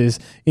crisis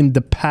in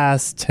the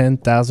past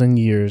 10,000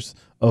 years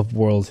of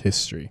world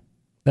history.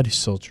 That is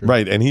so true.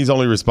 Right, and he's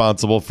only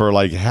responsible for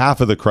like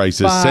half of the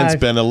crisis since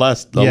been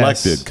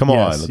elected. Come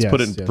on, let's put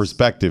it in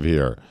perspective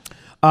here.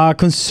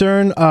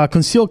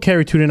 Concealed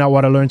carry tuning out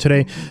what I learned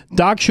today.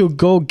 Doc should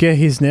go get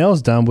his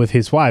nails done with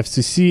his wife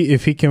to see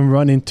if he can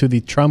run into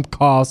the Trump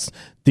caused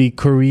the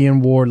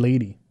Korean War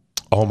lady.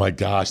 Oh my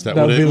gosh, it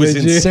be was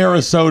in legit.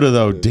 Sarasota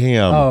though.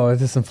 Damn. Oh, it's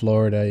just in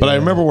Florida. But I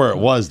remember where it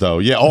was though.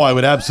 Yeah. Oh, I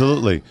would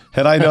absolutely.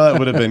 Had I known, that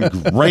would have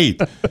been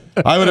great.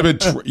 I would have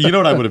been. You know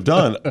what I would have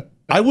done?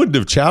 I wouldn't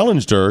have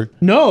challenged her.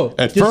 No,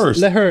 at just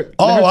first. Let her.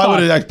 I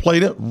would have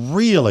played it.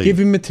 Really?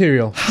 Give him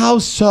material. How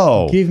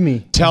so? Give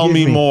me. Tell Give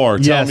me me. more.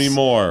 Tell Yes. me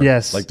more.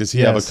 Yes. Like, does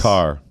he have a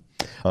car?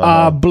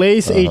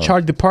 Blaze HR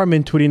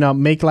department tweeting out,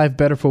 "Make life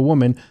better for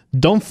women.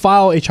 Don't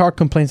file HR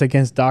complaints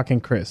against Doc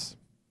and Chris."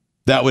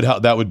 That would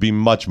help. That would be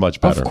much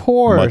better. Of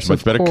course,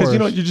 much better. Because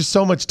you're just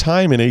so much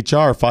time in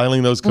HR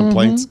filing those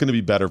complaints. It's going to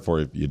be better for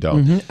you if you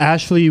don't.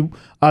 Ashley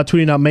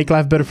tweeting out, "Make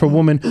life better for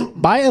women.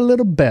 Buy a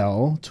little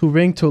bell to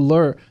ring to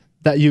alert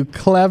that you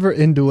clever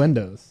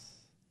innuendos."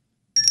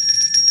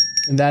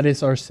 And that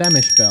is our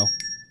Samish bell.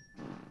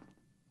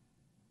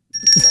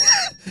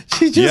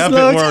 She just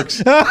It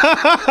works.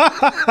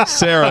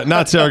 Sarah,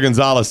 not Sarah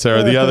Gonzalez,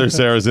 Sarah. The other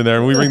Sarah's in there,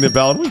 and we ring the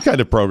bell, and we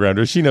kind of programmed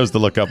her. She knows to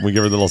look up, and we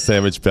give her the little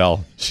sandwich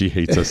bell. She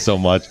hates us so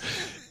much.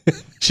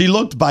 She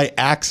looked by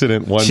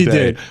accident one She day,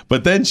 did.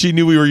 but then she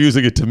knew we were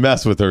using it to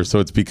mess with her, so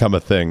it's become a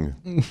thing.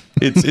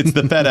 It's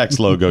the FedEx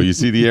logo. You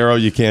see the arrow,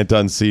 you can't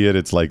unsee it.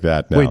 It's like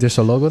that now. Wait, there's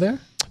a logo there?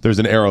 There's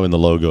an arrow in the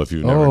logo if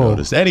you've never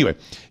noticed. Anyway,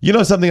 you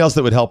know something else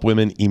that would help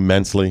women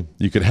immensely?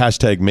 You could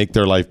hashtag make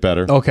their life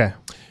better. Okay.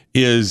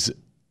 Is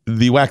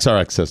the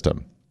WaxRx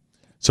system.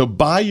 So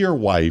buy your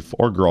wife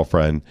or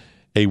girlfriend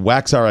a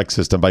WaxRx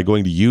system by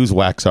going to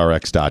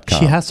usewaxrx.com.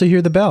 She has to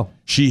hear the bell.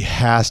 She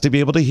has to be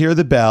able to hear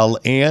the bell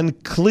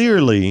and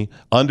clearly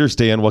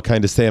understand what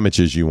kind of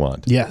sandwiches you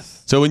want.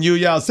 Yes. So when you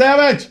yell,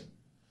 sandwich,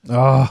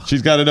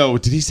 she's got to know,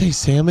 did he say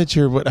sandwich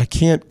or what? I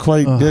can't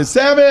quite.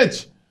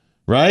 Sandwich,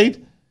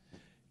 right?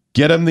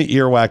 Get them the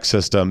earwax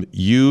system. Go to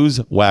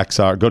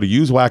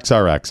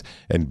usewaxrx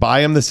and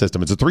buy them the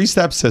system. It's a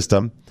 3-step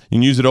system. You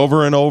can use it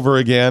over and over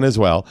again as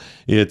well.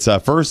 It's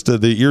first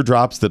the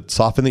eardrops that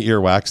soften the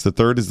earwax. The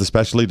third is the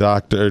specially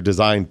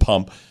designed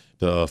pump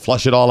to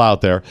flush it all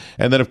out there.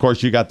 And then, of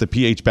course, you got the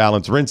pH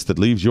balance rinse that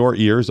leaves your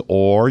ears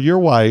or your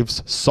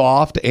wife's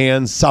soft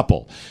and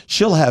supple.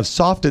 She'll have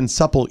soft and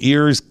supple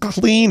ears,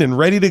 clean and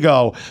ready to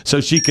go, so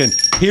she can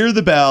hear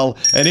the bell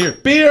and hear,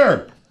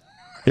 beer!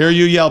 Hear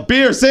you yell,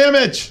 beer,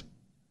 sandwich!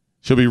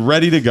 She'll be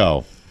ready to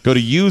go. Go to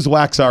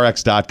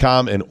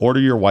usewaxrx.com and order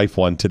your wife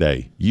one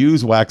today.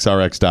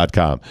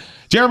 Usewaxrx.com.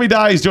 Jeremy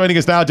Dye is joining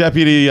us now,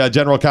 Deputy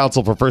General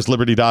Counsel for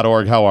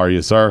FirstLiberty.org. How are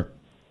you, sir?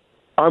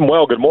 I'm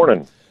well. Good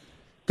morning.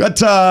 Good.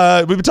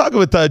 We've been talking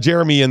with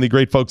Jeremy and the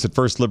great folks at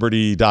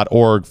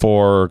FirstLiberty.org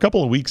for a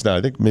couple of weeks now,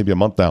 I think maybe a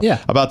month now,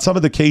 about some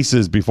of the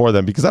cases before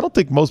them, because I don't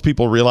think most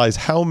people realize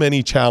how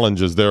many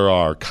challenges there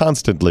are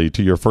constantly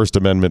to your First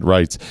Amendment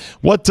rights.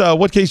 What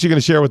case are you going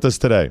to share with us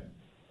today?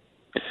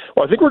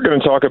 Well, I think we're going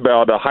to talk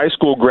about a high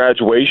school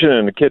graduation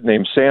and a kid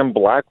named Sam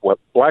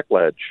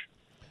Blackledge.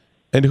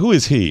 And who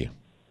is he?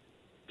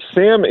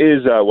 Sam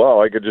is,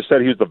 like I just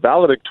said, he was the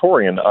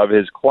valedictorian of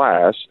his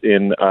class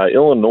in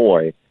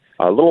Illinois,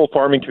 a little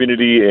farming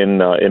community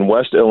in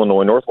West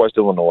Illinois, Northwest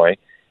Illinois.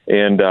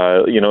 And,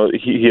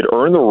 he had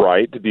earned the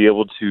right to be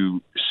able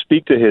to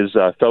speak to his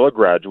fellow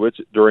graduates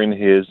during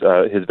his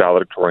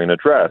valedictorian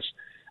address.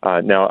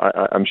 Now,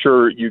 I'm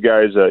sure you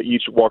guys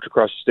each walked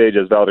across the stage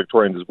as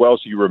valedictorians as well,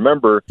 so you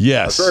remember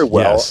very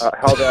well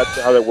how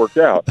that worked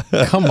out.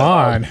 Come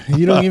on.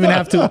 You don't even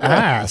have to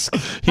ask.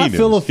 I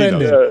feel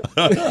offended.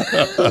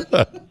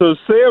 So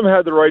Sam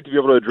had the right to be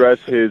able to address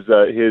his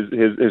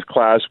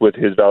class with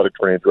his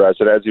valedictorian address,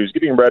 and as he was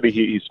getting ready,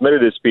 he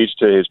submitted his speech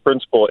to his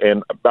principal,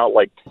 and about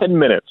 10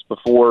 minutes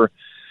before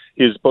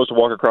he was supposed to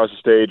walk across the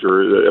stage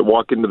or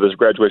walk into this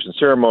graduation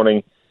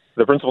ceremony,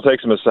 the principal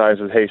takes him aside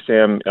and says, "Hey,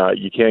 Sam,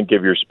 you can't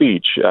give your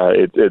speech.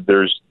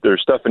 There's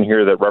stuff in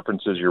here that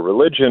references your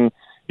religion.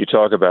 You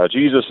talk about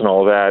Jesus and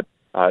all that.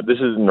 This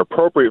isn't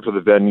appropriate for the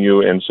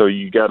venue, and so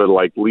you got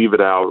to leave it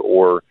out,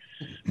 or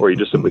you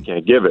just simply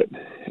can't give it."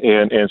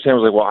 And Sam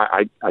was like,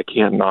 "Well, I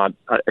can't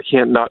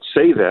not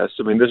say this.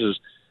 I mean, this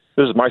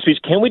is my speech.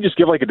 Can't we just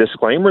give a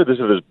disclaimer? This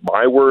is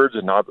my words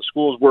and not the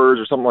school's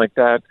words, or something like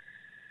that."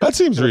 That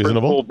seems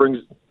reasonable.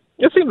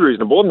 It seems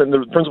reasonable, and then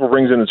the principal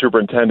brings in the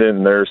superintendent,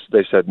 and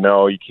they said,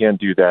 "No, you can't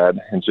do that,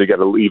 and so you got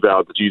to leave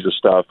out the Jesus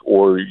stuff,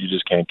 or you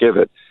just can't give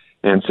it."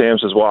 And Sam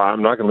says, "Well,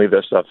 I'm not going to leave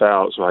that stuff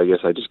out, so I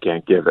guess I just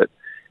can't give it."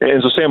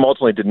 And so Sam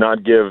ultimately did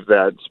not give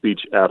that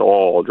speech at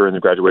all during the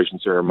graduation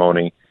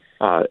ceremony.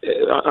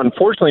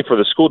 Unfortunately for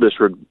the school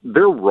district,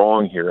 they're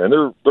wrong here, and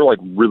they're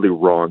really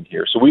wrong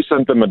here. So we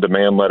sent them a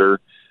demand letter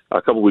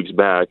a couple weeks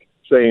back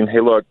saying,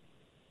 hey, look,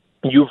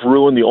 you've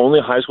ruined the only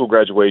high school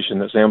graduation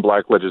that Sam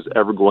Blackledge is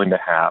ever going to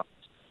have.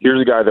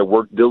 Here's a guy that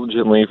worked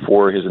diligently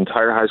for his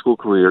entire high school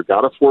career,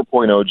 got a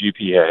 4.0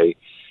 GPA.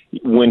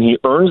 When he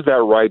earns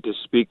that right to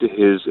speak to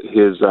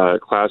his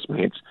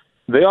classmates,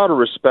 they ought to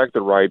respect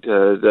the right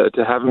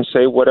to have him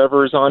say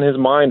whatever is on his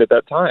mind at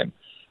that time.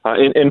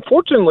 And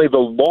fortunately, the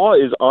law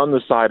is on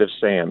the side of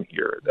Sam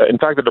here. In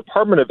fact, the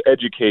Department of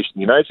Education,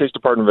 the United States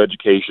Department of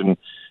Education,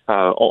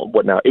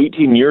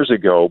 18 years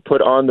ago,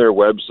 put on their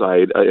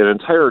website an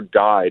entire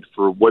guide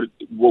for what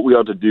we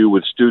ought to do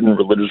with student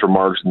religious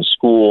remarks in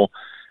school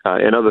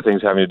and other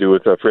things having to do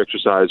with free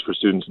exercise for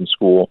students in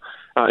school.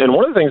 And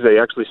one of the things they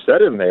actually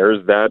said in there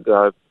is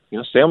that,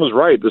 Sam was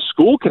right. The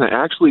school can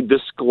actually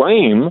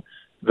disclaim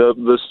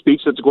the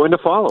speech that's going to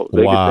follow.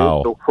 They could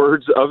say the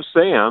words of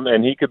Sam,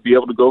 and he could be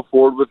able to go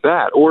forward with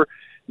that. Or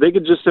they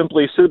could just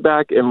simply sit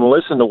back and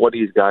listen to what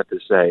he's got to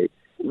say.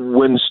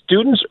 When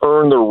students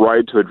earn the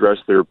right to address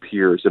their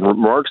peers and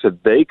remarks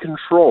that they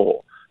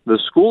control, the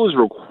school is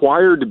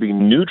required to be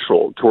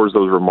neutral towards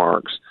those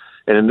remarks.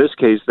 And in this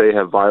case, they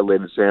have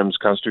violated Sam's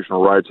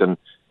constitutional rights. And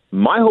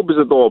my hope is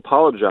that they'll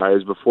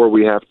apologize before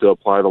we have to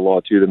apply the law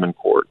to them in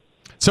court.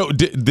 So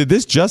did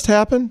this just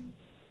happen?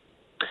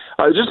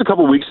 Just a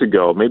couple weeks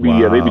ago, maybe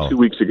 2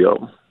 weeks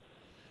ago.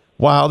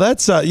 Wow,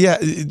 that's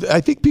I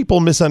think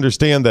people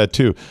misunderstand that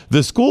too.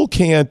 The school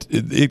can't.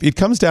 It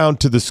comes down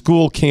to the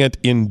school can't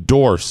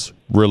endorse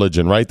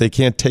religion, right? They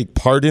can't take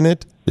part in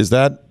it. Is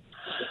that?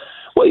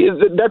 Well,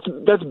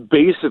 that's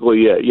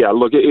basically it. Yeah,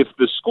 look, if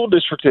the school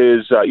district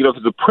is, if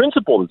it's the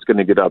principal that's going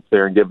to get up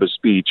there and give a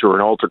speech or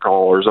an altar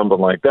call or something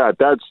like that,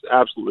 that's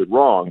absolutely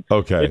wrong.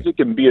 Okay. If it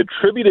can be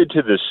attributed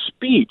to the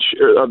speech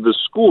of the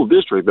school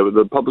district,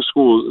 the public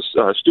school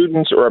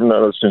students, or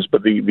not the students,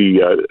 but if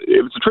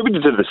it's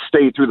attributed to the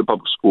state through the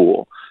public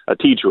school, a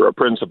teacher, a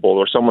principal,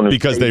 or someone who's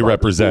because they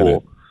represent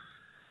it.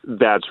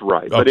 That's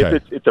right. But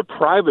if it's a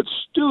private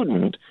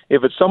student,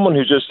 if it's someone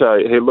who's just,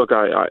 hey, look,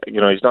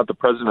 he's not the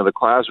president of the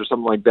class or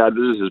something like that,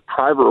 this is his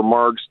private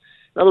remarks,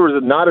 in other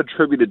words, not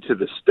attributed to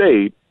the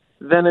state,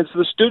 then it's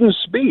the student's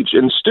speech.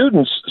 And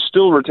students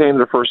still retain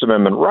their First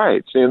Amendment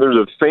rights. And there's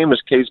a famous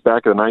case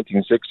back in the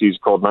 1960s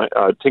called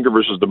Tinker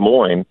versus Des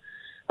Moines.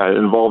 It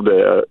involved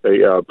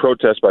a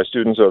protest by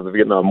students of the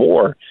Vietnam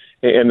War.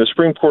 And the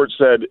Supreme Court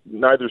said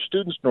neither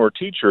students nor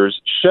teachers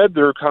shed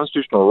their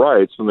constitutional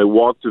rights when they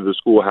walked through the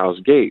schoolhouse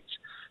gates.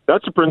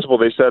 That's a principle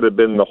they said had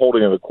been the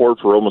holding of the court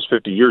for almost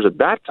 50 years at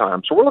that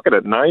time. So we're looking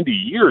at 90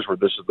 years where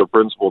this is the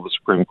principle of the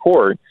Supreme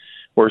Court,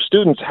 where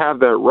students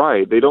have that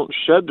right. They don't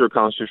shed their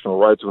constitutional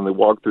rights when they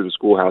walk through the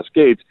schoolhouse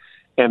gates,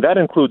 and that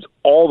includes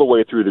all the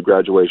way through the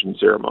graduation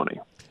ceremony.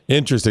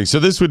 Interesting. So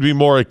this would be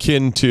more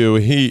akin to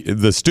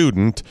the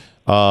student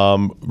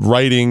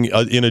writing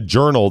in a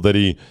journal that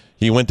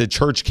he went to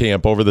church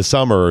camp over the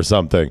summer or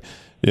something,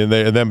 and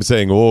them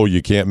saying, "Oh,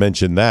 you can't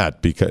mention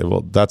that because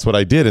that's what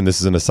I did, and this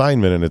is an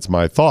assignment, and it's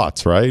my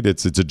thoughts, right?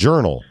 It's a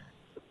journal."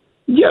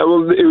 Yeah,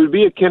 well, it would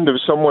be akin to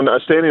someone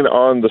standing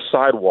on the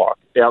sidewalk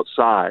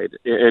outside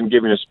and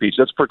giving a speech.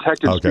 That's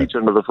protected speech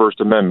under the First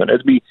Amendment.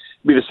 It'd be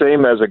the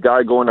same as a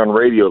guy going on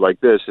radio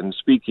like this and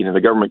speaking, and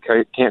the government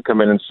can't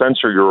come in and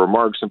censor your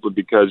remarks simply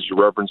because you're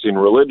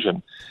referencing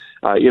religion.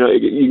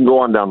 You can go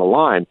on down the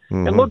line.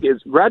 Mm-hmm. And look,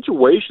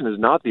 graduation is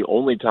not the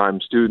only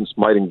time students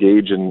might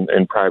engage in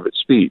private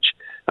speech.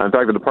 In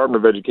fact, the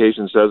Department of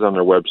Education says on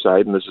their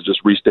website, and this is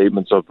just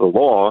restatements of the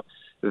law,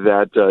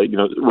 that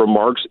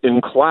remarks in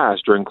class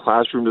during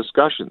classroom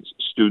discussions,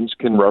 students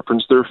can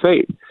reference their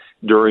faith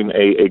during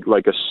a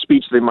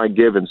speech they might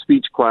give in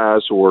speech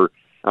class, or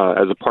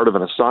as a part of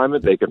an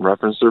assignment, they can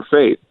reference their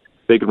faith.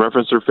 They can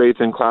reference their faith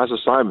in class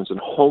assignments and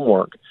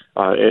homework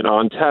and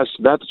on tests.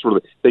 That sort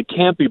of thing. They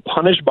can't be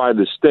punished by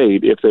the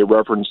state if they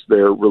reference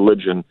their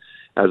religion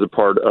as a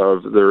part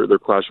of their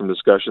classroom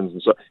discussions.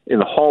 And so, in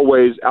the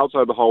hallways,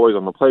 outside the hallways,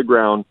 on the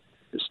playground,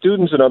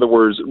 students, in other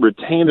words,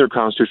 retain their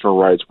constitutional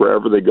rights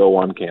wherever they go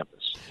on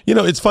campus.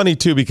 It's funny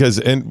too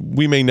and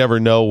we may never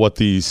know what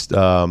these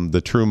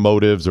the true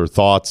motives or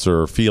thoughts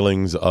or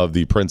feelings of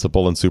the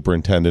principal and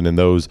superintendent and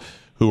those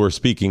who were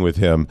speaking with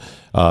him,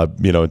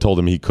 and told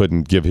him he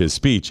couldn't give his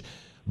speech.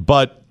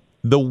 But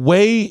the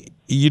way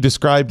you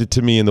described it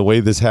to me and the way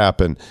this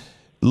happened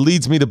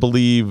leads me to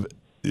believe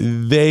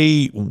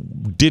they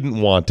didn't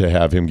want to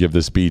have him give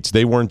the speech.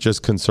 They weren't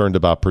just concerned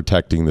about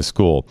protecting the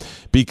school,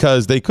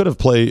 because they could have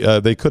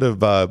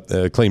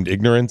claimed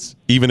ignorance,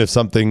 even if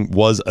something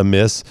was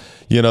amiss.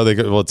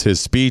 It's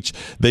his speech.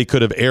 They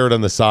could have erred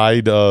on the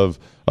side of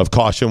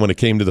caution when it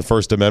came to the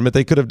First Amendment.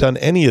 They could have done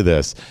any of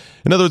this.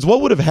 In other words, what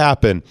would have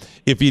happened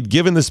if he'd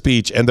given the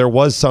speech and there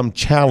was some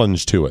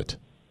challenge to it?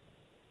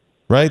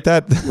 Right?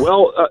 A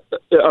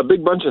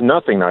big bunch of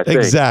nothing, I think.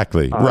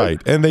 Exactly. Right.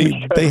 And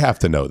they have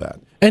to know that.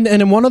 And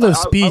in one of the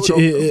speech,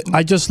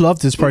 I just love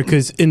this part,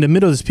 because in the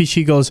middle of the speech,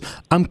 he goes,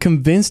 "I'm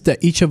convinced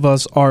that each of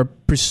us are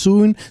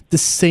pursuing the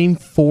same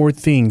four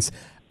things: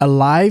 a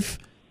life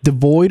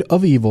devoid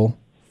of evil,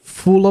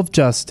 full of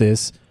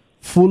justice,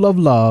 full of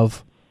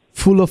love,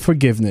 full of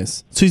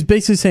forgiveness. So he's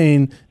basically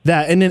saying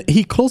that. And then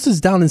he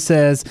closes down and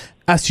says,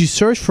 as you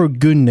search for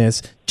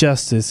goodness,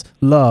 justice,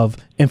 love,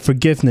 and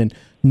forgiveness,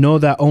 know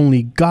that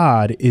only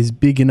God is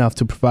big enough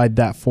to provide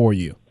that for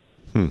you.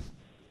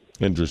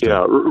 Interesting.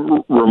 Yeah,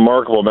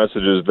 remarkable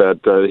messages that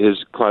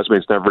his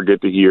classmates never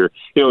get to hear.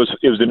 You know,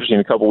 it was interesting.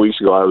 A couple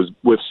weeks ago, I was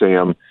with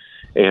Sam,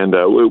 and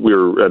we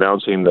were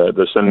announcing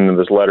the sending of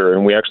this letter,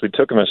 and we actually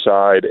took him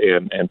aside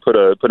and put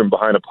him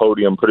behind a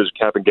podium, put his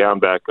cap and gown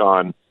back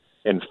on,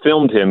 and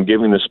filmed him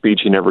giving the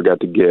speech he never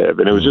got to give.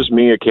 And it was just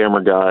me, a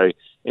camera guy,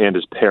 and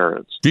his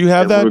parents. Do you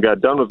have that when we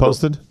got done with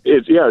posted?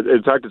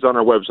 In fact, it's on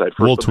our website.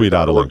 We'll tweet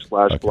out a link.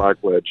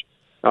 /Blackledge.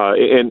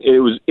 And it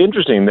was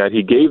interesting that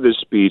he gave this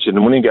speech,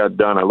 and when he got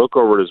done, I look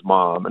over at his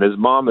mom, and his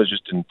mom is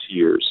just in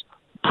tears,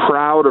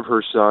 proud of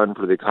her son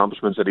for the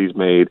accomplishments that he's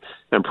made,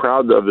 and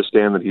proud of the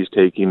stand that he's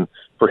taking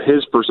for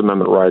his First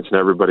Amendment rights and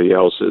everybody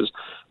else's.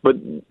 But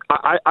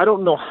I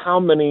don't know how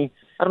many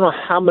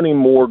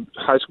more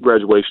high school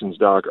graduations,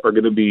 Doc, are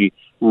going to be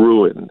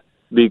ruined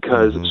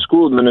because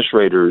school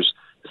administrators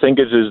think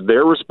it is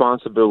their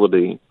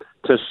responsibility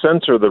to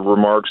censor the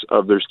remarks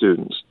of their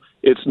students.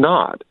 It's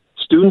not.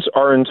 Students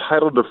are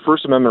entitled to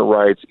First Amendment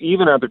rights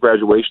even at the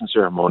graduation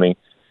ceremony,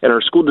 and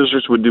our school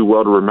districts would do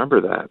well to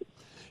remember that.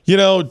 You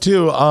know,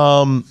 too,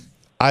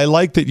 I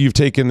like that you've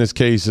taken this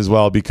case as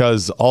well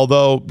because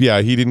although,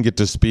 he didn't get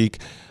to speak,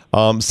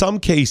 some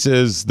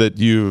cases that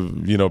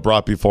you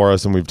brought before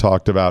us and we've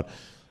talked about,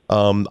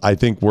 I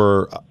think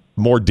were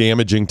more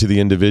damaging to the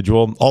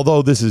individual.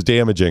 Although this is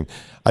damaging,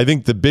 I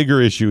think the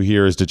bigger issue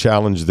here is to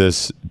challenge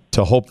this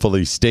to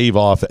hopefully stave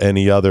off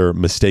any other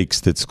mistakes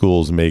that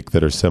schools make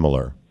that are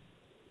similar.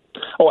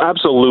 Oh,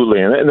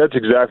 absolutely. And that's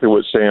exactly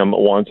what Sam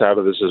wants out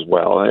of this as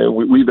well.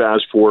 We've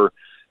asked for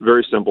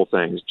very simple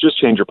things. Just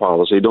change your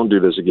policy. Don't do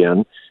this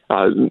again.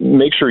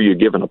 Make sure you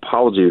give an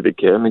apology to the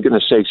kid. I mean,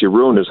 goodness sakes, you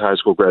ruined his high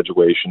school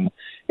graduation.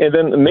 And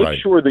then make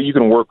sure that you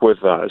can work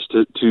with us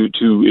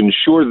to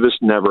ensure this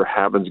never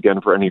happens again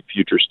for any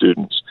future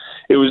students.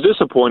 It was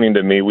disappointing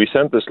to me. We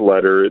sent this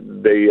letter.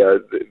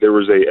 There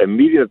was a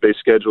meeting that they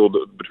scheduled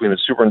between the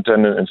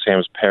superintendent and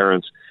Sam's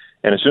parents.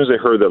 And as soon as they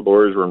heard that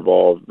lawyers were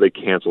involved, they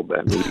canceled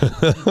that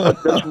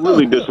meeting. That's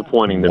really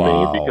disappointing to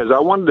me because I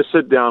wanted to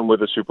sit down with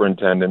the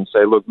superintendent and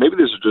say, look, maybe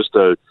this is just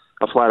a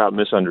flat-out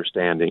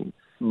misunderstanding,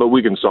 but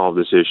we can solve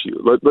this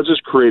issue. Let's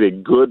just create a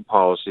good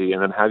policy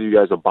and then have you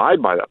guys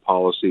abide by that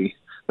policy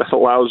that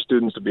allows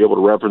students to be able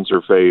to reference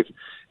their faith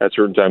at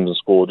certain times in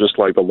school, just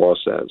like the law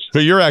says. So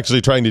you're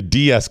actually trying to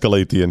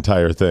de-escalate the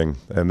entire thing,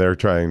 and they're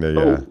trying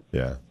to,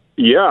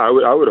 Yeah,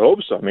 I would hope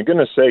so. I mean,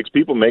 goodness sakes,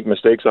 people make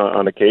mistakes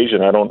on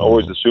occasion. I don't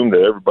always assume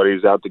that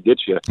everybody's out to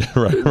get you.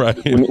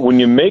 right. When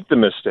you make the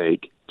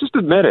mistake, just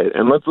admit it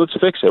and let's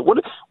fix it.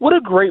 What a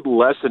great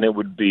lesson it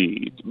would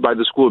be by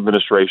the school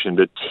administration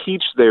to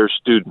teach their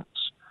students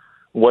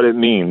what it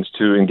means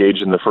to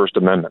engage in the First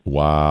Amendment.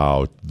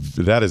 Wow,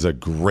 that is a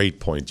great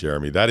point,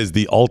 Jeremy. That is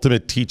the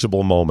ultimate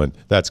teachable moment.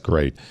 That's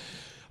great.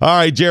 All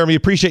right, Jeremy,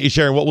 appreciate you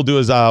sharing. What we'll do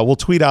is we'll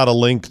tweet out a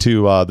link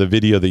to the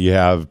video that you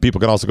have. People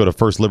can also go to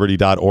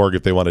firstliberty.org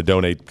if they want to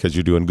donate because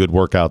you're doing good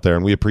work out there,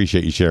 and we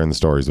appreciate you sharing the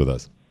stories with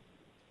us.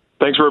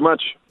 Thanks very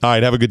much. All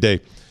right, have a good day.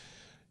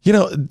 You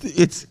know,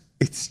 it's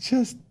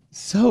just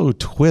so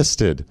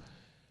twisted.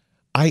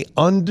 I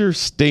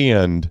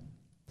understand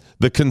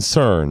the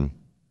concern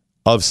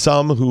of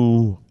some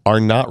who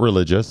are not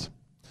religious,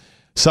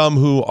 some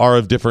who are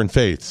of different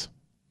faiths,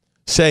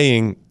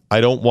 saying, I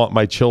don't want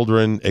my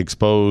children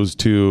exposed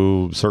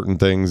to certain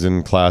things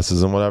in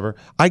classes and whatever.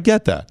 I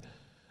get that.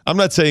 I'm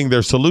not saying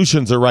their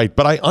solutions are right,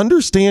 but I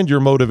understand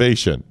your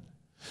motivation.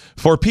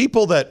 For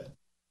people that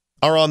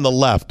are on the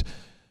left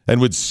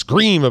and would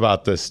scream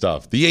about this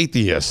stuff, the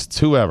atheists,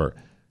 whoever,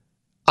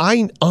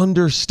 I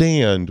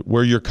understand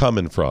where you're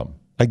coming from.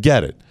 I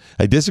get it.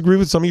 I disagree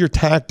with some of your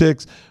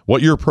tactics,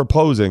 what you're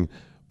proposing,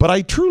 but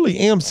I truly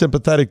am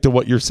sympathetic to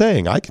what you're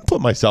saying. I can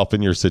put myself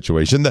in your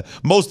situation.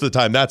 Most of the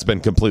time, that's been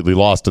completely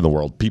lost in the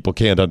world. People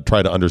can't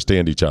try to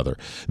understand each other.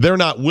 They're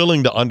not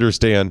willing to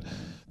understand.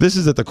 This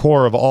is at the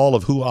core of all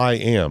of who I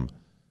am,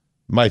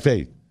 my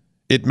faith.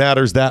 It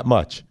matters that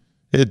much.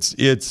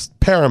 It's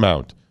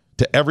paramount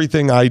to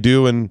everything I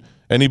do, and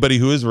anybody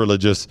who is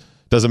religious,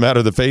 doesn't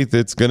matter the faith,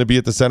 it's going to be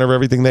at the center of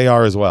everything they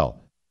are as well.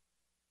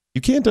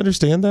 You can't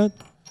understand that?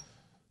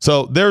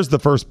 So there's the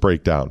first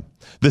breakdown.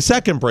 The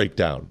second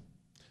breakdown.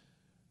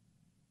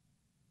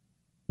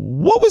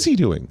 What was he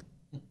doing?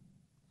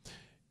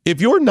 If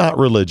you're not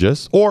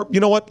religious, or you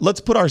know what,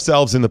 let's put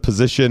ourselves in the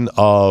position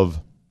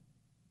of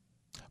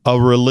a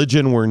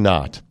religion we're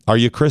not. Are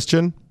you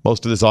Christian?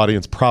 Most of this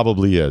audience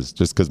probably is,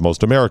 just because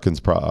most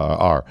Americans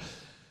are.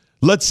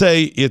 Let's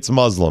say it's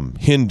Muslim,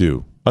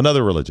 Hindu,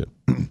 another religion.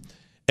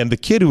 And the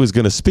kid who was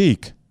going to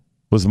speak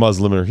was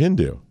Muslim or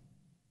Hindu.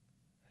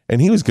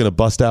 And he was going to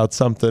bust out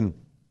something,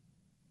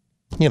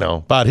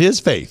 about his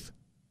faith.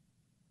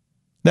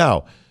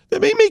 Now, that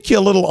may make you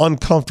a little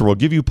uncomfortable,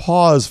 give you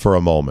pause for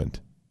a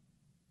moment.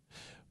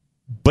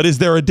 But is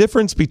there a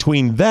difference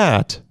between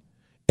that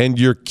and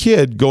your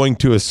kid going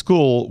to a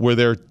school where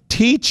they're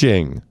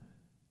teaching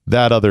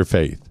that other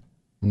faith?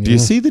 Do you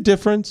see the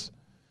difference?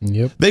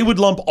 Yep. They would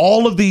lump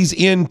all of these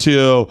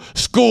into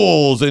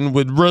schools and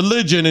with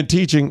religion and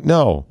teaching.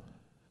 No,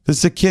 this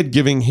is a kid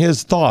giving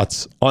his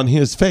thoughts on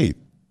his faith.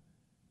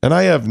 And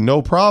I have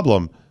no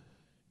problem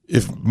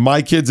if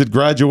my kid's at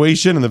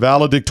graduation and the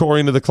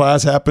valedictorian of the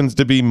class happens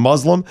to be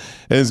Muslim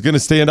and is going to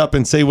stand up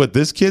and say what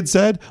this kid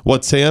said,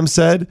 what Sam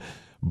said,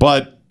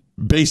 but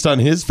based on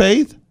his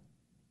faith.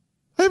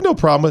 I have no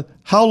problem with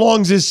how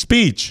long's his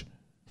speech?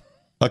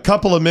 A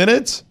couple of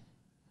minutes?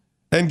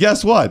 And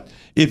guess what?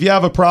 If you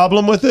have a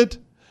problem with it,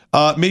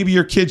 maybe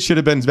your kid should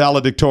have been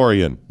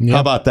valedictorian. Yep. How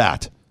about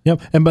that?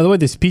 Yep. And by the way,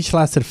 the speech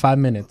lasted 5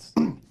 minutes.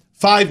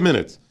 5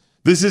 minutes.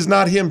 This is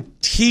not him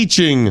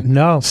teaching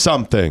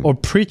something. Or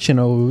preaching.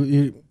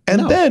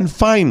 And then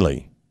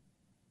finally,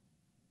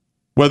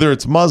 whether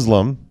it's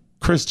Muslim,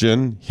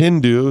 Christian,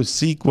 Hindu,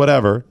 Sikh,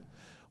 whatever,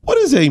 what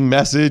is a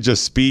message, a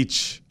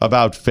speech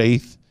about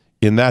faith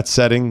in that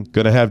setting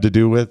going to have to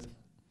do with?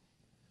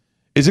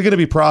 Is it going to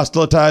be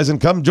proselytizing?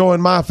 Come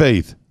join my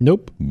faith.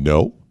 Nope.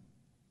 No.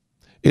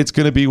 It's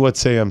going to be what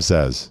Sam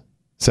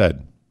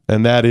said,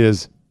 and that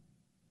is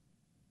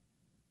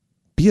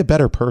be a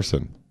better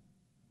person.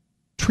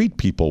 Treat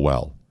people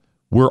well.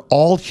 We're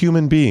all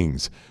human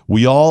beings.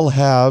 We all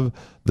have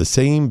the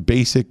same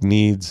basic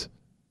needs,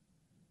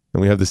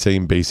 and we have the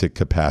same basic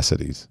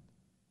capacities.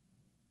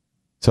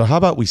 So how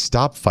about we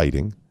stop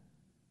fighting,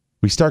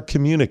 we start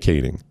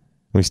communicating, and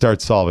we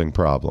start solving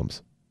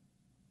problems.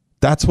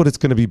 That's what it's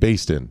going to be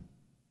based in,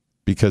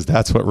 because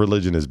that's what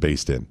religion is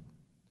based in.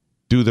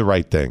 Do the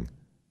right thing.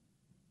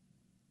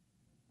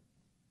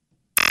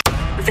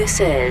 This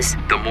is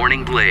The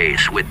Morning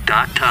Blaze with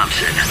Doc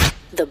Thompson.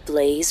 the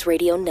Blaze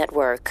Radio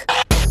Network.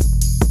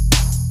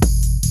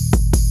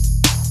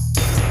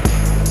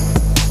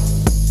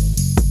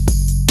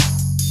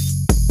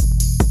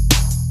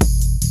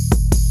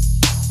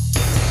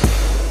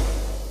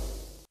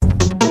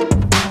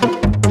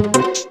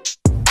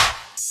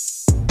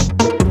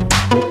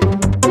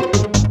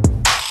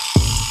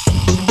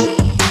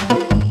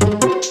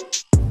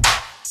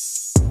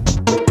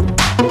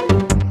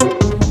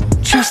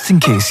 Just in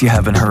case you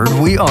haven't heard,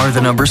 we are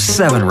the number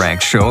 7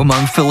 ranked show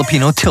among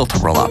Filipino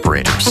tilt-a-whirl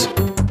operators.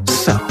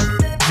 So,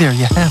 there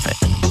you have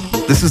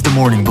it. This is The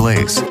Morning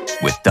Blaze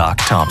with Doc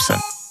Thompson.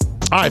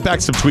 All right,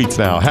 back some tweets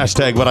now.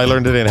 Hashtag what I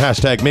learned today and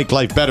hashtag make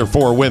life better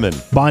for women.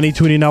 Bonnie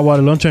tweeting out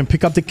water lunch and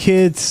pick up the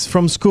kids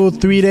from school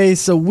 3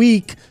 days a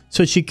week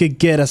so she could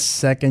get a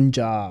second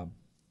job.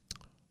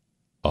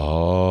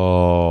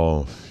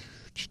 Oh.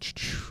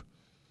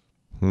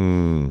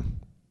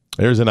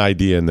 There's an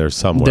idea in there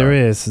somewhere. There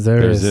is.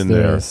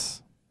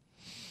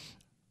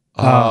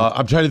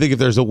 I'm trying to think if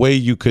there's a way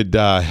you could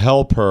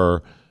help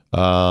her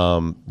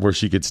where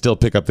she could still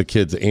pick up the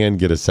kids and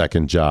get a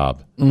second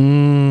job.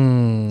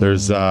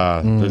 There's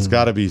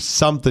got to be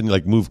something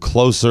like move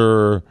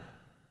closer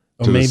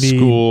to the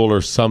school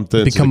or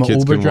something. Become so the an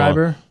kids Uber can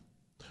driver?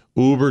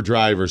 Uber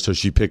driver, so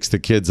she picks the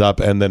kids up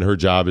and then her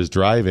job is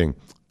driving.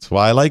 That's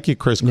why I like you,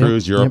 Chris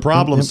Cruz. You're a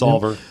problem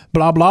solver.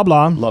 Blah, blah,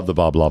 blah. Love the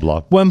blah, blah,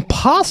 blah. When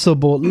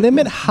possible,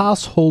 limit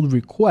household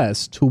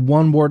requests to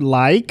one word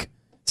like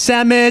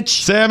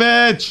sandwich,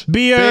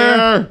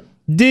 beer,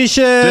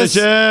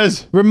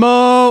 dishes,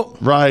 remote.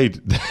 Right.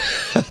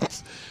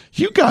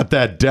 You got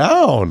that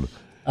down.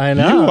 I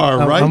know. You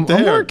are right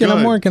there.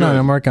 I'm working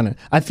on it.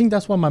 I think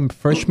that's why my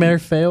first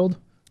marriage failed.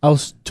 I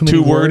was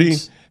too wordy.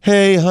 Words.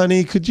 Hey,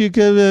 honey, could you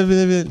give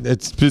it?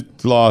 It's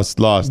just lost.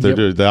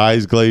 Yep. The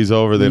eyes glaze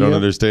over. They don't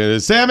understand it.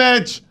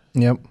 Sandwich.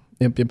 Yep.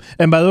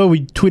 And by the way,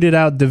 we tweeted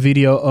out the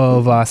video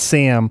of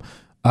Sam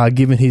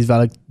giving his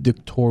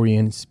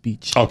valedictorian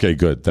speech. Okay,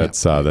 good. That's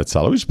solid.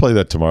 We should play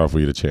that tomorrow if we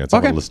get a chance.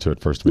 I'm going to listen to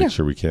it first to make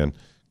sure we can,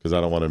 because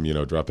I don't want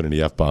him, dropping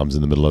any F-bombs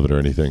in the middle of it or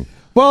anything.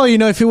 Well,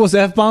 if it was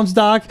F-bombs,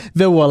 Doc,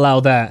 they will allow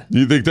that.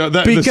 You think that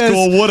the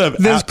school would have?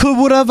 The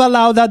school would have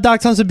allowed that,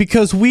 Doc Thompson,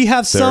 because we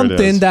have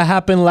something that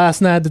happened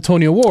last night at the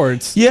Tony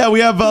Awards. Yeah,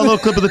 we have a little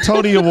clip of the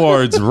Tony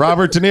Awards.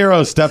 Robert De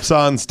Niro steps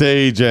on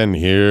stage, and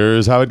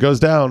here's how it goes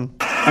down.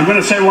 I'm going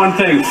to say one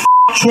thing.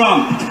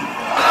 Trump.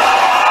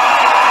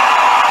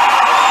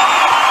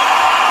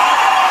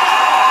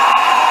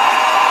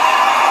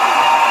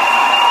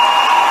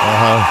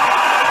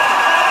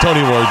 Tony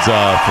Awards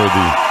for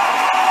the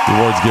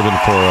awards given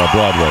for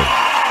Broadway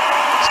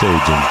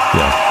stage,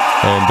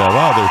 and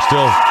wow, they're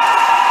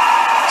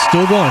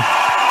still going.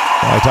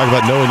 I talk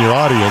about knowing your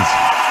audience.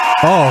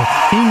 Oh,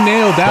 he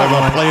nailed that Talk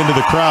one. about playing to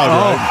the crowd,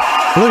 right?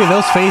 Look at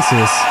those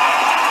faces.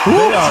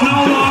 It's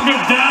no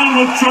longer down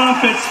with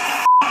Trump. It's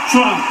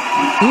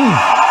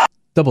Trump.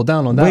 Double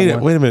down on that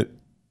one. Wait a minute.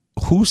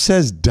 Who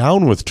says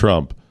down with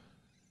Trump?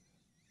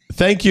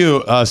 Thank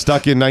you,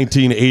 stuck in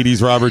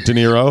 1980s Robert De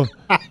Niro.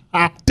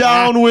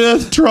 Down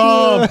with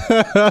Trump.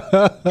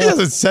 He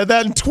hasn't said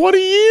that in 20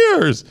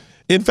 years.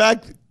 In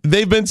fact,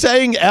 they've been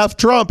saying F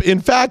Trump.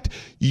 In fact,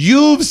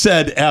 you've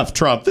said F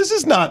Trump. This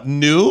is not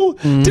new.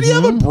 Did he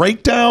have a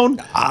breakdown? Is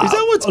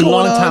that what's going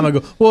on? A long time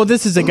ago. Well,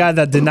 this is a guy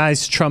that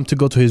denies Trump to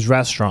go to his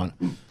restaurant.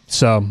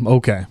 So,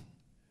 okay.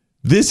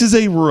 This is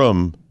a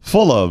room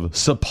full of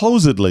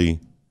supposedly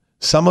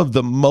some of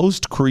the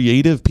most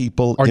creative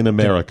people in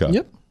America.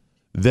 Yep.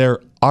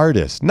 They're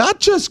artists, not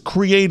just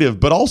creative,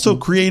 but also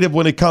creative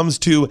when it comes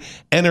to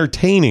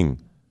entertainment.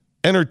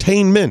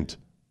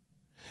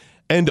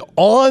 And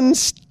on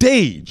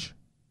stage,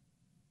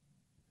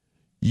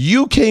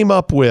 you came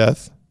up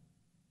with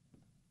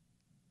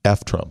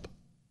F Trump.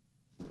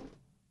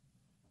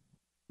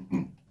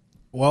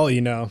 Well,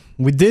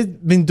 we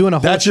been doing a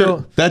whole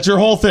show. That's your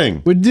whole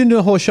thing. We're doing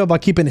a whole show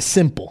about keeping it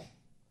simple.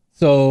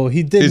 So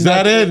he did. Is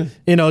that it?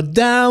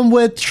 Down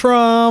with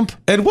Trump.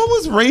 And what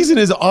was raising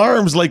his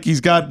arms like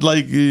he's got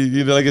like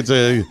it's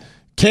a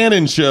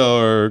cannon show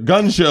or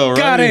gun show? Right?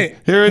 Got it.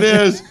 Here it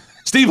is.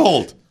 Steve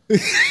Holt.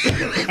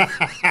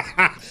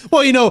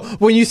 Well,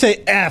 when you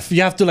say F,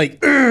 you have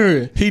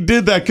to He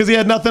did that because he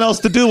had nothing else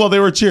to do while they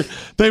were cheering.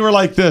 They were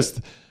like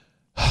this.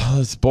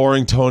 It's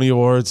boring Tony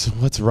Awards.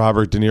 What's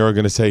Robert De Niro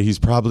going to say? He's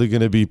probably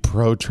going to be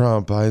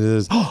pro-Trump.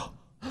 Yay!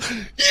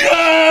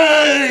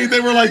 They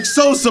were like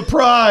so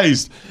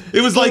surprised.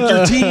 It was like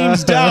your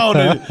team's down.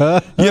 And,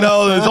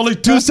 there's only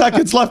 2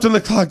 seconds left on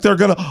the clock. They're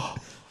going to,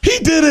 he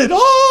did it.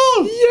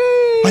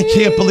 Oh, yay! I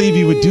can't believe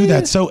he would do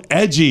that. So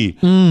edgy.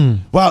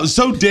 Wow,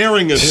 so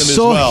daring of him as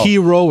well. So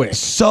heroic.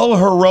 So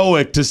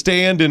heroic to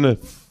stand in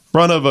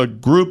front of a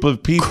group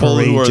of people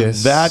who are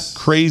that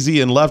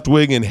crazy and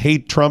left-wing and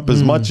hate Trump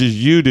as much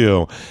as you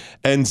do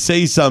and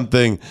say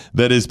something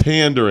that is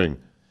pandering.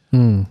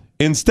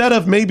 Instead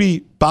of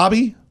maybe,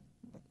 Bobby,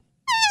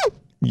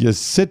 you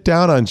sit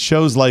down on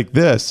shows like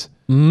this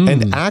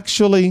and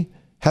actually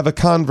have a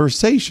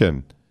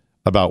conversation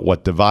about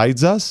what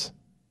divides us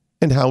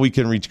and how we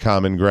can reach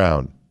common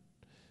ground.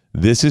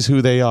 This is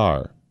who they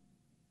are.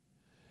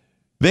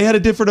 They had a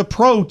different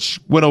approach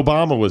when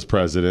Obama was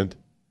president.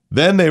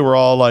 Then they were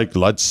all like,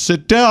 let's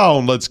sit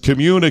down, let's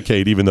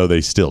communicate, even though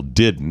they still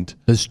didn't.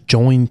 Let's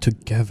join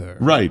together.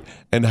 Right.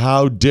 And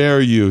how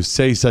dare you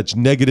say such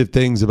negative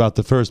things about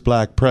the first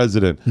black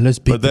president?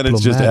 But then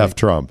it's just F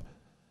Trump.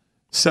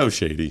 So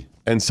shady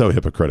and so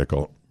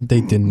hypocritical.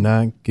 They did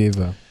not give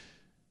up.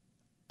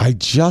 I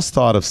just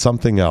thought of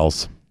something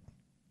else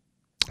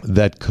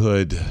that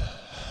could,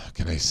 how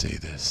can I say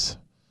this?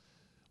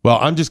 Well,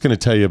 I'm just going to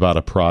tell you about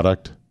a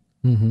product,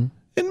 and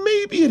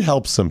maybe it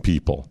helps some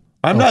people.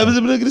 I'm not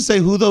going to say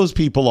who those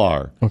people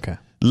are. Okay.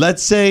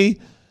 Let's say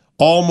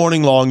all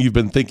morning long you've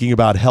been thinking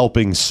about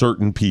helping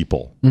certain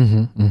people.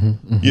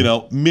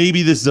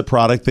 Maybe this is a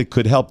product that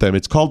could help them.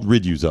 It's called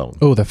Riduzone.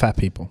 Oh, the fat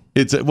people.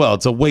 It's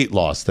a weight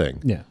loss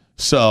thing. Yeah.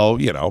 So,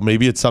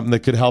 maybe it's something that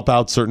could help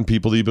out certain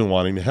people that you've been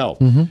wanting to help.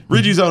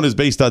 Riduzone is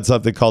based on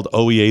something called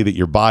OEA that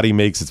your body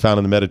makes. It's found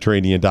in the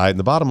Mediterranean diet. And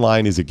the bottom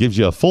line is it gives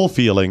you a full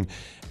feeling,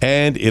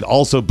 and it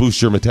also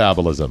boosts your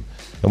metabolism.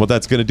 And what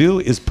that's going to do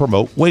is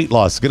promote weight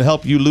loss. It's going to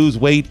help you lose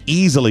weight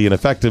easily and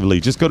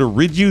effectively. Just go to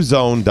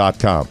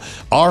riduzone.com.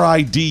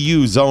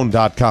 RIDU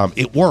zone.com.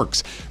 It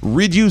works.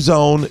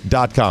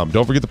 Riduzone.com.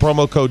 Don't forget the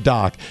promo code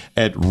DOC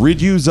at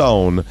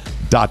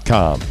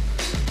riduzone.com.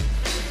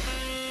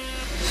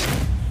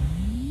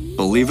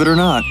 Believe it or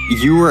not,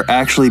 you are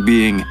actually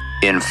being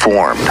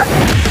informed.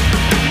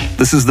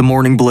 This is The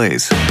Morning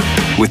Blaze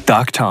with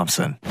Doc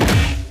Thompson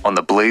On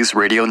the Blaze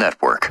Radio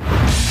Network.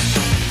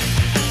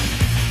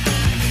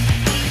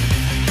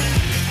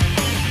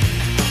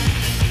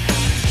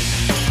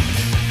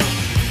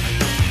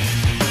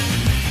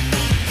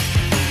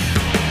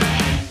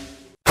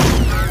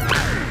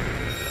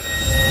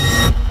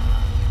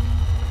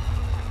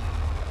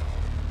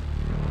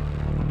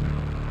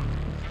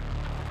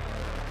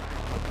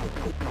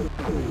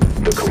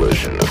 The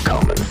collision of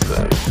common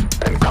sense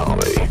and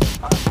comedy.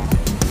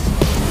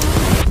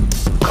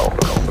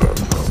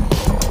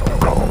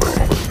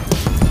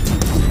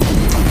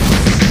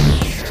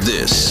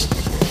 This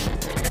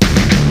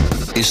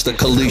is the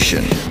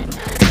collision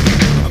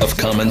of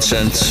common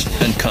sense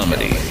and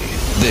comedy.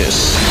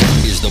 This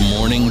is the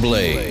Morning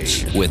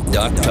Blaze with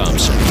Doc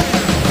Thompson.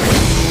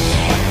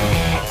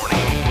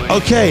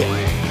 Okay,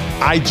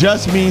 I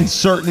just mean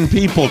certain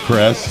people,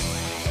 Chris.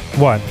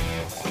 What?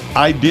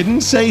 I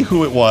didn't say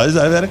who it was.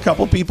 I've had a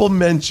couple people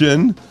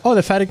mention. Oh,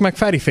 the Fatty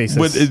McFatty faces.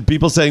 With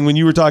people saying when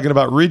you were talking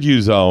about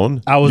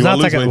Riduzone. I was not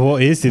talking about,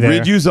 what is he there?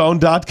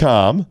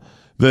 Riduzone.com,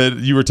 that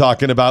you were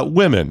talking about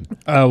women.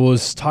 I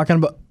was talking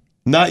about.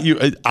 Not you.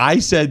 I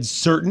said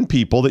certain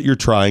people that you're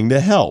trying to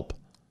help.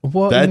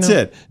 Well, that's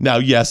it. Now,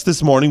 yes,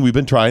 this morning we've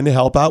been trying to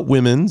help out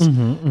women's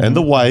and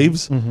the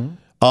wives.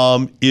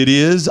 It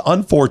is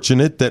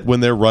unfortunate that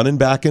when they're running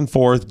back and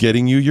forth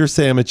getting you your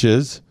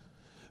sandwiches,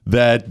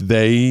 that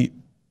they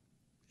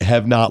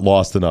have not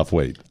lost enough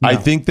weight. No. I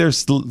think they're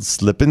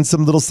slipping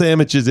some little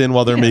sandwiches in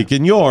while they're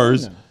making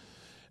yours,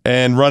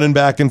 and running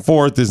back and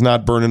forth is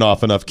not burning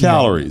off enough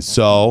calories.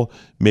 So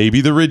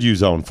maybe the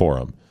Riduzone for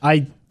them.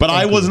 But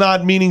I was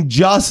not meaning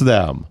just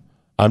them.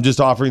 I'm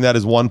just offering that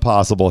as one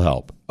possible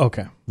help.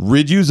 Okay.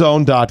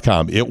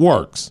 Riduzone.com. It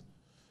works.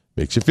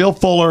 Makes you feel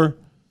fuller.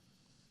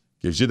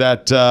 Gives you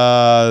that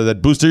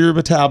boost of your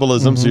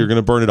metabolism, so you're going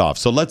to burn it off.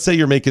 So let's say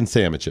you're making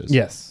sandwiches.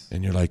 Yes.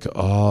 And you're like,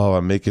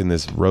 I'm making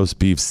this roast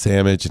beef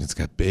sandwich, and it's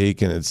got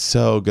bacon. It's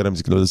so good. I'm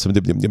just going to do some.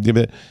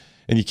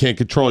 and you can't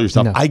control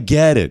yourself. No. I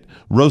get it.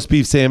 Roast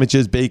beef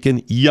sandwiches,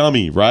 bacon,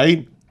 yummy,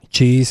 right?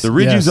 Cheese. The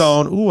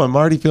Riduzone, ooh, I'm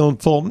already feeling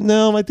full.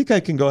 No, I think I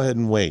can go ahead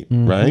and wait,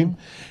 right?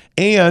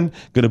 And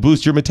going to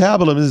boost your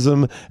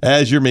metabolism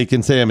as you're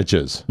making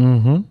sandwiches,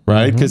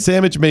 right? Because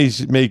sandwich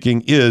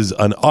making is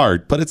an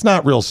art, but it's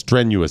not real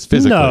strenuous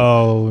physically.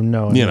 No.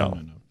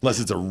 Unless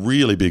it's a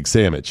really big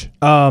sandwich.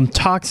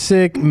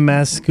 Toxic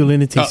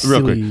masculinity.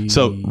 Real quick.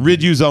 So,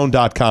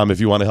 Riduzone.com if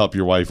you want to help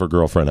your wife or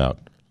girlfriend out.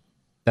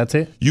 That's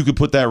it? You could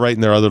put that right in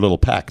their other little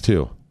pack,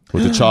 too,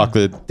 with the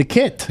chocolate. The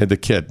kit. And the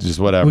kit, just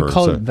whatever. We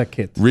call it the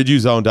kit.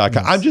 Riduzone.com.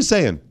 Yes. I'm just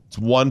saying, it's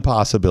one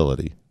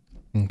possibility.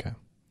 Okay.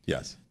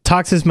 Yes.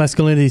 Toxic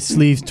masculinity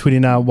sleeves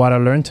tweeting out what I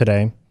learned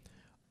today.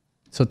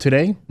 So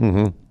today,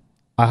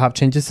 IHOP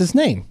changes its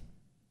name.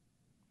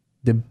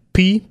 The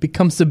P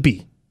becomes the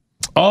B.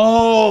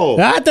 Oh!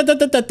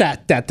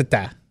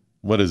 Da.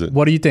 What is it?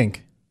 What do you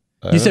think?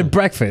 You said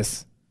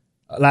breakfast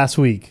last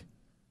week.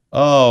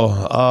 Oh.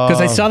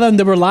 Because I saw them,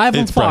 they were live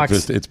on It's Fox.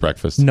 breakfast. It's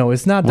breakfast. No,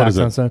 it's not What that. is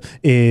it? Thompson.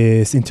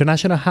 It's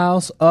International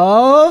House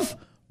of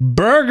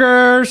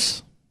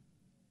Burgers.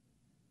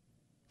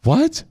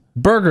 What?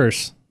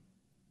 Burgers.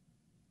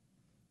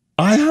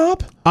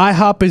 IHOP?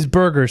 IHOP is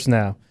burgers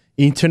now.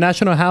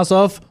 International House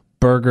of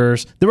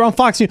Burgers. They were on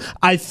Fox News.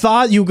 I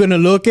thought you were gonna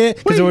look it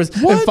because there was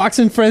what? and Fox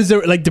and Friends.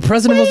 There, like the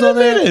president was on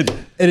there.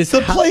 It is the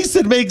place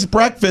that makes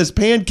breakfast,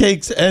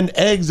 pancakes, and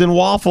eggs and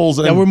waffles.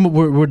 And Yeah,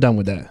 we're done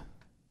with that.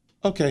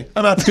 okay,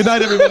 I'm out. Good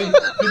night, everybody.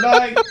 Good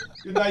night.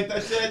 Good night.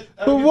 That's it.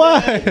 Have a good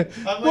Why? day.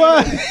 I'm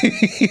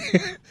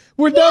Why?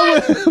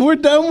 We're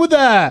done with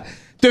that.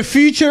 The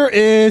future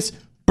is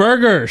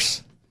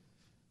burgers.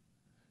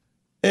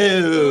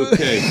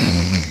 Okay.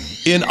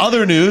 In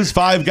other news,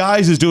 Five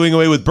Guys is doing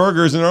away with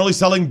burgers and they're only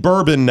selling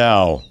bourbon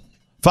now.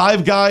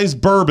 Five Guys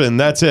bourbon.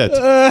 That's it.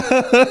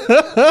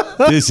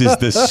 This is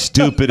the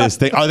stupidest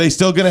thing. Are they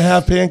still going to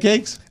have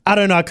pancakes? I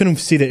don't know. I couldn't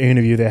see the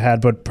interview they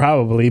had, but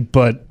probably.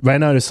 But right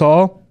now it's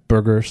all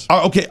burgers.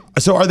 Okay.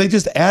 So are they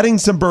just adding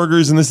some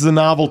burgers and this is a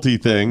novelty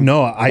thing?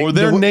 No, or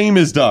their name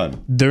is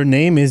done. Their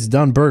name is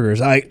Done Burgers.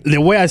 The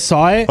way I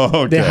saw it,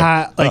 Okay. they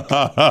had like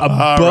a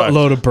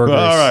buttload of burgers.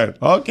 All right.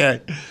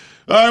 Okay.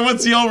 All right.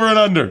 What's the over and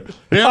under? Here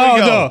we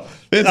go. No.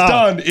 It's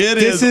done.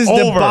 This is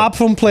over. the Bob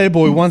from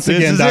Playboy once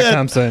again, Doc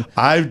Thompson.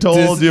 I've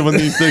told you when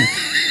these things.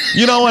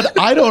 You know what?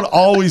 I don't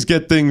always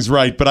get things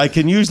right, but I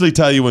can usually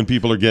tell you when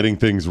people are getting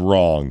things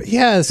wrong.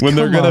 Yes, when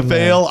they're come going to on,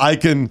 fail,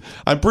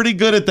 I'm pretty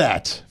good at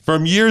that.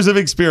 From years of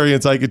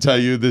experience, I can tell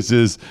you this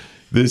is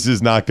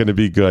not going to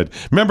be good.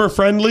 Remember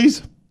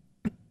Friendlies?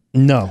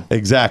 No.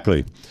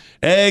 Exactly.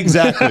 Going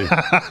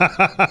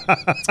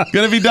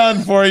to be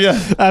done for you.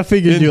 I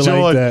figured you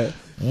like that.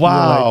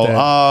 Wow. You like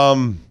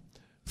that.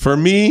 For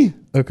me,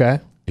 Okay.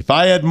 if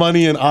I had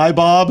money in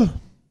IHOB,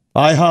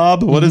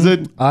 what is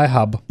it?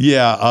 IHOB.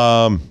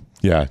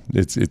 Yeah,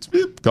 it's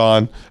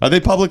gone. Are they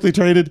publicly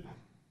traded?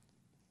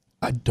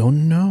 I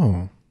don't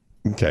know.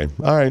 Okay,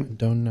 all right.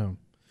 Don't know.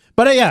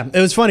 But yeah, it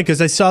was funny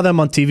because I saw them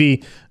on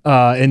TV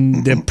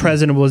and the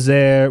president was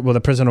there. Well,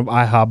 the president of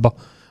IHOB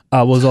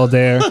was all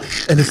there.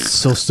 And it's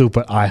so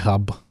stupid,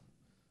 IHOB.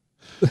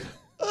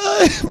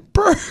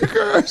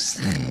 Burgers.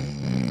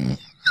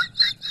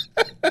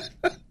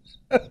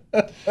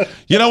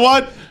 You know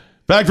what? In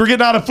fact, we're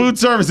getting out of food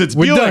service. It's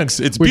We're Buicks.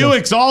 done. It's We're done.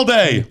 Buicks all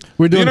day.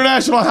 We're doing- the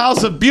International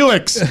House of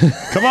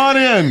Buicks. Come on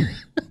in.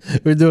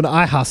 We're doing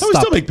IHOB Oh, we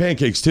stuff. still make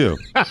pancakes too.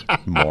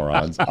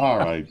 Morons. All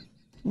right.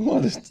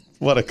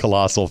 What a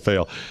colossal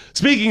fail.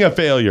 Speaking of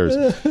failures,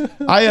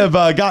 I have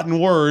gotten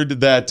word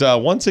that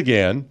once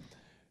again,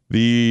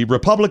 the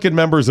Republican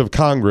members of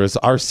Congress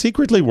are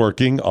secretly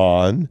working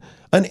on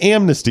an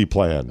amnesty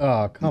plan.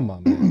 Oh, come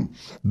on, man.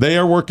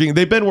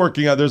 They've been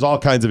working on, there's all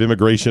kinds of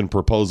immigration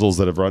proposals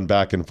that have run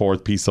back and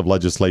forth, piece of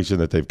legislation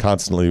that they've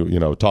constantly,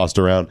 tossed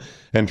around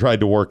and tried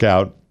to work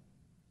out.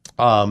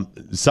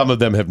 Some of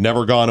them have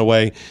never gone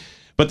away.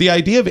 But the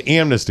idea of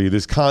amnesty,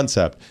 this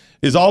concept,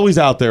 is always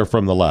out there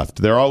from the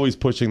left. They're always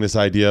pushing this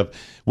idea of,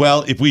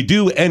 well, if we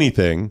do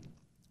anything,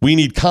 we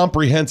need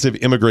comprehensive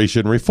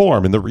immigration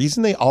reform. And the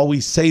reason they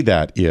always say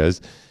that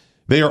is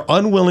they are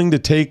unwilling to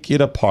take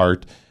it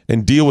apart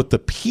and deal with the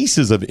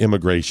pieces of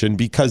immigration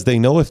because they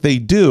know if they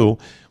do,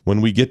 when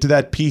we get to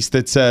that piece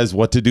that says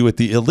what to do with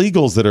the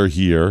illegals that are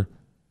here,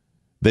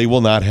 they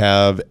will not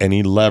have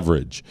any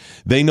leverage.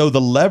 They know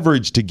the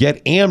leverage to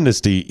get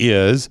amnesty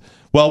is,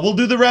 well, we'll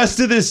do the rest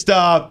of this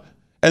stuff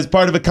as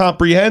part of a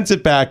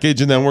comprehensive package,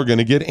 and then we're going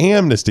to get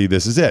amnesty.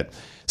 This is it.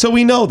 So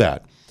we know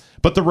that.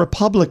 But the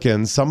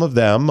Republicans, some of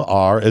them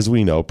are, as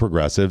we know,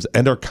 progressives,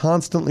 and are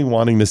constantly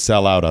wanting to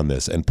sell out on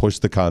this and push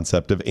the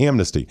concept of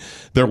amnesty.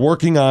 They're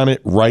working on it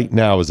right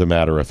now, as a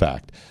matter of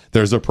fact.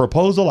 There's a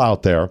proposal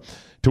out there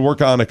to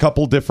work on a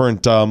couple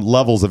different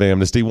levels of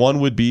amnesty. One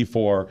would be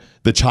for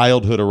the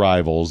childhood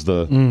arrivals,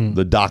 the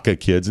DACA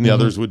kids, and the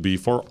others would be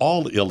for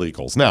all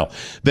illegals. Now,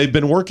 they've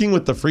been working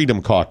with the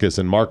Freedom Caucus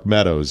and Mark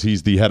Meadows.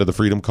 He's the head of the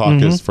Freedom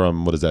Caucus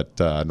from,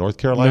 North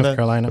Carolina?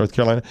 North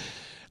Carolina.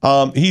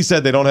 He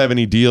said they don't have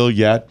any deal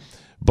yet,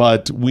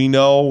 but we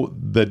know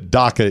that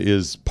DACA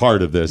is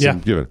part of this. Yeah.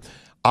 And given,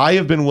 I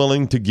have been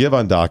willing to give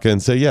on DACA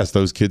and say, yes,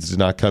 those kids did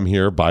not come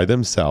here by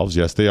themselves.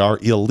 Yes, they are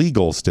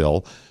illegal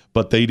still,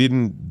 but they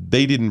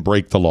didn't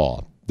break the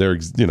law.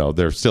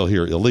 They're still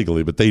here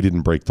illegally, but they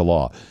didn't break the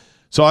law.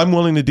 So I'm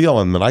willing to deal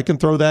on them, and I can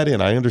throw that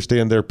in. I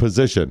understand their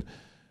position.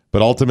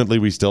 But ultimately,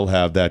 we still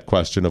have that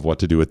question of what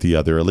to do with the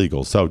other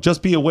illegals. So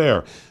just be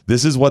aware,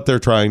 this is what they're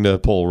trying to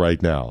pull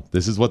right now.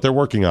 This is what they're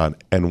working on.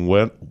 And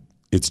when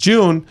it's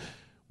June,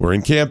 we're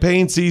in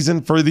campaign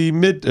season for the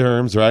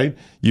midterms, right?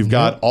 You've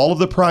got all of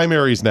the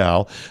primaries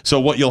now. So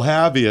what you'll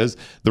have is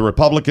the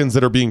Republicans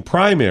that are being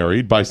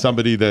primaried by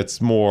somebody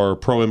that's more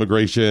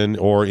pro-immigration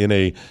or in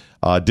a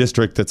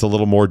district that's a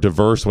little more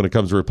diverse when it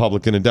comes to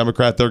Republican and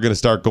Democrat. They're going to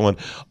start going,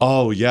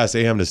 oh, yes,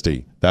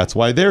 amnesty. That's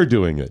why they're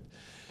doing it.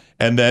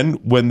 And then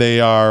when they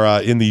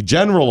are in the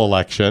general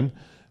election,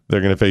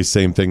 they're going to face the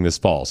same thing this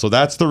fall. So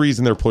that's the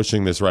reason they're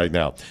pushing this right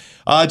now.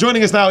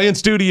 Joining us now in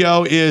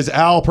studio is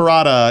Al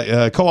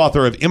Parada,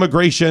 co-author of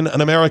Immigration,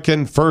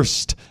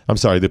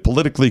 the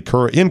Politically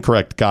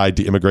Incorrect Guide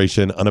to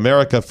Immigration, An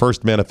America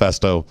First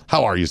Manifesto.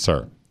 How are you,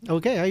 sir?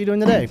 Okay, how are you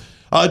doing today?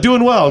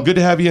 Doing well. Good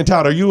to have you in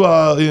town. Are you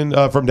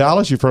from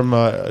Dallas? You from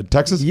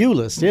Texas?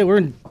 Euless. Yeah,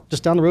 we're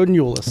just down the road in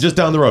Euless. Just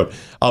down the road.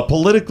 A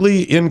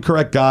Politically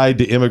Incorrect Guide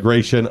to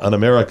Immigration, An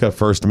America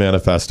First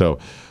Manifesto.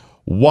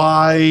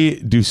 Why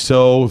do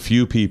so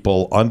few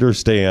people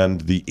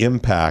understand the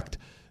impact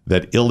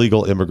that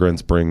illegal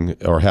immigrants bring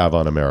or have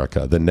on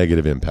America, the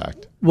negative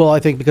impact? Well, I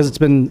think because it's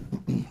been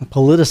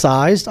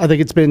politicized. I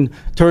think it's been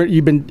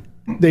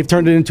they've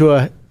turned it into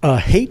a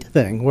hate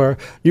thing where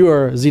you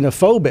are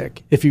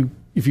xenophobic if you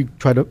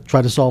try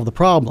to solve the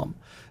problem.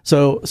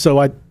 So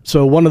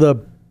one of the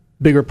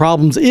bigger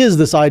problems is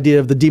this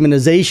idea of the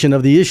demonization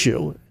of the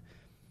issue.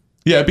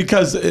 Yeah,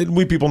 because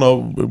we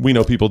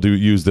know people do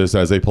use this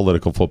as a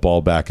political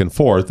football back and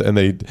forth,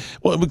 and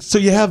so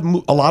you have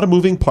a lot of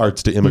moving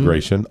parts to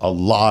immigration, a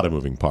lot of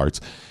moving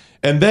parts,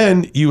 and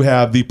then you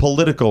have the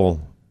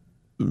political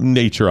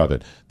nature of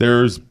it.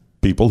 There's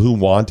people who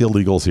want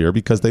illegals here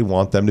because they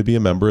want them to be a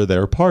member of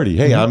their party.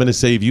 Hey, I'm going to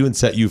save you and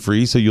set you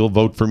free, so you'll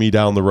vote for me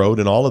down the road,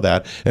 and all of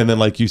that. And then,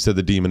 like you said,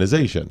 the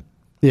demonization.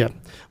 Yeah.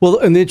 Well,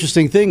 and the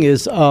interesting thing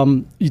is,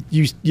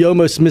 you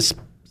almost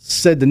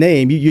said the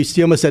name. You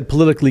almost said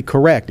politically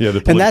correct. Yeah,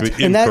 the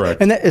politically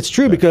incorrect. And that it's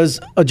true because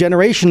a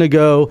generation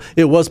ago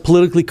it was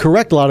politically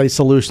correct. A lot of these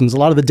solutions, a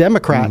lot of the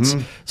Democrats,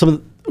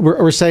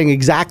 were saying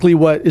exactly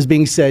what is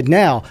being said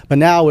now. But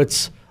now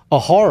it's a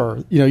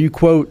horror. You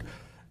quote.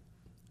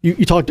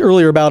 You talked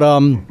earlier about,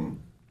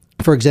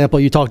 for example,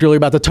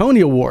 the Tony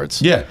Awards.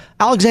 Yeah.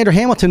 Alexander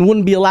Hamilton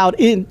wouldn't be allowed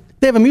in.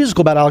 They have a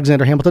musical about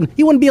Alexander Hamilton.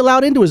 He wouldn't be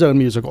allowed into his own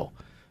musical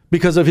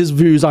because of his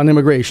views on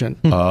immigration.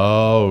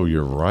 Oh,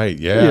 you're right.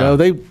 Yeah.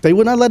 They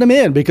would not let him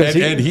in because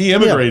he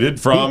immigrated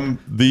from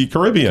the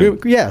Caribbean.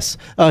 Yes.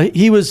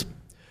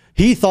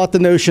 He thought the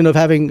notion of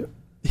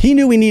he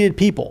knew we needed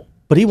people,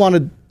 but he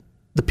wanted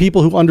the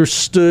people who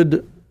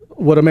understood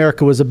what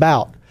America was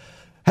about.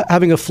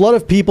 Having a flood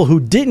of people who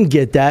didn't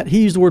get that,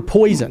 he used the word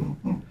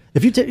poison.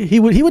 If he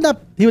would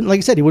not, like I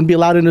said, he wouldn't be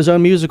allowed in his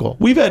own musical.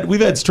 We've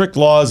had strict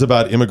laws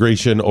about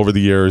immigration over the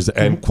years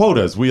and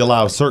quotas. We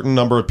allow a certain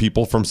number of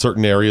people from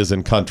certain areas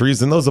and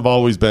countries, and those have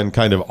always been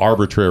kind of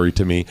arbitrary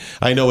to me.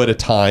 I know at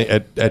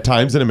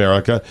times in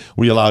America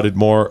we allowed it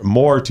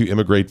more to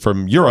immigrate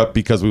from Europe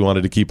because we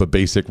wanted to keep a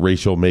basic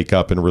racial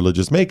makeup and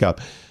religious makeup.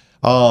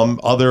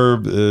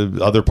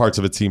 Other parts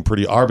of it seem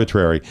pretty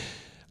arbitrary.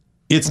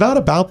 It's not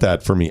about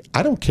that for me.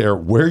 I don't care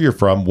where you're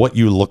from, what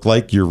you look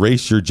like, your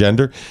race, your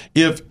gender.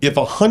 If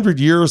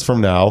 100 years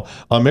from now,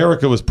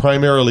 America was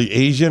primarily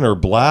Asian or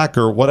black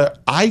or whatever,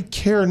 I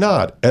care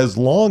not, as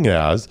long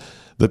as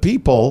the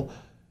people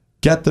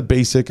get the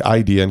basic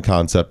idea and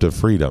concept of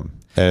freedom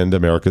and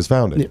America's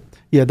founding.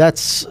 Yeah,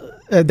 that's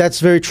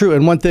very true.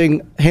 And one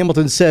thing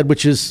Hamilton said,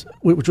 which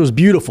was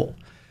beautiful,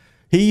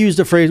 we used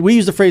the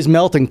phrase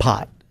melting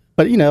pot.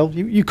 But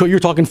you're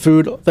talking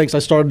food. Thanks. I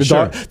started to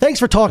diet. Thanks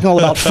for talking all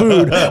about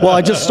food. Well,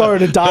 I just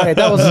started a diet.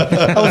 That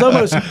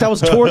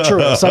was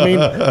torturous. I mean,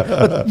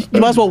 but you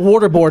might as well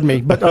waterboard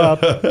me.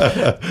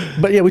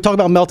 But yeah, we talk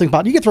about melting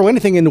pot. You can throw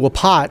anything into a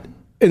pot,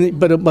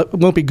 but it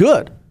won't be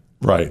good.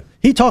 Right.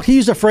 He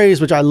used a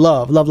phrase which I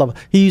love.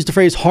 He used the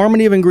phrase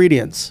harmony of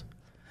ingredients.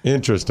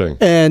 Interesting.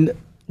 And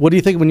what do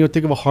you think when you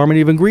think of a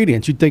harmony of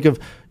ingredients? You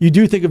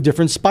do think of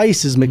different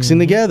spices mixing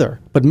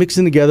together, but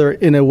mixing together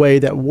in a way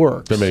that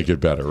works. To make it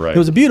better, right. It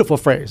was a beautiful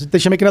phrase. They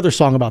should make another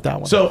song about that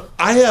one. So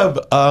I have,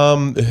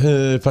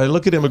 if I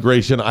look at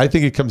immigration, I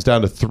think it comes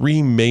down to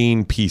three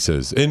main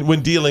pieces. And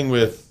when dealing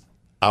with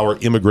our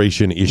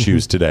immigration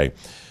issues today,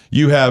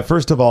 you have,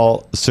 first of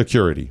all,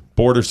 security,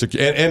 border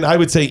security. And I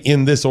would say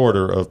in this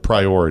order of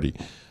priority.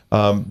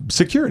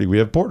 Security. We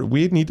have border.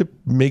 We need to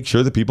make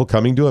sure that people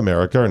coming to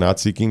America are not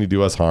seeking to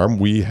do us harm.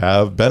 We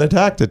have been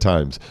attacked at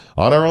times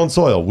on our own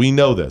soil. We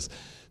know this.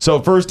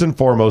 So first and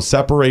foremost,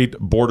 separate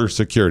border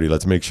security.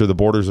 Let's make sure the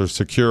borders are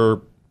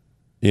secure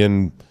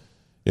in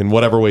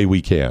whatever way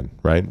we can,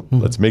 right?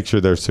 Let's make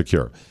sure they're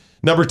secure.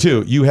 Number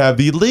two, you have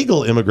the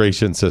legal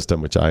immigration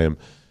system, which I am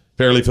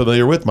fairly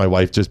familiar with. My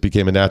wife just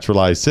became a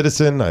naturalized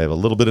citizen. I have a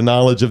little bit of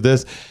knowledge of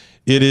this.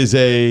 It is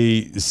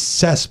a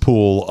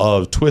cesspool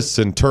of twists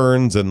and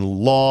turns and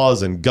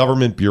laws and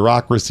government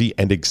bureaucracy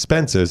and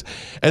expenses.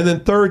 And then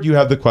third, you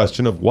have the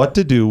question of what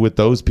to do with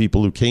those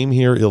people who came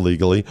here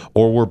illegally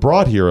or were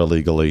brought here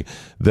illegally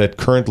that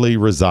currently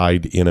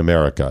reside in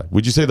America.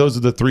 Would you say those are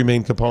the three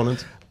main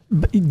components?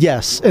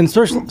 Yes. And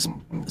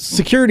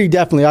security,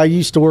 definitely. I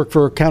used to work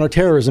for a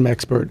counterterrorism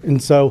expert.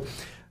 And so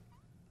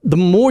the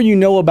more you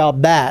know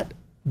about that,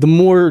 the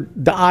more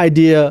the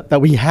idea that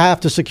we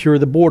have to secure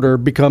the border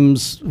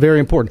becomes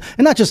very important.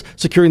 And not just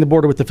securing the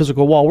border with the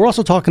physical wall. We're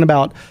also talking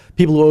about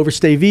people who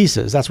overstay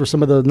visas. That's where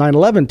some of the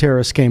 9/11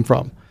 terrorists came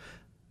from.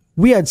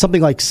 We had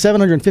something like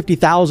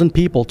 750,000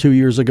 people 2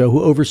 years ago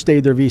who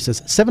overstayed their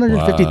visas.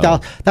 750,000. Wow.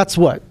 That's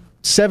what?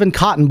 7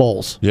 cotton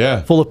bowls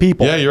full of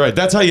people. Yeah, you're right.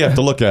 That's how you have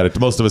to look at it.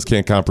 Most of us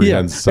can't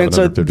comprehend. Yeah. And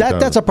so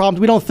that's a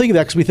problem. We don't think of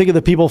that because we think of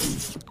the people,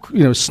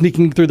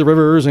 sneaking through the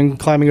rivers and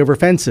climbing over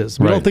fences.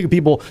 We don't think of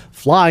people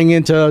flying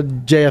into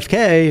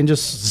JFK and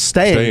just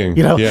staying.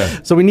 Yeah.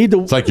 So we need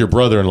to. It's like your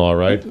brother-in-law,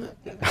 right?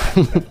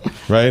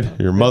 Right?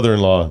 Your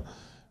mother-in-law.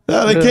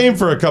 Yeah, they came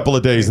for a couple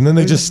of days and then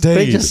they just stayed.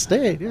 They just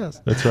stayed. Yes.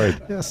 That's right.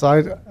 Yes,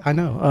 I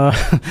know.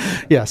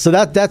 Yeah. So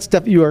that's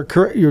you are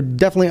correct. You're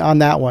definitely on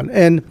that one.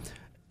 And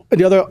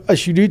the other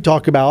issue you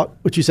talk about,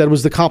 which you said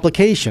was the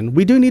complication.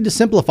 We do need to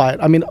simplify it.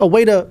 I mean,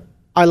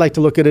 I like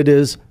to look at it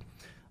is,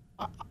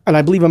 and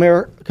I believe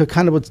America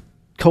kind of would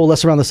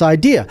coalesce around this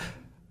idea.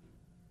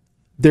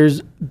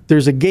 There's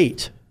a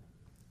gate.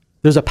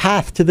 There's a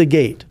path to the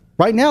gate.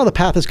 Right now, the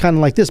path is kind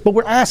of like this, but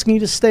we're asking you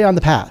to stay on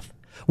the path.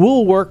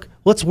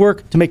 Let's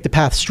work to make the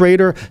path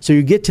straighter so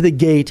you get to the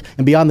gate,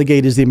 and beyond the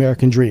gate is the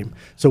American dream.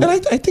 So,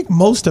 and I think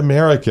most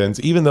Americans,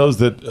 even those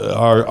that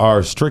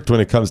are strict when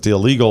it comes to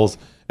illegals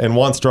and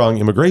want strong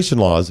immigration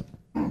laws,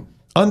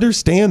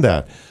 understand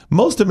that.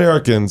 Most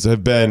Americans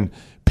have been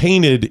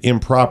painted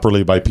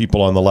improperly by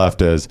people on the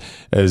left as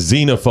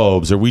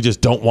xenophobes, or we just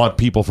don't want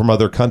people from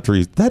other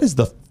countries. That is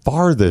the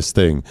farthest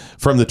thing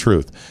from the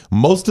truth.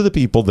 Most of the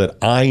people that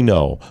I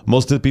know,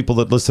 most of the people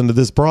that listen to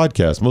this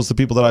broadcast, most of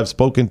the people that I've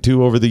spoken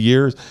to over the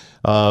years,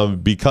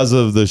 because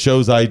of the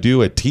shows I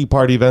do at Tea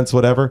Party events,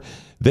 whatever,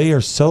 they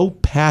are so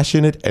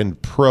passionate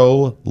and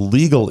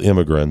pro-legal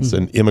immigrants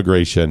and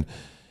immigration.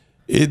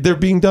 They're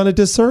being done a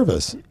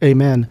disservice.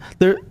 Amen.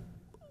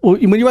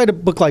 When you write a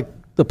book like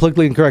The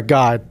Politically Incorrect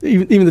Guide,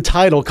 even the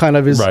title kind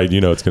of is right.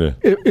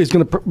 It's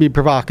going to be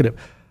provocative.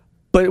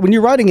 But when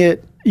you're writing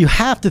it, you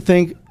have to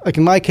think, like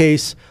in my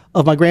case,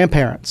 of my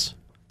grandparents.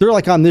 They're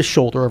like on this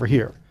shoulder over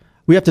here.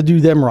 We have to do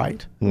them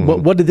right.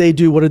 Mm-hmm. What did they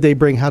do? What did they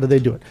bring? How did they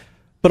do it?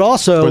 But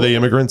also, were they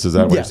immigrants? Is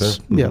that what yes, you're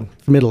saying? Yeah,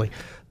 from Italy.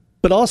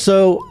 But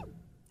also,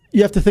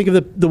 you have to think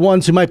of the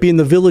ones who might be in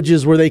the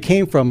villages where they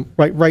came from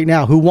right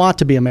now, who want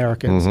to be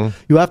Americans. Mm-hmm.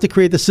 You have to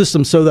create the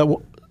system so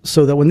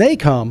that when they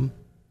come,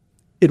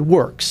 it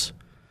works.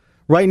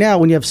 Right now,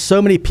 when you have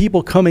so many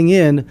people coming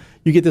in,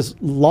 you get this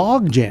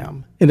log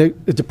jam, and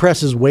it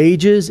depresses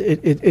wages.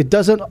 It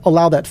doesn't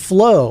allow that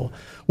flow.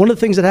 One of the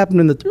things that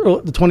happened in the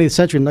 20th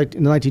century, in the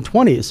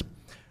 1920s,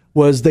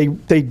 was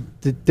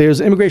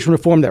there's immigration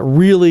reform that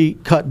really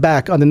cut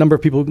back on the number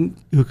of people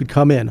who could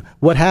come in.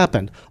 What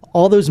happened?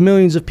 All those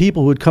millions of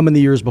people who had come in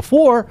the years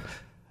before,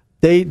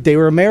 they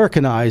were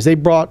Americanized. They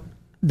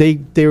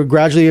were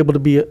gradually able to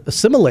be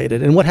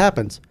assimilated. And what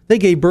happens? They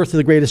gave birth to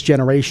the greatest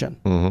generation.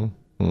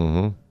 Mm-hmm.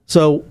 Mm-hmm.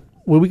 So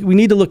we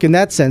need to look in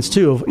that sense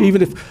too.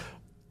 Even if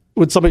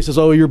when somebody says,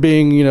 "Oh, you're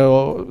being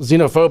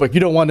xenophobic," you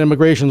don't want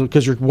immigration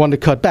because you're wanting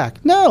to cut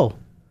back. No,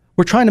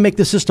 we're trying to make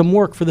the system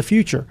work for the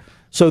future,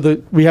 so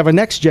that we have a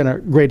next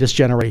greatest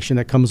generation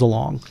that comes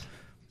along.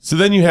 So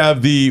then you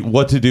have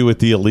what to do with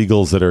the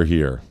illegals that are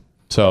here.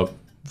 So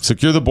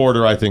secure the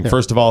border, I think,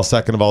 first of all.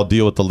 Second of all,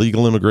 deal with the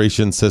legal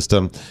immigration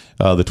system.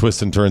 The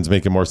twists and turns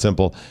make it more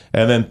simple.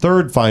 And then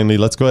third, finally,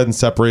 let's go ahead and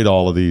separate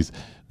all of these.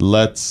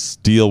 Let's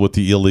deal with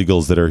the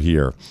illegals that are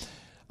here.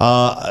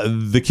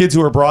 The kids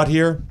who are brought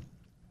here,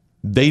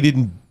 they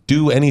didn't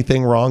do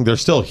anything wrong. They're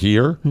still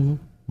here,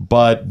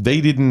 but they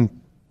didn't.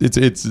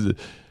 It's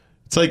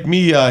like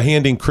me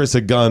handing Chris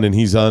a gun and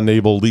he's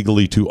unable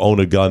legally to own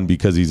a gun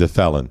because he's a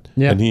felon.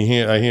 Yeah. And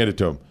I hand it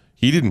to him.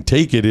 He didn't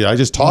take it. I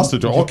just tossed it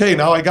to him. Okay,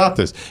 now I got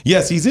this.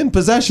 Yes, he's in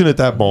possession at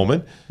that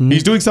moment. Mm-hmm.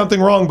 He's doing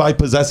something wrong by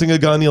possessing a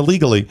gun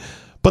illegally,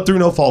 but through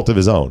no fault of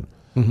his own.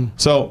 Mm-hmm.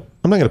 So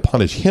I'm not going to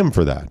punish him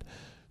for that.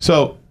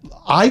 So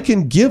I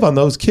can give on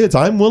those kids.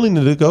 I'm willing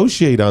to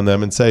negotiate on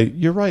them and say,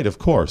 you're right, of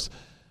course.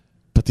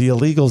 But the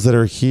illegals that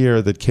are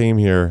here, that came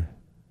here,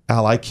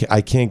 Al, I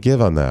can't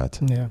give on that.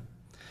 Yeah.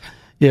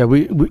 Yeah,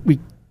 we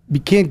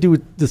can't do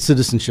the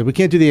citizenship. We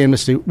can't do the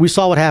amnesty. We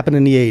saw what happened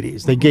in the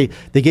 80s. They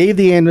gave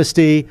the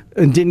amnesty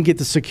and didn't get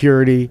the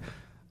security.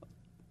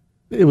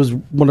 It was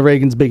one of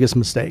Reagan's biggest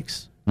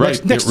mistakes.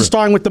 Right. Next to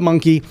starring with the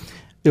monkey,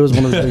 it was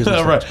one of the biggest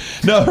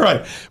mistakes.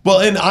 Right.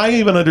 Well, and I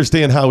even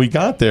understand how we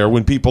got there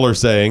when people are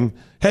saying,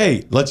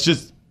 hey, let's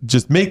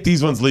just make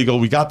these ones legal.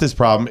 We got this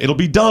problem. It'll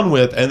be done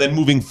with. And then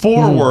moving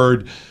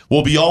forward,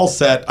 we'll be all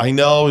set. I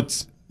know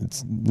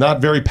It's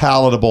not very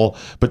palatable,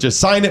 but just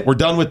sign it. We're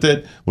done with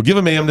it. We'll give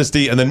them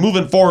amnesty, and then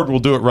moving forward, we'll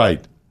do it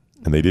right.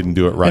 And they didn't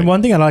do it right. And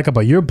one thing I like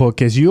about your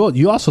book is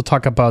you also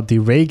talk about the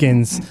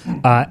Reagan's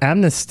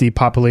amnesty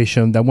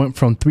population that went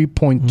from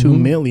 3.2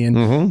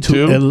 million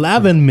to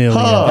 11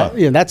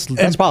 million. That's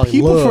probably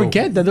people low.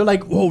 forget that. They're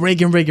like, oh,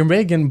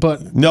 Reagan,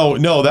 but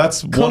no,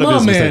 that's one of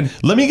his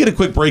mistakes. Let me get a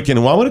quick break in.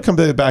 I want to come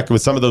back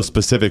with some of those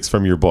specifics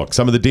from your book,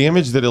 some of the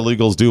damage that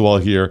illegals do while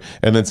here,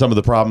 and then some of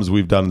the problems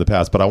we've done in the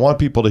past. But I want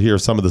people to hear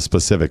some of the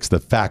specifics, the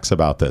facts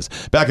about this.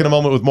 Back in a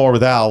moment with more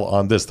with Al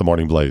on this, The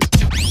Morning Blaze.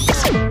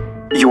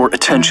 Your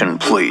attention,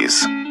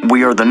 please.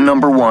 We are the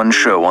 #1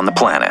 show on the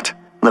planet.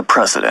 The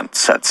president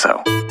said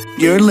so.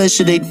 You're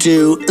listening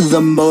to The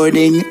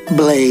Morning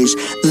Blaze,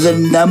 the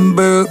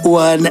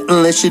 #1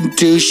 listened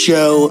to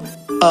show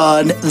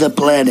on the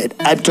planet.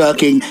 I'm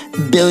talking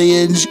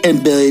billions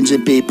and billions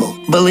of people.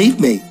 Believe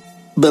me.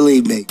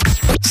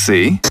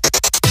 See?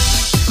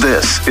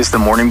 This is The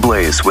Morning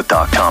Blaze with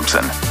Doc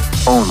Thompson.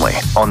 Only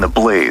on the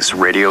Blaze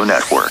Radio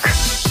Network.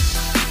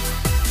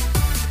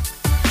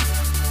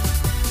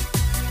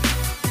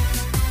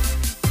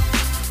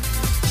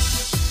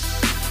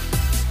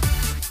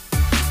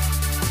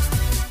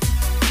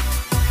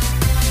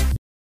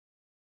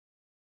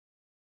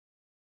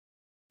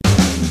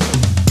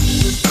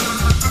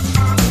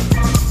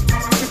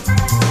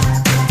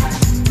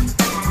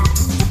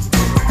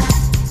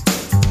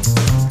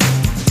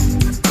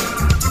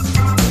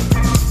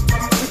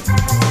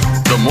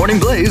 Morning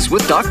Blaze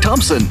with Doc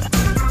Thompson.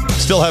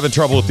 Still having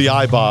trouble with the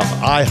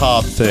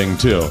IHOB thing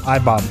too.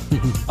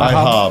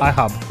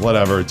 IHOB.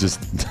 Whatever. Just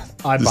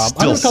IBOB.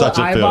 Still such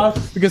a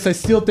IBOB because I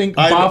still think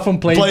Bob from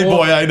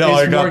Playboy. I know.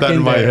 I got that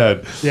in my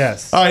head.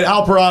 Yes. All right.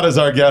 Al Parada is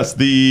our guest.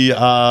 The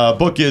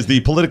book is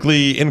The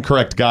Politically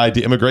Incorrect Guide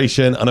to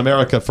Immigration, an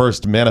America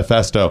First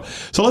Manifesto.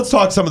 So let's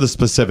talk some of the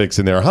specifics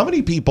in there. How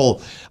many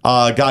people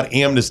got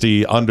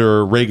amnesty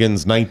under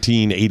Reagan's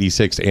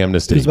 1986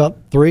 amnesty? It was about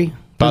 3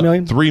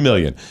 million. 3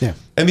 million. Yeah.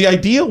 And the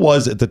idea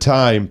was at the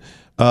time,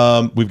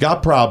 we've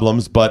got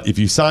problems, but if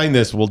you sign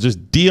this, we'll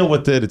just deal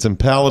with it. It's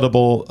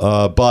unpalatable,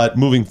 but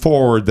moving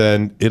forward,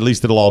 then at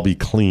least it'll all be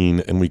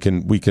clean, and we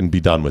can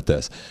be done with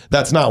this.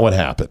 That's not what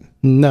happened.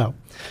 No,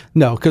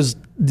 because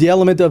the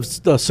element of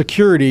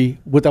security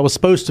that was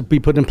supposed to be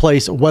put in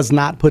place was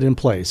not put in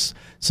place.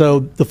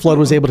 So the flood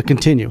was able to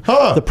continue.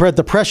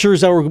 The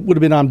pressures that would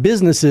have been on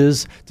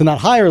businesses to not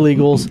hire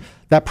illegals,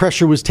 that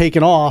pressure was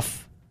taken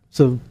off.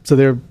 So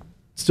they're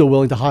still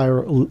willing to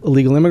hire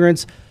illegal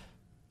immigrants.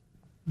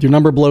 Your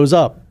number blows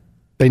up.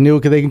 They knew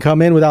they can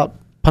come in without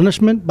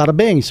punishment, bada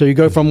bing. So you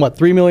go from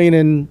 3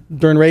 million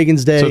during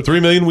Reagan's day. So 3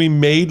 million we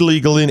made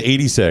legal in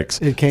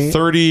 86. It came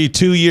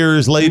 32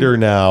 years later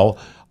now.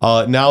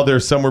 Now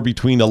there's somewhere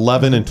between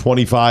 11 and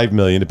 25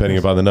 million, depending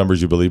upon the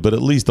numbers you believe, but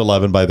at least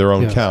 11 by their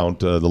own count,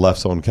 the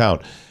left's own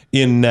count,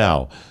 in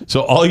now.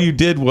 So all you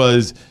did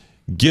was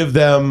give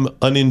them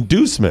an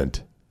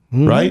inducement,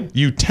 right?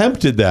 You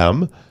tempted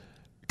them.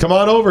 Come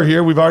on over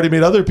here. We've already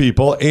made other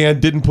people, and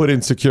didn't put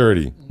in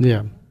security.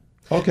 Yeah.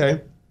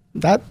 Okay.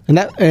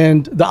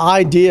 And the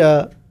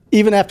idea,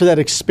 even after that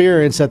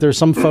experience, that there's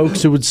some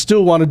folks who would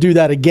still want to do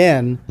that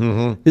again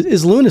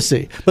is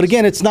lunacy. But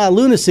again, it's not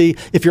lunacy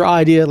if your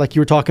idea, like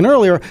you were talking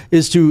earlier,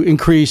 is to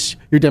increase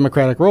your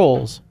democratic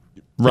rolls.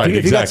 Right.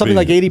 If you got something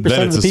like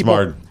 80% of the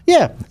people,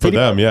 for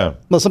them,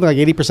 well, something like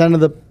 80% of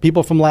the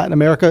people from Latin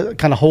America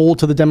kind of hold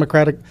to the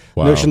democratic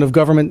notion of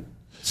government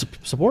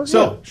support.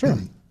 So, sure.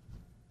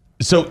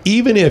 So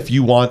even if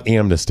you want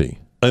amnesty,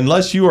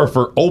 unless you are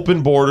for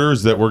open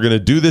borders, that we're going to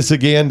do this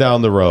again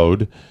down the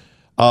road,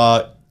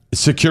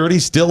 security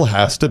still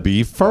has to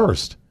be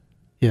first.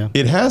 Yeah.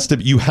 It has to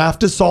be. You have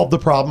to solve the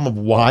problem of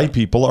why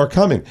people are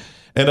coming.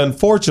 And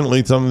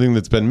unfortunately, something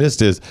that's been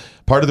missed is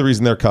part of the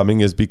reason they're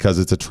coming is because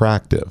it's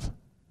attractive,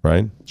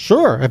 right?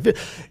 Sure.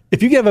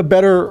 If you have a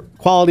better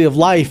quality of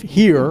life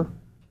here,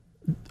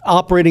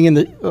 operating in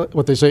the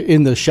what they say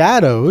in the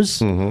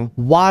shadows,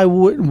 why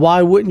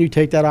wouldn't you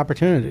take that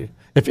opportunity?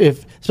 If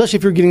especially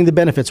if you're getting the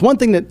benefits. One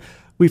thing that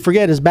we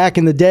forget is back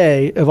in the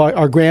day of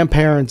our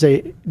grandparents,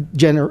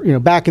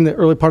 back in the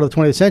early part of the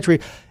 20th century,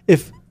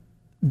 if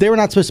they were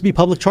not supposed to be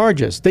public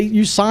charges,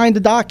 you signed a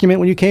document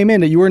when you came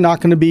in that you were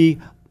not going to be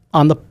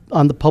on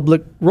the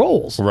public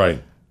rolls.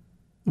 Right.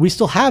 We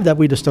still have that.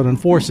 We just don't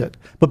enforce it.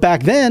 But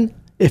back then,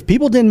 if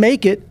people didn't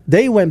make it,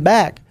 they went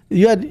back.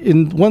 You had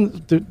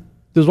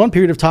there's one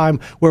period of time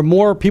where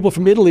more people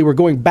from Italy were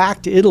going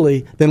back to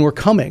Italy than were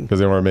coming. Because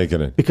they weren't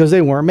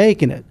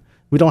making it.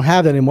 We don't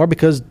have that anymore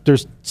because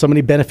there's so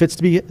many benefits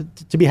to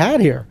be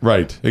had here.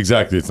 Right,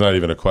 exactly. It's not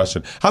even a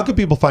question. How can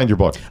people find your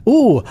book?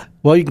 Ooh,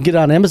 well, you can get it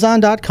on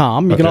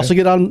Amazon.com. You can also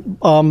get it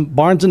on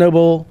Barnes &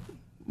 Noble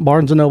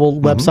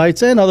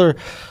websites and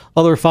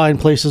other fine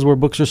places where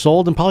books are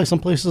sold, and probably some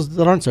places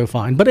that aren't so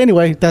fine. But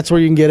anyway, that's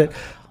where you can get it.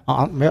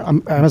 on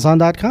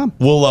Amazon.com.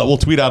 We'll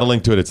tweet out a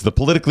link to it. It's The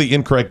Politically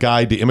Incorrect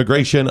Guide to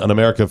Immigration, an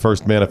America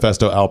First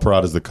Manifesto. Al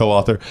Parad is the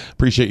co-author.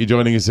 Appreciate you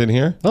joining us in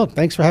here. Oh,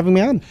 thanks for having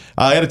me on.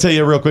 I got to tell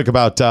you real quick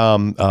about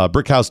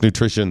Brickhouse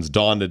Nutrition's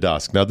Dawn to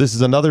Dusk. Now, this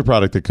is another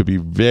product that could be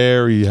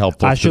very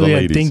helpful to the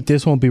ladies. I think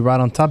this won't be right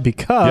on top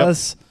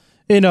because,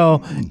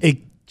 it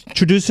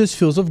introduces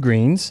Fields of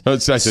Greens. I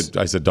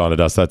said Dawn to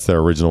Dusk. That's their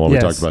original one we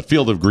talked about.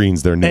 Field of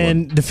Greens, their new one.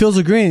 And the Fields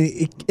of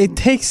Green, it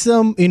takes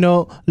them,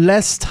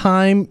 less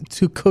time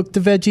to cook the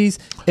veggies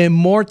and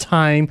more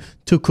time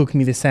to cook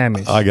me the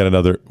sandwich. I got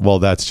another. Well,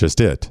 that's just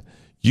it.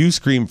 You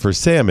scream for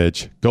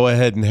sandwich. Go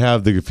ahead and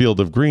have the Field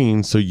of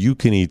Greens so you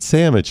can eat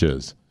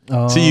sandwiches.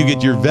 So you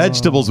get your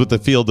vegetables with the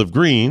Field of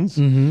Greens.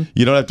 Mm-hmm.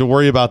 You don't have to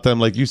worry about them,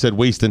 like you said,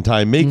 wasting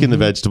time making the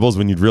vegetables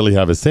when you'd really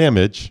have a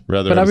sandwich.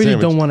 But I really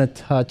don't want to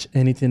touch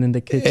anything in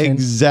the kitchen.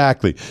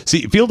 Exactly.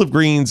 See, Field of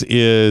Greens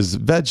is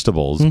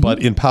vegetables,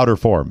 but in powder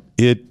form.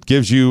 It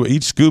gives you,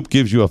 each scoop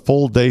gives you a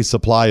full day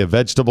supply of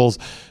vegetables,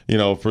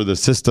 for the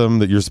system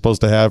that you're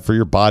supposed to have for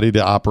your body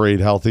to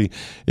operate healthy.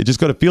 Just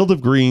go to Field of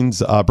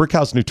Greens,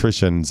 Brickhouse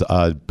Nutrition's,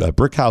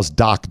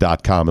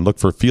 brickhousedoc.com and look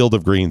for Field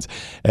of Greens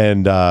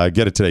and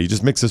get it today. You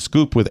just mix a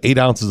scoop with 8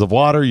 ounces of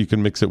water. You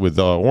can mix it with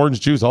orange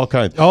juice, all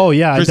kinds. Oh,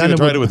 yeah. Chrissy,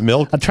 tried it with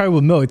milk? I tried it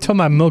with milk. It turned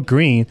my milk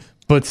green.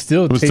 But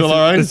still, it's still all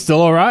right. It's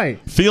still all right.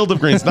 Field of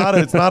Greens.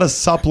 It's not a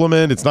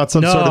supplement. It's not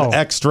some sort of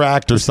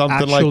extract or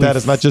something like that.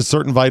 It's not just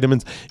certain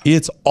vitamins.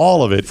 It's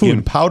all of it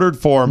in powdered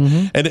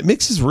form, and it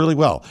mixes really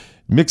well.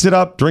 Mix it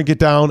up, drink it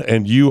down,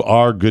 and you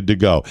are good to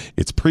go.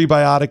 It's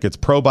prebiotic. It's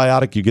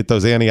probiotic. You get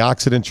those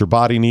antioxidants your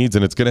body needs,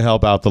 and it's going to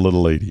help out the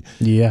little lady.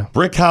 Yeah.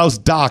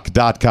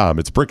 BrickhouseDoc.com.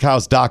 It's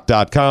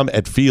BrickhouseDoc.com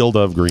at Field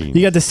of Greens.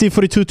 You got the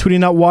C42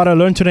 Tweeting Out Water.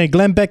 Learn today.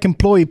 Glenn Beck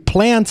employee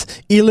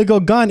plants illegal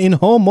gun in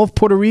home of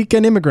Puerto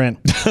Rican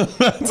immigrant.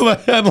 That's the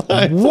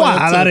headline.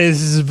 Wow, that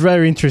is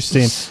very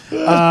interesting.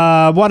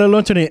 Water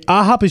learn today.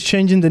 IHOP is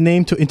changing the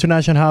name to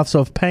International House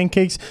of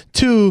Pancakes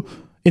to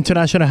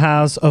International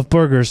House of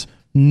Burgers.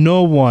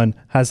 No one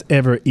has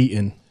ever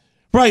eaten.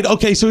 Right.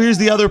 Okay. So here's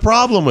the other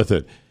problem with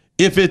it.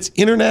 If it's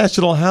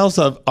International House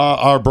of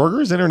are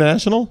burgers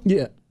international?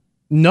 Yeah.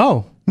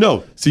 No.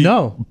 See,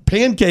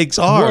 pancakes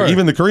are.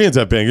 Even the Koreans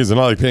have pancakes. They're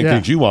not like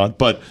pancakes you want,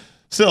 but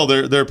still,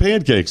 they're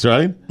pancakes,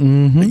 right?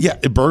 Mm-hmm. Yeah.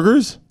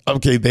 Burgers.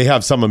 Okay. They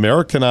have some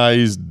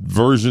Americanized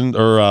version,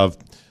 or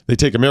they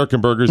take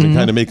American burgers and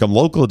kind of make them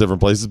local at different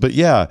places. But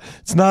yeah,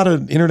 it's not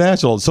an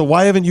international. So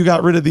why haven't you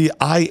got rid of the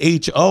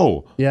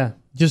IHO? Yeah.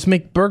 Just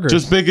make burgers.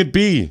 Just make it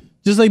B.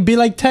 Just be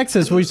like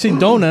Texas, where you see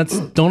donuts,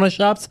 donut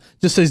shops,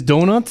 just says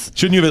donuts.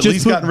 Shouldn't you have at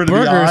least gotten rid of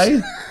the I?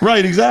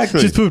 Right,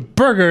 exactly. Just put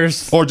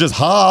burgers. Or just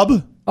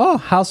Hob. Oh,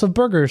 House of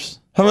Burgers.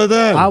 How about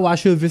that? I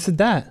should visit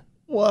that.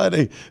 What?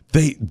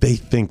 They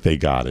think they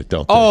got it,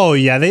 don't they? Oh,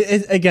 yeah.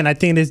 Again, I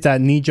think it's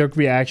that knee-jerk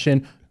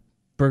reaction.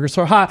 Burgers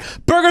are hot.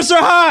 Burgers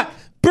are hot!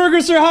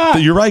 Burgers are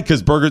hot! You're right,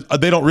 because burgers,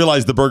 they don't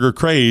realize the burger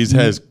craze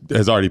has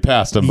already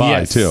passed them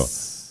by, too.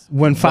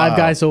 When Five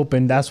Guys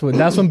opened, that's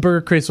when Burger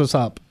Craze was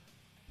up.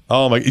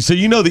 Oh my! So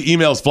the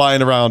emails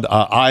flying around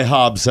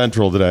IHOB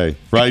Central today,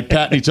 right?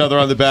 Patting each other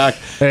on the back.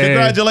 Hey,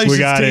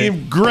 congratulations,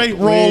 team! Great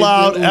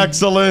rollout,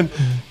 excellent.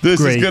 This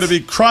is going to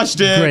be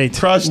crushed it. Great,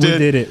 crushed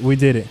it. We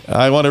did it.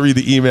 I want to read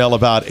the email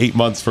about 8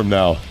 months from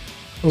now.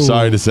 Ooh.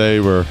 Sorry to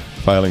say, we're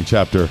filing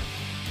chapter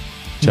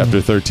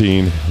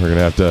 13. We're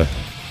gonna have to.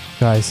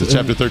 Guys,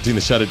 chapter 13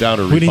 to shut it down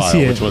or refile. We didn't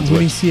see it. Which one's we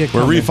which? Didn't see it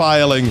We're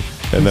refiling,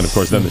 and then of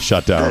course the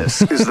shutdown.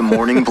 This is the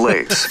Morning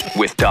Blaze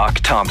with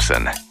Doc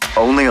Thompson,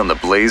 only on the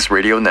Blaze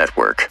Radio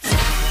Network.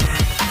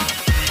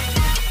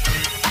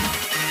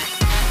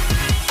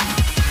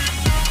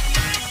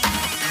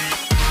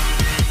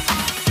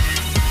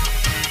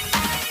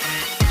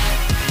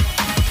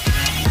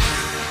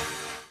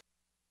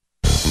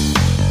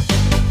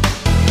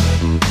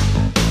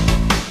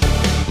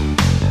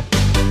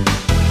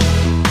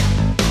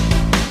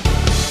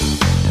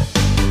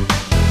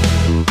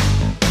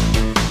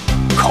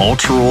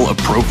 Cultural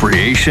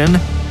appropriation?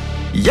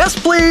 Yes,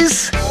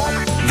 please!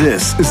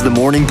 This is the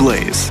Morning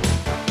Blaze.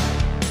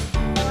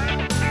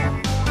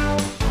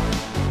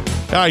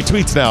 All right,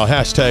 tweets now.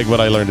 Hashtag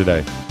what I learned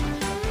today.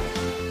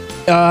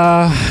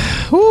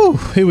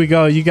 Here we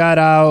go. You got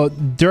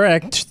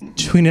direct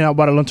tweeting out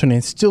what I learned today.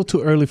 It's still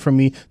too early for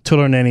me to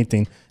learn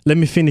anything. Let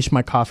me finish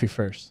my coffee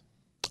first.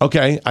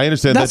 Okay, I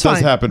understand. That does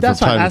happen from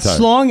time to time. As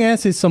long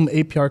as it's some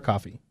APR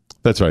coffee.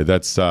 That's right.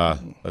 That's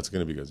going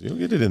to be good. You'll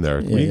get it in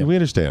there. We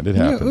understand. It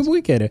happens.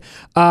 We get it.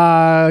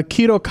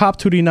 Keto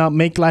cop tweeting out,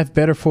 make life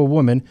better for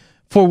women.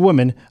 For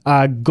women,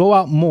 go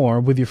out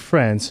more with your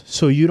friends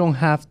so you don't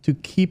have to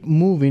keep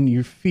moving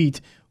your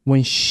feet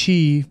when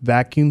she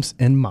vacuums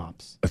and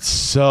mops. It's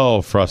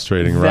so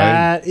frustrating,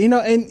 right?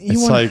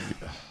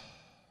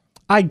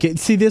 I get.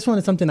 See, this one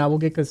is something I will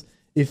get because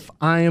if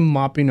I am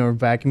mopping or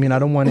vacuuming, I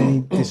don't want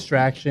any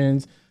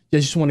distractions. I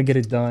just want to get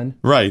it done.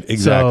 Right,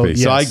 exactly.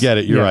 So I get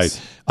it. You're right.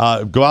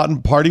 Go out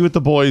and party with the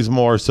boys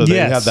more so they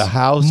have the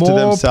house to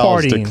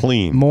themselves to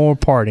clean. More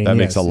partying. That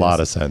makes a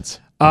lot of sense.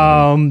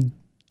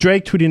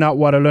 Drake tweeting out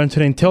what I learned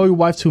today. Tell your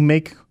wife to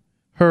make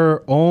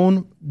her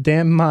own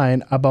damn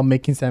mind about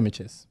making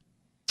sandwiches.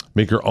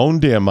 Make her own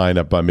damn mind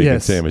up by making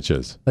Yes.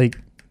 sandwiches. Like,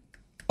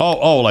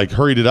 like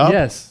hurried it up?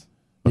 yes.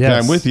 Okay,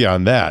 Yes. I'm with you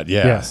on that.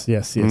 Yeah. Yes.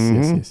 Yes.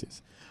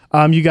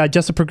 You got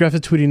Just a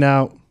Progressive tweeting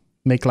out,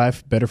 make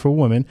life better for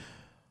women.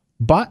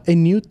 Bought a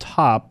new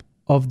top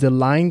of the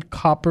line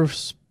copper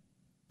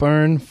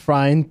burn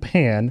frying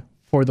pan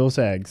for those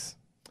eggs.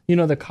 You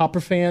know, the copper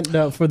fan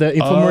for the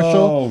infomercial.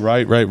 Oh,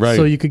 right.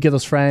 So you could get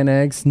those frying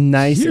eggs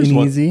nice Here's and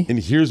one- easy. And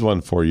here's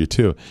one for you,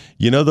 too.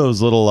 You know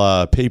those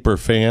little paper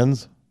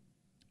fans?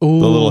 Ooh.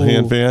 The little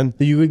hand fan?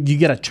 That you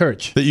get at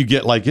church. That you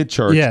get like at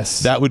church.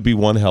 Yes. That would be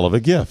one hell of a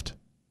gift.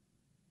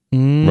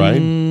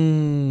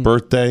 Right?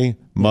 Birthday,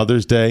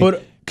 Mother's Day.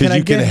 But Because can I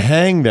you can get-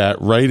 hang that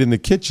right in the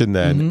kitchen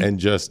then and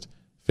just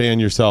fan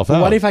yourself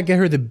out. What if I get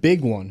her the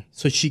big one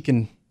so she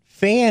can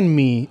fan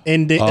me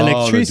and the to do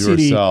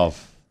electricity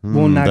herself.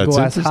 will not That's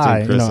go as interesting,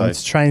 high? Chris.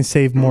 Let's try and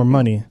save more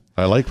money.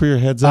 I like where your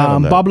head's at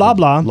on that. Blah, blah,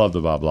 blah. Love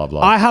the blah, blah,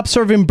 blah. IHOP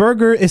serving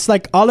burger. It's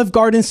like Olive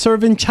Garden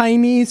serving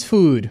Chinese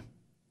food.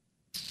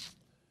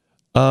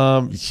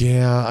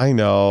 Yeah, I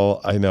know,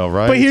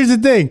 right? But here's the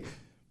thing.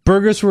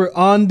 Burgers were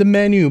on the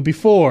menu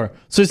before.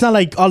 So it's not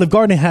like Olive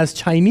Garden has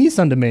Chinese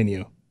on the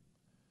menu.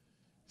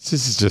 This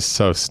is just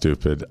so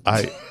stupid.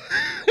 I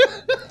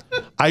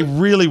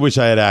really wish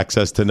I had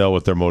access to know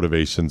what their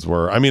motivations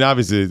were. I mean,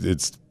 obviously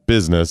it's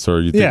business,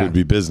 or you think it would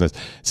be business.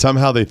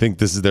 Somehow they think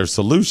this is their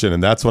solution,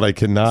 and that's what I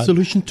cannot.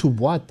 Solution to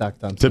what, Dr.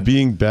 Thompson? To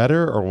being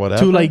better or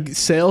whatever. To like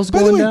sales By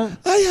the going way, down?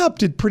 IHOP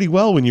did pretty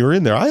well when you were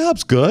in there.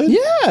 IHOP's good.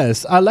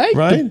 Yes, I like the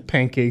Right?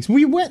 pancakes.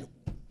 We went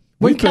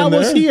when We've been Cal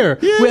was there. here.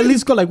 Yeah. We at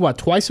least go like what,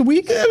 twice a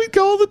week? Yeah, we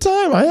go all the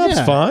time. IHOP's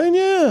Yeah. fine.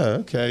 Yeah.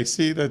 Okay.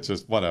 See, that's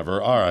just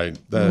whatever. All right.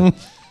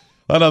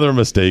 Another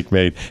mistake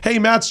made. Hey,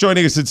 Matt's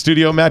joining us in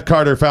studio. Matt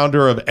Carter,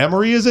 founder of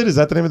Emery, is it? Is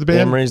that the name of the band?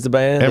 Emery's the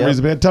band. Emery's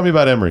the band. Tell me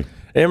about Emery.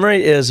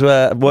 Emery is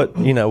what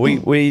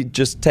we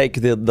just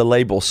take the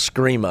label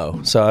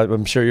screamo. So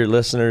I'm sure your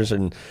listeners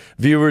and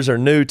viewers are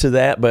new to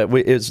that, but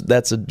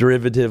that's a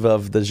derivative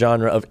of the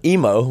genre of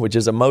emo, which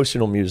is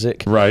emotional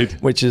music, right?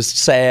 Which is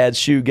sad,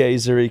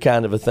 shoegazery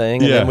kind of a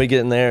thing. And Yeah. then we get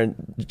in there and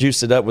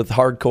juice it up with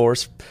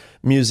hardcore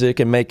music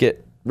and make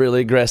it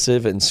really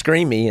aggressive and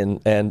screamy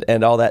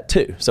and all that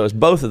too. So it's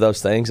both of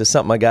those things. It's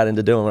something I got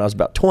into doing when I was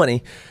about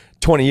 20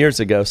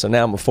 years ago. So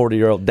now I'm a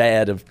 40-year-old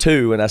dad of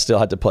 2, and I still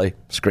have to play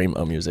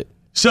screamo music.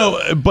 So,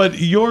 but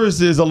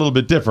yours is a little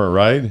bit different,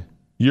 right?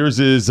 Yours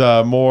is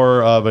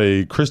more of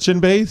a Christian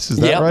base, is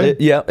that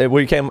right?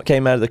 We came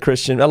out of the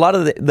Christian. A lot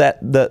of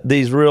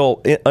these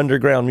real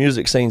underground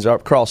music scenes are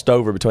crossed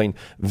over between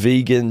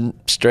vegan,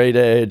 straight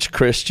edge,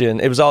 Christian.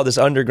 It was all this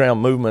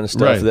underground movement and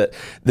stuff that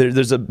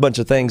there's a bunch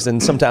of things,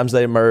 and sometimes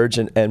they emerge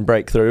and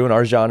break through. And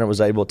our genre was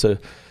able to,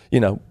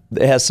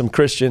 it has some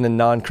Christian and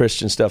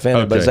non-Christian stuff in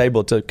it, but it's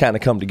able to kind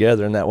of come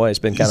together in that way. It's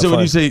been kind of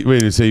fun. So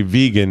when you say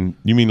vegan,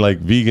 you mean like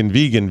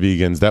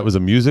vegans? That was a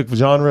music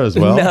genre as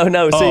well?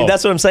 No. See,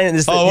 that's what I'm saying.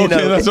 It's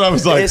that's what I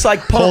was like. It's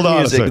like punk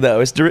music,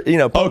 though. It's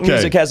punk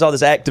music has all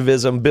this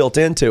activism built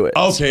into it.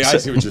 Okay, I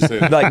see what you're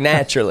saying. Like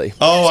naturally.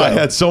 I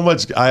had so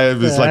much. I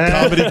was like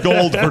comedy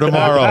gold for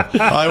tomorrow.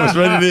 I was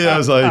ready to. I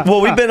was like,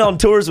 well, we've been on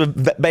tours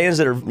with bands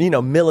that are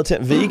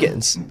militant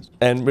vegans,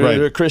 and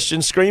we're a Christian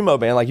screamo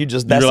band. Like you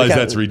realize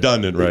that's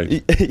redundant, right? Yeah,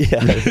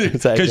 exactly.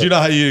 Because you know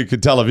how you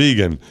could tell a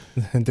vegan.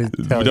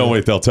 Don't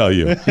wait, they'll tell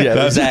you.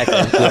 Yeah, exactly.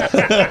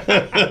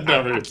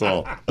 Never at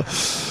all.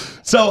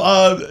 So,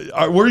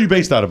 where are you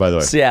based out of, by the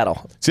way?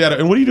 Seattle.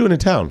 And what are you doing in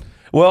town?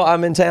 Well,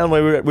 I'm in town. We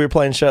were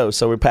playing shows,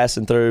 so we're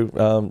passing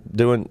through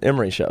doing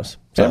Emery shows.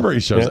 Emery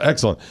shows,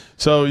 excellent.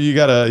 So you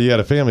got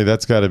a family.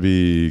 That's got to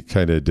be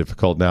kind of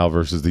difficult now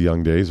versus the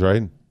young days,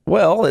 right?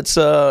 Well, it's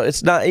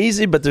not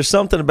easy, but there's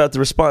something about the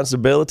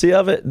responsibility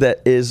of it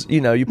that is,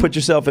 you put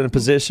yourself in a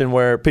position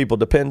where people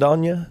depend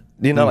on you,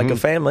 like a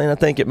family, and I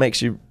think it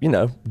makes you,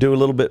 do a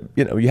little bit,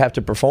 you have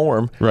to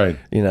perform, right?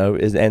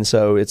 And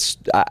so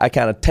I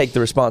kind of take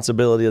the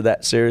responsibility of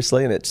that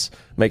seriously, and it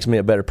makes me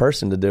a better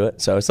person to do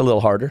it. So it's a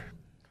little harder.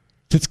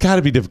 It's got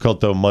to be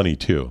difficult though, money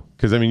too,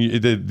 because I mean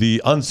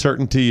the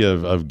uncertainty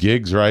of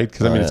gigs, right?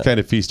 Because I mean it's kind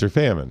of feast or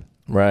famine.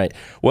 Right.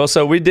 Well,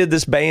 so we did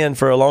this band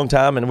for a long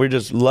time, and we're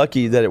just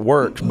lucky that it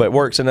worked, but it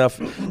works enough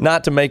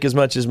not to make as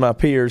much as my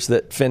peers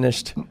that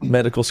finished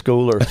medical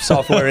school or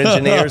software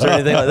engineers or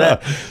anything like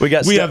that.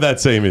 We have that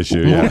same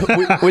issue, yeah.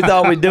 we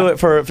thought we'd do it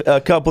for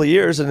a couple of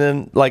years, and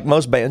then, like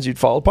most bands, you'd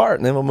fall apart,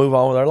 and then we'll move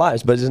on with our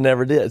lives, but it just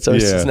never did. So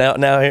it's just now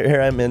here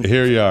I'm in.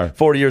 Here you are.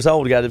 40 years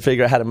old. We got to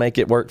figure out how to make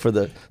it work for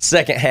the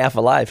second half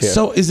of life here.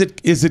 So is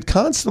it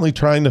constantly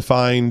trying to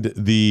find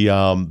the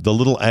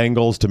little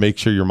angles to make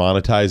sure you're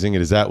monetizing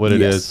it? Is that what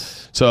it is?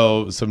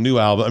 So some new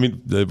album. I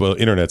mean, the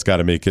internet's got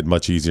to make it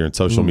much easier, and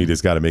social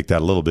media's got to make that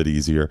a little bit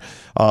easier.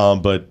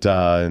 But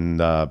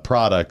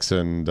products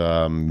and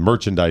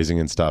merchandising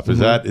and stuff. Is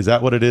that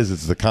what it is?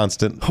 It's the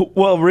constant.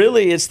 Well,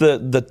 really, it's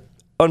the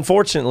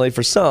unfortunately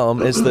for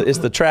some, it's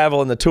the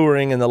travel and the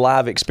touring and the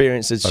live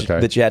experiences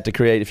that you have to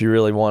create if you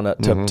really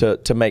want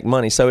to make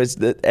money. So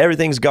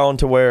everything's gone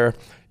to where,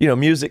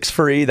 music's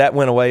free. That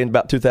went away in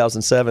about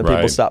 2007.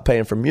 People stopped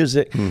paying for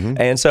music.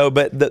 And so,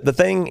 but the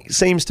thing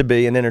seems to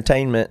be in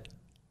entertainment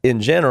in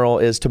general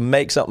is to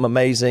make something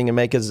amazing and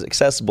make it as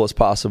accessible as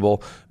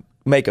possible,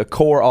 make a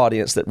core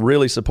audience that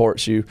really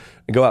supports you,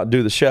 and go out and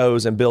do the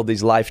shows and build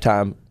these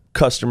lifetime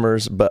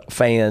customers, but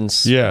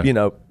fans,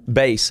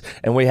 base.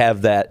 And we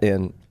have that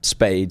in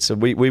spades. So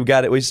we've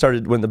got it. We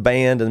started when the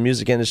band and the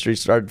music industry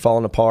started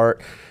falling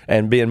apart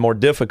and being more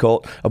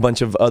difficult. A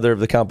bunch of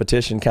the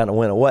competition kind of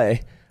went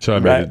away. So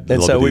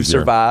and so we've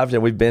survived,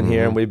 and we've been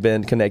here, and we've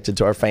been connected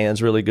to our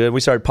fans really good. We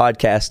started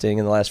podcasting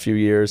in the last few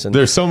years, and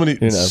there's so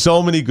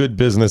many good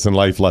business and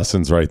life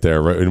lessons right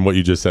there, right, in what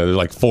you just said. There's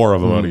like 4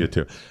 of them I want to get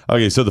to.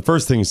 Okay, so the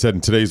first thing you said,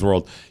 in today's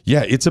world,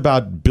 it's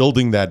about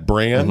building that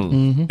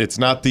brand. It's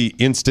not the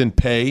instant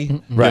pay.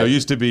 Right. It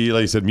used to be,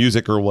 like you said,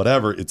 music or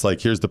whatever. It's like,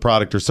 here's the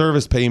product or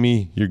service, pay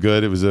me, you're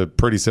good. It was a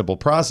pretty simple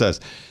process.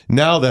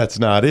 Now that's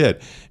not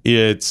it.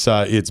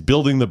 It's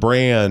building the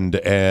brand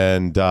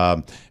and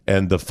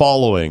the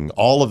following,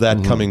 all of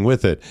that coming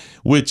with it,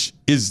 which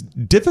is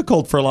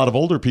difficult for a lot of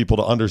older people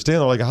to understand.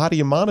 They're like, how do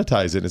you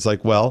monetize it? It's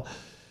like, well,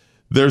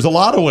 there's a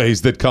lot of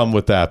ways that come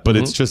with that, but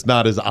it's just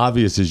not as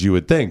obvious as you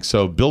would think.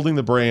 So building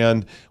the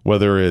brand,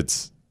 whether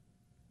it's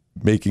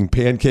making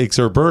pancakes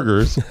or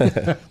burgers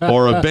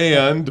or a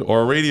band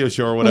or a radio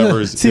show or whatever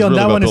is on really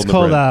that one, it's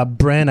called a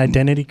brand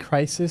identity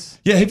crisis.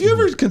 Yeah, have you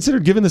ever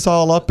considered giving this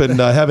all up and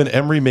having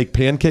Emery make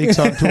pancakes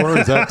on tour?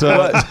 Is that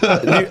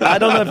I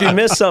don't know if you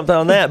missed something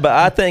on that, but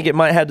I think it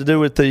might have to do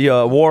with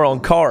the war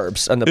on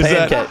carbs and the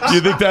pancakes. You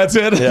think that's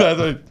it?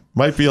 Yeah.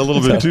 Might be a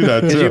little bit to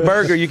that too. Your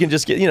burger, you can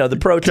just get, the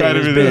protein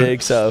is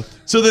big. So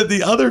that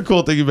the other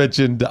cool thing you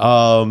mentioned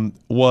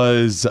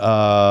was,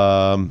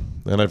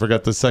 and I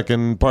forgot the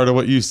second part of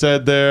what you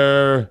said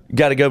there.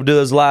 Got to go do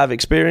those live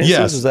experiences.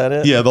 Yes. Is that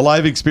it? Yeah, the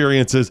live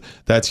experiences.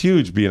 That's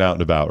huge, being out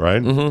and about,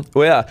 right?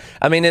 Well, yeah.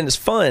 I mean, and it's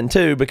fun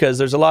too, because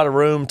there's a lot of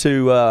room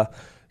to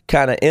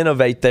kind of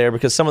innovate there,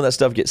 because some of that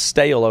stuff gets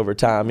stale over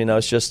time.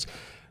 It's just,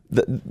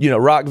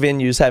 rock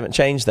venues haven't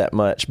changed that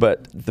much,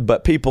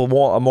 but people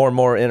want a more and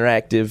more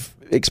interactive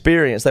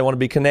experience. They want to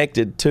be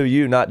connected to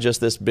you, not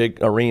just this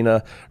big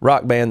arena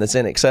rock band that's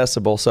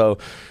inaccessible. So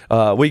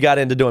we got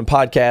into doing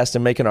podcasts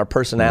and making our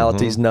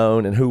personalities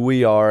known and who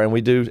we are, and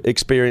we do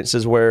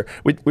experiences where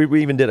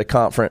we even did a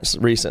conference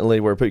recently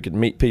where we could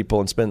meet people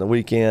and spend the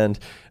weekend,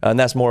 and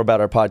that's more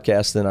about our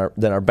podcast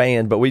than our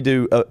band. But we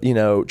do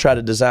try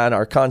to design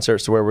our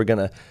concerts to where we're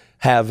going to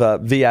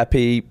have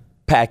VIP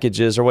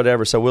packages or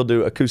whatever. So we'll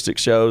do acoustic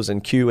shows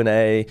and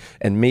Q&A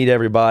and meet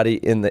everybody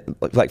in the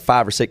like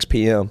 5 or 6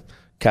 p.m.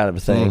 kind of a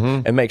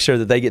thing, and make sure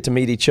that they get to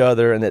meet each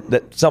other and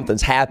that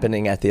something's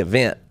happening at the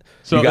event.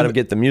 So you got to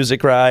get the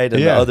music right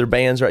and the other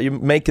bands right. You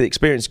make the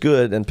experience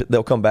good, and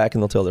they'll come back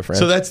and they'll tell their friends.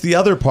 So that's the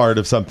other part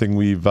of something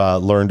we've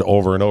learned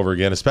over and over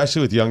again,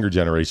 especially with younger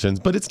generations,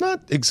 but it's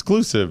not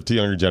exclusive to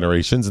younger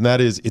generations, and that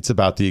is it's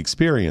about the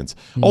experience.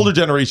 Older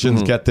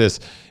generations get this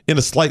in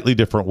a slightly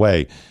different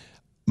way.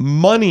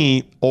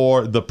 Money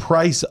or the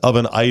price of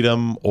an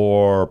item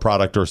or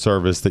product or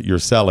service that you're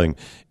selling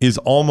is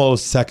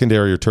almost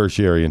secondary or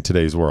tertiary in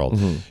today's world.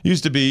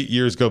 Used to be,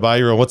 years go by,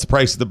 you're, what's the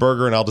price of the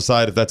burger, and I'll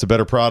decide if that's a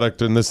better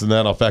product and this and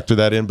that, I'll factor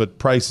that in, but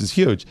price is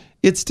huge.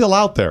 It's still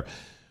out there,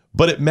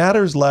 but it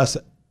matters less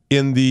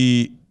in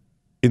the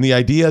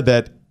idea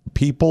that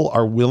people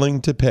are willing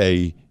to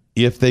pay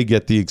if they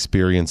get the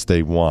experience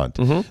they want.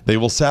 They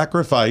will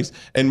sacrifice,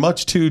 and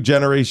much to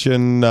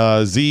Generation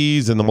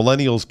Z's and the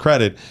millennials'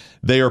 credit,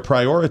 they are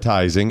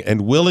prioritizing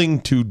and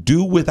willing to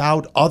do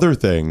without other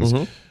things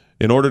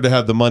in order to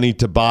have the money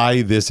to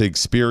buy this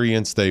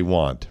experience they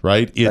want,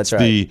 right? It's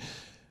That's right.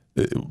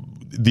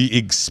 the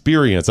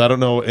experience. I don't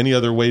know any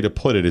other way to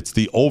put it. It's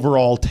the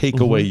overall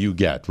takeaway you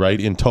get, right,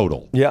 in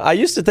total. Yeah, I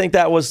used to think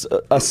that was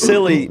a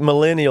silly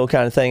millennial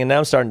kind of thing, and now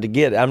I'm starting to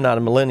get it. I'm not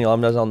a millennial.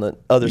 I'm just on the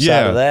other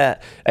side of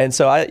that. And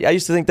so I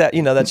used to think that,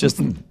 that's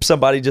just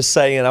somebody just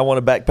saying, I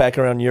want to backpack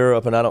around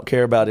Europe and I don't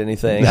care about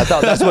anything. I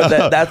thought that's what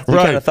that's the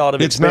kind of thought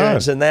of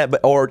experience in that.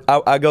 But or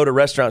I go to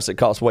restaurants that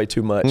cost way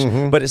too much.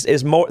 But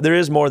it's more. There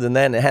is more than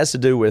that, and it has to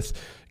do with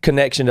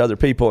connection to other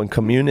people and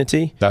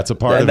community. That's a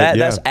part of it.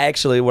 That's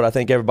actually what I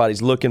think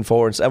everybody's looking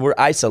for. And we're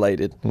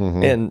isolated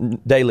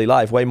in daily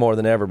life way more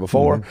than ever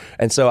before.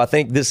 And so I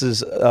think this is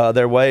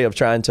their way of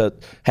trying to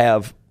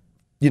have,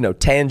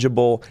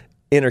 tangible,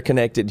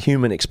 interconnected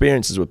human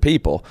experiences with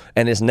people,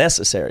 and it's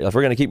necessary. If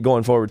we're going to keep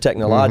going forward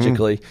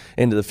technologically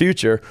into the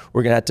future,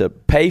 we're going to have to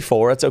pay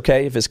for it. It's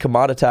okay if it's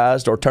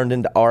commoditized or turned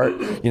into art,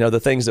 the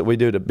things that we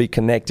do to be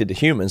connected to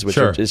humans, which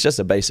is just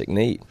a basic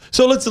need.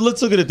 So let's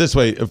look at it this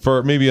way,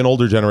 for maybe an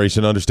older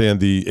generation to understand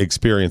the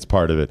experience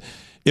part of it.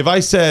 If I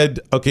said,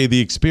 okay,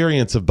 the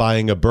experience of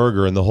buying a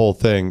burger and the whole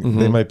thing,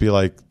 they might be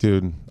like,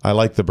 dude, I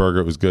like the burger,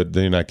 it was good,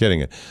 then you're not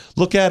getting it.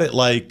 Look at it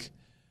like,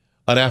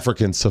 an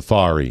African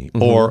safari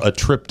or a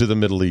trip to the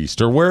Middle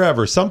East or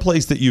wherever,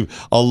 someplace that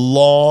a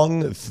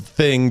long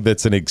thing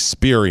that's an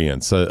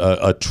experience,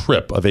 a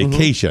trip, a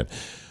vacation.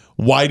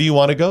 Why do you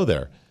want to go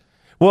there?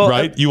 Well,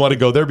 right? You want to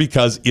go there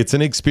because it's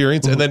an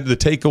experience. And then the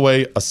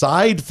takeaway,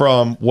 aside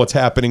from what's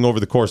happening over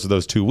the course of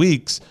those 2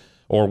 weeks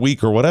or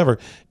week or whatever,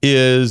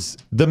 is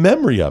the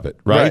memory of it,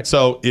 right?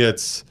 So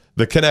it's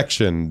the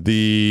connection,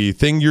 the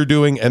thing you're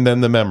doing, and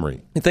then the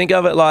memory. You think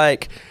of it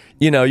like,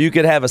 you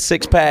could have a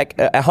 6-pack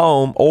at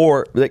home,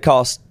 or that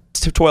costs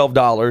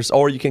 $12,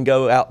 or you can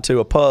go out to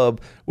a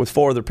pub with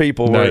 4 other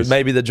people where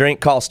maybe the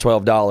drink costs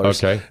 $12.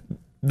 Okay.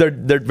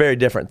 They're very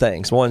different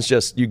things. One's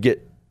just you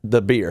get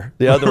the beer.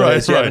 The other one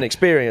is you have an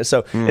experience.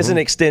 So it's an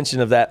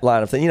extension of that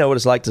line of thing. You know what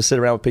it's like to sit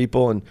around with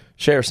people and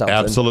share something.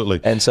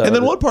 Absolutely. And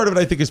then one part of it,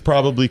 I think, is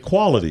probably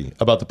quality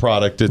about the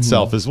product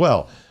itself as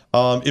well.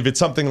 If it's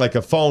something like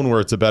a phone where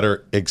it's a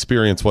better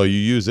experience while you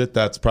use it,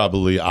 that's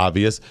probably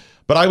obvious.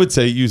 But I would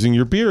say, using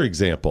your beer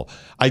example,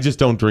 I just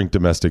don't drink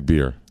domestic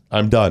beer.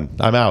 I'm done.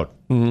 I'm out.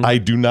 I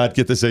do not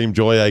get the same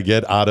joy I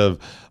get out of,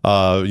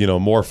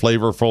 more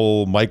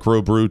flavorful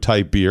microbrew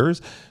type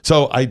beers.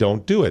 So I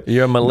don't do it.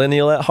 You're a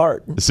millennial at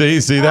heart. See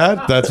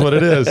that? That's what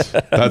it is.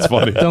 That's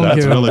funny.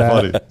 That's really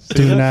funny.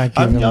 Do not give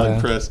I'm him young,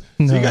 that. Chris.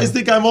 No. So you guys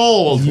think I'm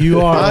old.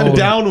 You are I'm old.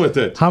 down with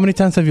it. How many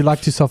times have you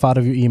locked yourself out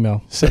of your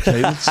email?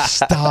 Okay,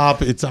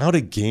 stop. It's out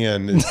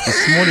again.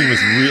 This morning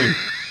was really...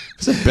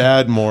 It's a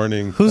bad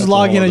morning. Who's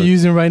logging are you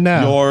using right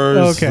now?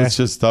 Yours. Okay. It's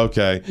just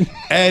okay.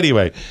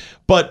 Anyway,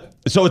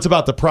 so it's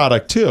about the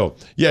product too.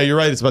 Yeah, you're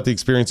right. It's about the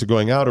experience of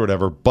going out or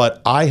whatever.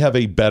 But I have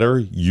a better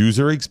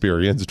user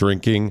experience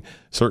drinking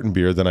certain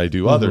beer than I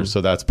do others. So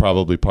that's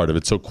probably part of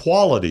it. So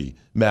quality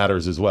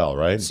matters as well,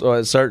 right? So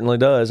it certainly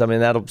does. I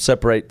mean, that'll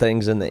separate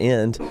things in the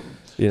end.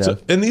 So,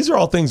 and these are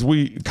all things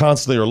we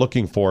constantly are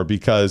looking for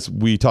because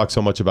we talk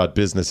so much about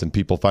business and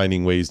people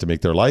finding ways to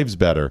make their lives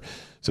better.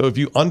 So if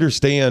you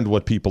understand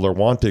what people are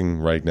wanting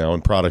right now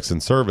in products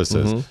and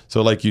services,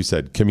 so like you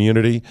said,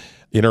 community,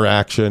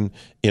 interaction,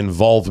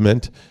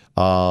 involvement.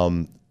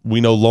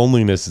 We know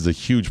loneliness is a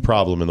huge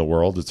problem in the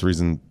world. It's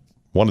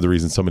one of the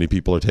reasons so many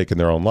people are taking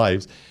their own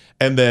lives.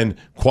 And then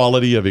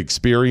quality of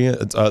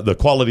experience, the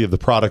quality of the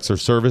products or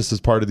service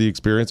is part of the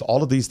experience.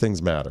 All of these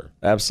things matter.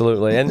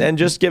 Absolutely. And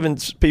just giving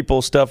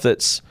people stuff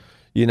that's,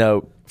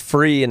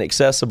 free and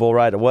accessible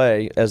right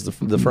away as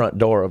the front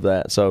door of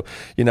that. So,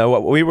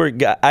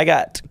 I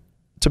got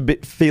to be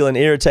feeling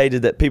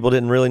irritated that people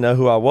didn't really know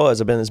who I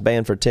was. I've been in this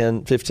band for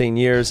 10, 15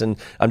 years, and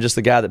I'm just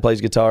the guy that plays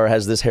guitar,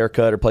 has this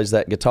haircut, or plays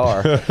that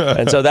guitar.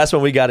 And so that's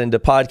when we got into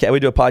podcast. We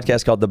do a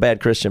podcast called The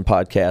Bad Christian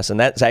Podcast, and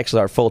that's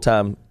actually our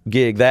full-time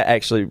gig. That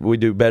actually, we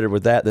do better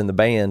with that than the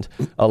band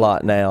a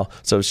lot now.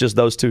 So it's just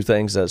those two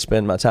things that I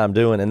spend my time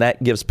doing, and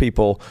that gives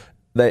people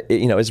that,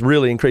 it's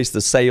really increased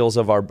the sales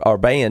of our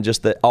band,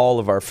 just that all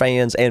of our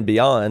fans and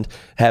beyond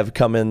have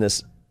come in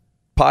this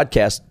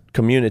podcast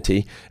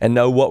community and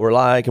know what we're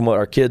like and what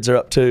our kids are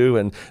up to,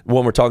 and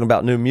when we're talking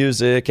about new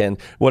music and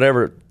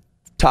whatever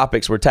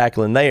topics we're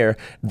tackling there,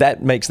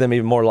 that makes them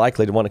even more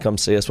likely to want to come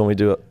see us when we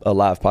do a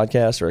live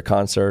podcast or a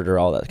concert or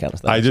all that kind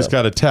of thing. I just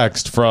got a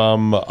text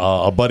from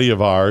a buddy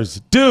of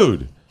ours.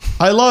 Dude,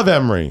 I love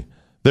Emory.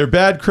 Their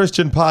Bad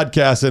Christian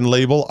podcast and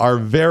label are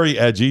very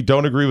edgy.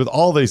 Don't agree with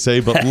all they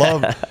say, but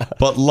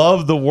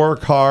love the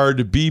work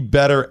hard, be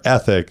better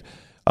ethic.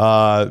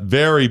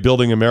 Very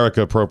Building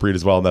America appropriate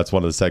as well, and that's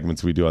one of the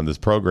segments we do on this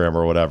program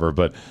or whatever.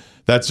 But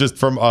that's just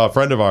from a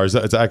friend of ours.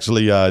 It's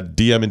actually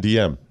DM and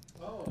DM.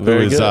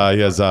 Very good.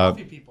 He has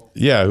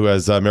who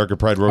has American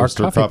Pride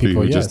Roaster Coffee,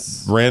 people, who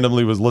just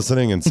randomly was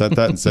listening and sent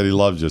that and said he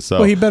loves you. So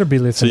well, he better be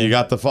listening. So you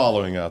got the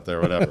following out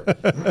there, whatever.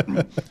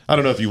 I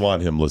don't know if you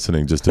want him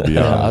listening, just to be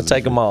honest. I'll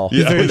take them all.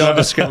 Yeah, we don't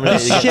discriminate.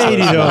 He's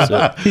shady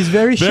though. He's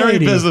very shady. Very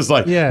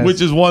businesslike, yes.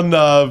 Which is one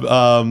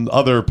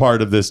other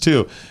part of this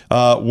too.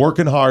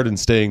 Working hard and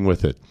staying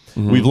with it.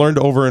 We've learned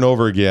over and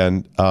over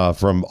again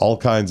from all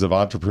kinds of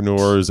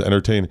entrepreneurs,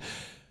 entertainers.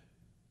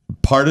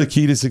 Part of the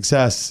key to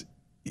success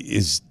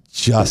is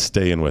just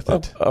staying with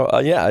it.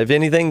 Yeah, if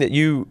anything that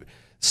you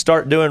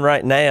start doing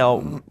right now,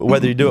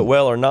 whether you do it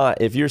well or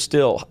not, if you're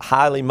still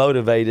highly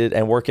motivated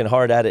and working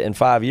hard at it in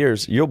 5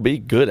 years, you'll be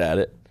good at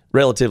it,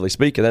 relatively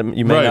speaking.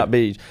 You may not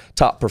be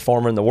top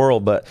performer in the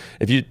world, but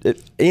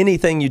if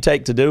anything you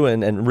take to do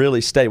and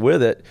really stay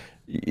with it,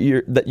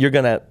 you're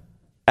going to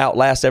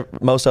outlast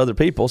most other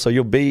people, so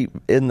you'll be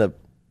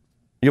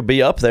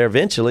up there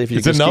eventually if you.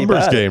 It's a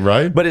numbers game,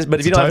 right? But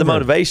if you don't have the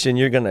motivation,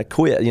 you're going to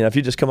quit. If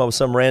you just come up with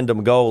some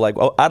random goal like,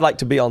 "Oh, I'd like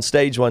to be on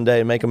stage one day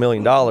and make $1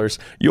 million,"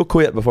 you'll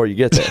quit before you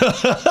get there.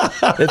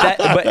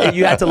 But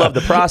you have to love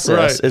the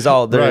process. Right. Is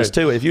all there is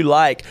to it. If you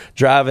like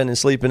driving and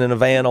sleeping in a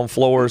van on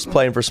floors,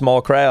 playing for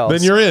small crowds,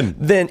 then you're in.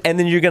 Then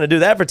you're going to do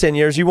that for 10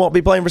 years. You won't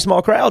be playing for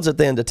small crowds at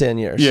the end of 10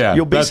 years. Yeah,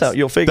 you'll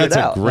figure it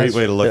out. That's a great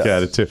way to look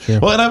at it too. Sure.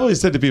 Well, and I've always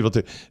said to people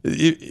too,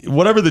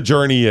 whatever the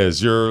journey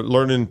is, you're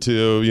learning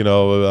to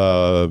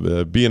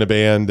be in a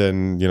band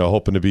and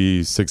hoping to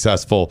be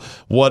successful,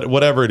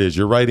 whatever it is,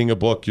 you're writing a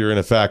book, you're in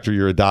a factory,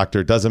 you're a doctor,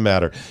 it doesn't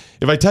matter.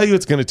 If I tell you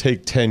it's going to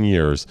take 10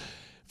 years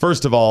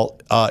First of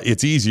all,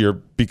 it's easier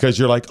because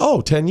you're like,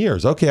 10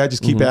 years. Okay, I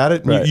just keep at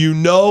it. Right. You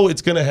know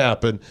it's going to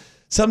happen.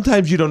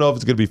 Sometimes you don't know if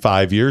it's going to be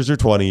 5 years or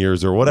 20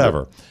 years or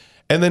whatever.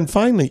 And then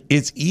finally,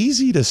 it's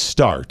easy to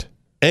start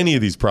any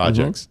of these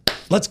projects.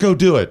 Let's go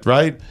do it,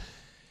 right?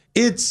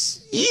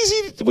 It's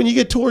easy when you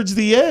get towards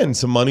the end.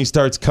 Some money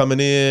starts coming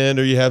in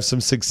or you have some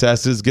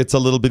successes, gets a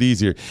little bit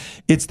easier.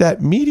 It's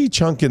that meaty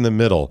chunk in the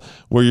middle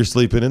where you're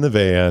sleeping in the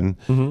van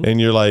and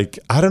you're like,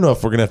 I don't know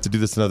if we're going to have to do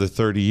this another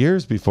 30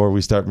 years before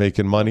we start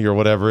making money or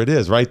whatever it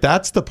is, right?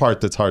 That's the part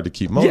that's hard to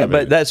keep motivated. Yeah,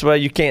 but that's why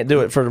you can't do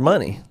it for the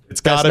money.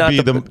 It's got to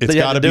be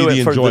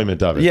the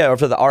enjoyment of it. Yeah, or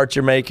for the art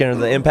you're making or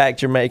the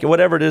impact you're making,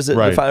 whatever it is that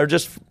you find, or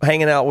just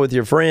hanging out with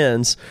your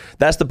friends.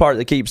 That's the part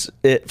that keeps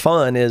it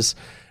fun is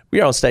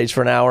you're on stage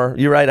for an hour.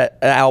 You write an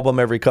album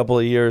every couple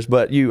of years,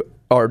 but you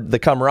are the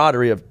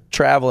camaraderie of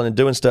traveling and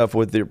doing stuff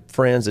with your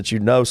friends that you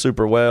know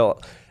super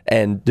well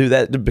and do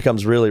that. It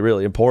becomes really,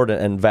 really important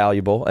and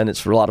valuable, and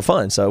it's a lot of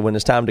fun. So when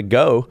it's time to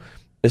go,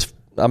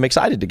 I'm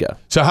excited to go.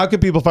 So how can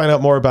people find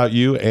out more about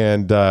you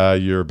and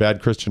your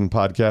Bad Christian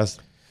podcast?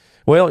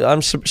 Well, I'm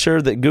sure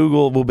that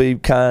Google will be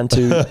kind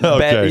to.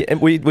 Okay.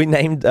 We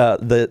named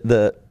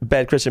the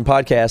Bad Christian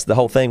podcast, the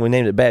whole thing. We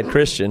named it Bad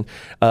Christian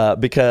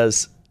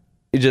because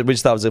we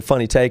just thought it was a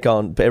funny take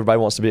on everybody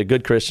wants to be a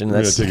good Christian.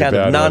 That's kind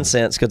of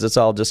nonsense because it's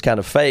all just kind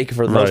of fake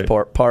for the most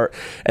part.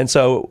 And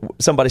so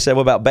somebody said,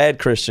 "What about Bad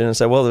Christian?" And I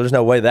said, "Well, there's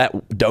no way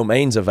that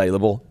domain's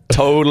available.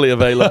 Totally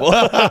available.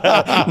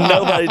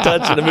 Nobody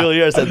touched it a million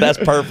years." I said, "That's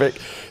perfect."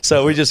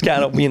 So we just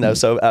kind of,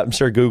 so I'm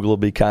sure Google will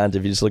be kind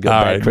if you just look at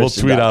Bad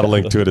Christian. We'll tweet out a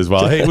link to it as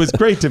well. Hey, it was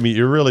great to meet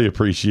you. Really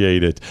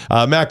appreciate it.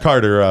 Matt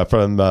Carter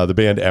from the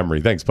band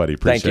Emery. Thanks, buddy.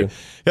 Appreciate it.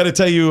 Got to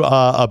tell you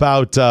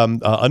about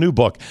a new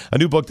book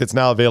that's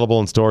now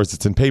available in stores.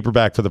 It's in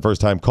paperback for the first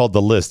time called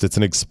The List. It's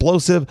an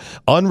explosive,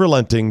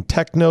 unrelenting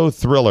techno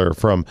thriller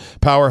from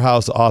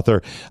powerhouse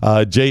author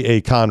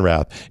J.A.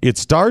 Conrath. It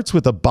starts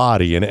with a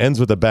body and ends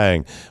with a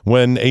bang.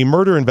 When a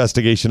murder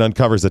investigation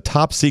uncovers a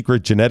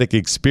top-secret genetic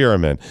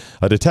experiment,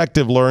 a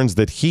detective learns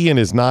that he and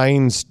his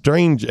nine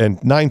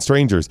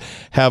strangers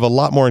have a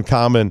lot more in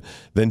common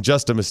than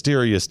just a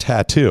mysterious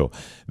tattoo.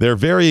 Their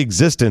very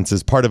existence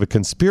is part of a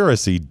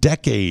conspiracy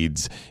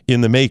decades in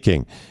the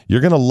making.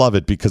 You're going to love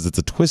it because it's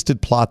a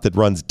twisted plot that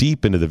runs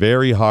deep into the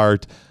very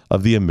heart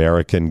of the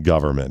American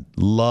government.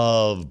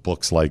 Love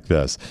books like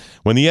this.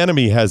 When the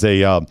enemy has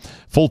a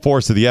full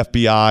force of the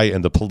FBI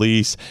and the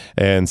police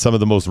and some of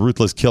the most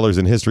ruthless killers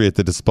in history at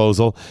the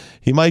disposal,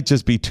 he might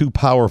just be too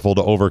powerful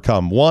to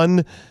overcome.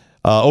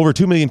 Over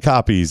 2 million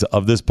copies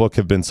of this book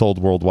have been sold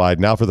worldwide.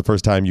 Now, for the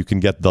first time, you can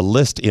get The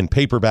List in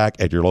paperback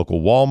at your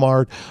local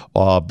Walmart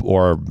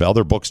or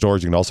other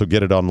bookstores. You can also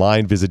get it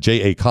online. Visit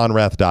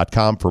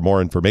jaconrath.com for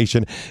more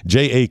information.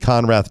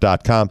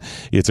 jaconrath.com.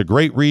 It's a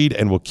great read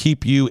and will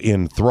keep you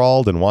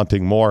enthralled and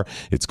wanting more.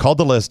 It's called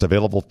The List,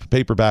 available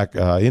paperback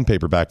in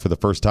paperback for the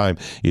first time.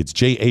 It's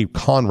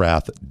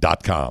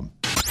jaconrath.com.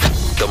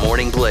 The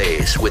Morning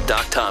Blaze with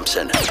Doc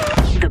Thompson.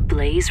 The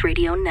Blaze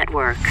Radio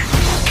Network.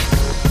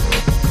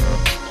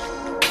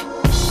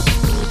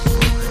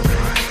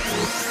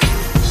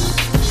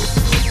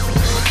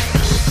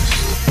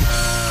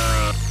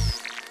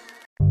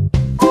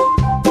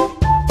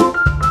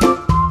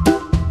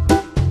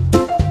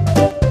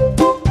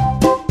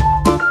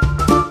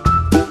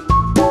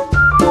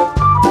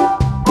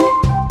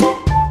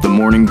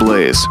 Morning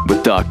Blaze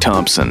with Doc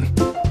Thompson.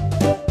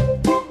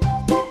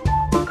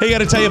 Hey, got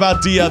to tell you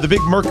about the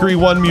big Mercury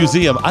One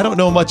Museum. I don't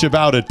know much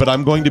about it, but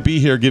I'm going to be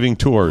here giving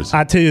tours.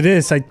 I'll tell you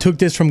this. I took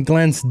this from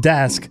Glenn's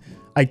desk.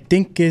 I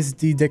think it's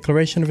the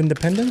Declaration of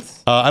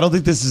Independence. I don't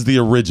think this is the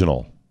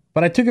original.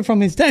 But I took it from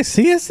his desk.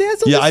 He has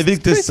I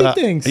think this.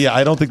 things. Yeah,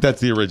 I don't think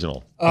that's the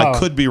original. I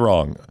could be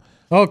wrong.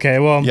 Okay,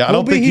 well, yeah, I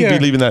don't think you'd be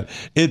leaving that.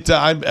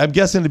 I'm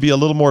guessing to be a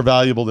little more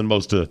valuable than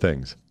most of the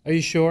things. Are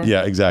you sure?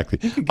 Yeah, exactly.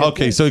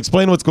 Okay, so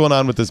explain what's going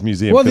on with this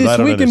museum. Well, this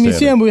week in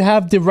museum, we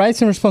have the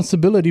rights and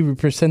responsibility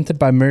represented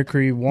by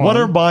Mercury One. What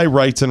are my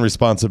rights and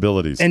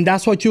responsibilities? And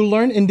that's what you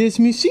learn in this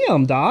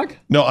museum, Doc.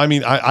 No, I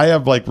mean, I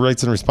have like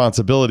rights and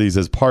responsibilities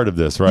as part of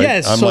this, right?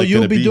 Yes, I'm so like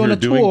you'll be doing a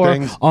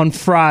tour on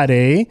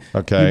Friday.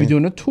 Okay. You'll be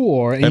doing a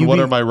tour. And what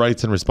are my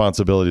rights and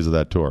responsibilities of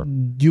that tour?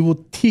 You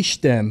will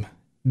teach them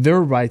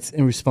their rights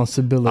and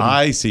responsibilities.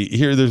 I see.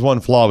 Here, there's one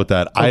flaw with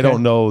that. Okay. I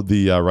don't know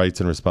the rights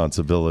and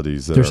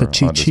responsibilities. There's a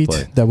cheat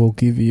sheet that will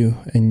give you,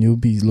 and you'll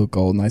look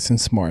all nice and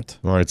smart.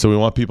 All right, so we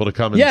want people to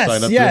come and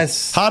sign up.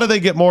 Yes. How do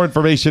they get more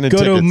information and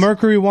tickets? Go to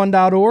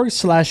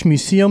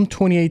mercury1.org/museum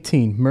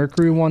 2018.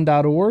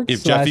 Mercury1.org.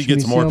 If Jeffy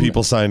gets more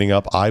people signing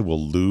up, I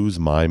will lose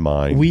my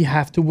mind. We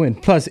have to win.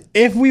 Plus,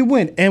 if we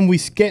win and we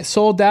get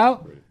sold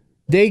out,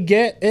 they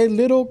get a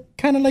little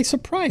kind of like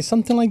surprise,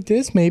 something like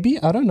this, maybe.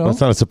 I don't know.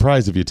 That's not a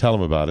surprise if you tell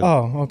them about it.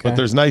 Oh, okay. But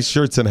there's nice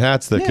shirts and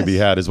hats that can be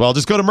had as well.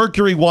 Just go to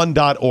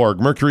mercury1.org,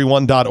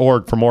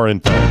 mercury1.org for more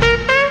info. All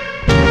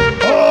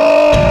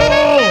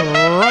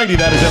Alrighty,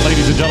 that is it,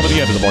 ladies and gentlemen,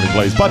 the end of the Morning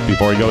Blaze. But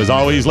before we go, as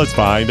always, let's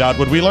find out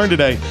what we learned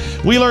today.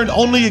 We learned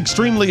only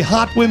extremely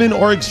hot women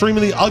or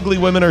extremely ugly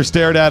women are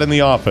stared at in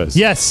the office.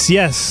 Yes.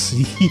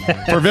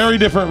 For very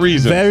different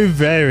reasons.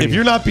 Very. If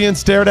you're not being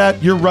stared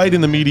at, you're right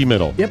in the meaty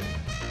middle. Yep.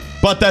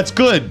 But that's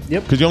good.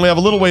 Yep. Because you only have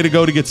a little way to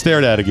go to get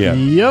stared at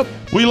again. Yep.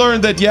 We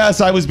learned that, yes,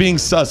 I was being a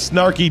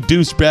snarky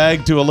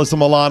douchebag to Alyssa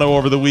Milano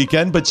over the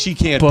weekend, but she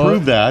can't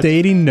prove that.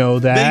 They didn't know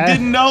that. They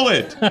didn't know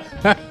it.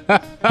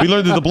 We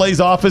learned that the Blaze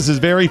office is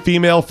very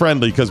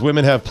female-friendly because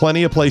women have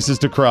plenty of places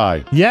to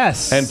cry.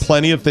 Yes. And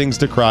plenty of things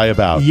to cry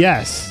about.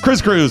 Yes.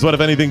 Chris Cruz, what,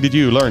 if anything, did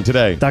you learn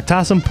today? Dr.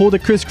 Thompson pulled a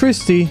Chris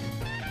Christie.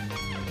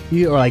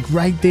 You are like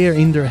right there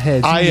in their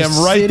heads. I am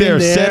right there,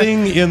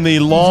 sitting in the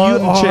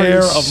lawn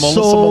chair of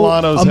Melissa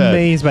Milano's head.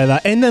 Amazed by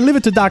that. And then leave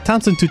it to Doc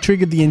Thompson to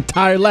trigger the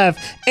entire laugh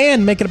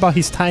and make it about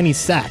his tiny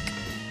sack.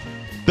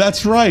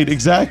 That's right,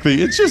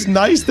 exactly. It's just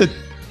nice that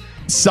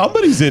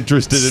somebody's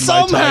interested in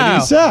my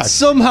tiny sack.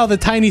 Somehow the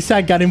tiny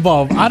sack got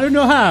involved. I don't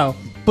know how,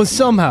 but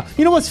somehow.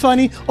 You know what's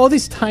funny? All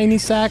this tiny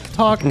sack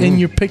talk and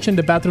your picture in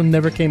the bathroom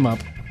never came up.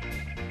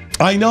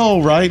 I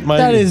know, right?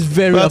 That is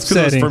very that's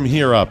upsetting. That's from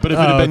here up. But if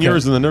it had been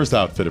yours in the nurse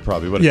outfit, it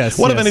probably would have. Yes.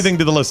 What, if anything,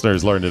 did the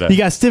listeners learn today? You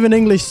got Stephen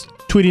English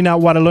tweeting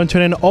out what I learned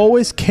today. And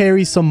always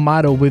carry some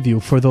motto with you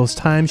for those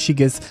times she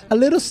gets a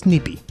little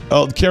snippy.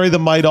 Oh, carry the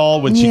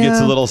Midol when she gets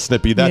a little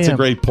snippy. That's a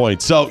great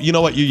point. So, you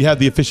know what? You have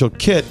the official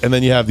kit, and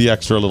then you have the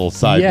extra little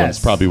side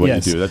ones. Probably what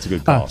you do. That's a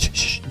good call.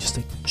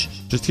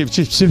 Just keep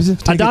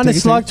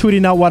Adonis Slug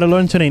tweeting out what I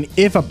learned today.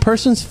 If a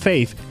person's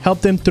faith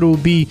helped them through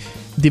be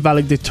the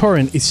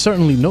valedictorian, is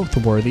certainly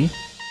noteworthy.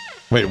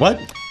 Wait, what?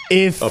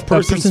 If a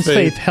person's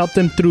faith helped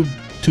them through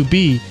to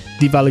be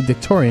the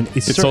valedictorian,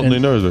 it's certainly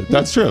noteworthy.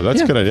 That's true.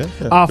 That's a good idea.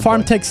 Yeah,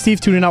 Farm Tech Steve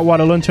tweeting out what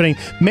I learned today.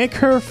 Make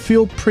her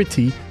feel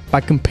pretty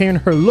by comparing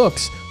her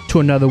looks to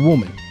another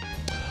woman.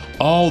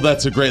 Oh,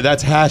 that's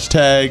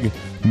hashtag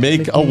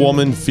make a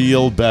woman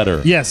feel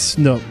better. Yes,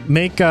 no.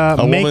 Make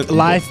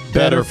life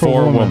better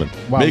for a woman.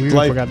 Wow, we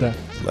forgot that.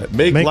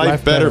 Make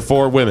life better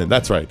for women.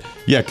 That's right.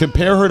 Yeah,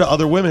 compare her to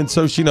other women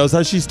so she knows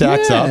how she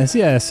stacks up.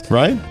 Yes.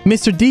 Right?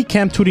 Mr. D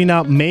Camp tweeting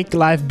out, make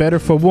life better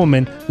for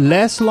women.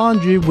 Less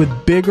laundry with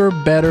bigger,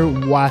 better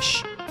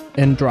wash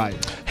and dry.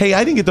 Hey,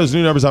 I didn't get those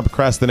new numbers on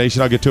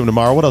procrastination. I'll get to them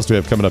tomorrow. What else do we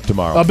have coming up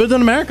tomorrow? Build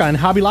in America and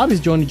Hobby Lobby's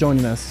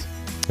joining us.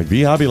 Like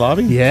the Hobby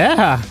Lobby?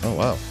 Yeah. Oh,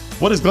 wow.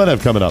 What does Glenn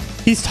have coming up?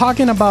 He's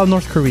talking about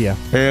North Korea.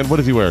 And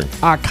what is he wearing?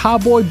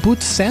 Cowboy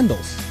boot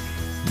sandals.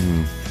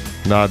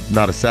 Not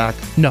a sack?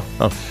 No.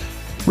 Oh.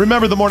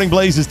 Remember, the Morning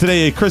Blaze is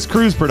today a Chris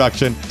Cruz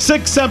production.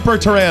 Sic Semper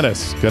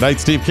Tyrannis. Good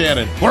night, Steve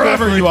Cannon.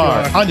 Wherever you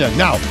are. Anya,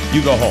 now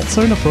you go home.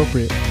 So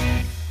inappropriate.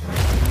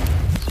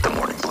 The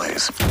Morning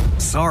Blaze.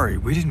 Sorry,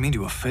 we didn't mean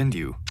to offend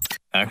you.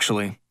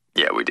 Actually,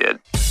 Yeah, we did.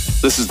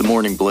 This is the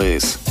Morning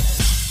Blaze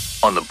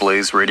on the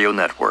Blaze Radio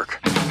Network.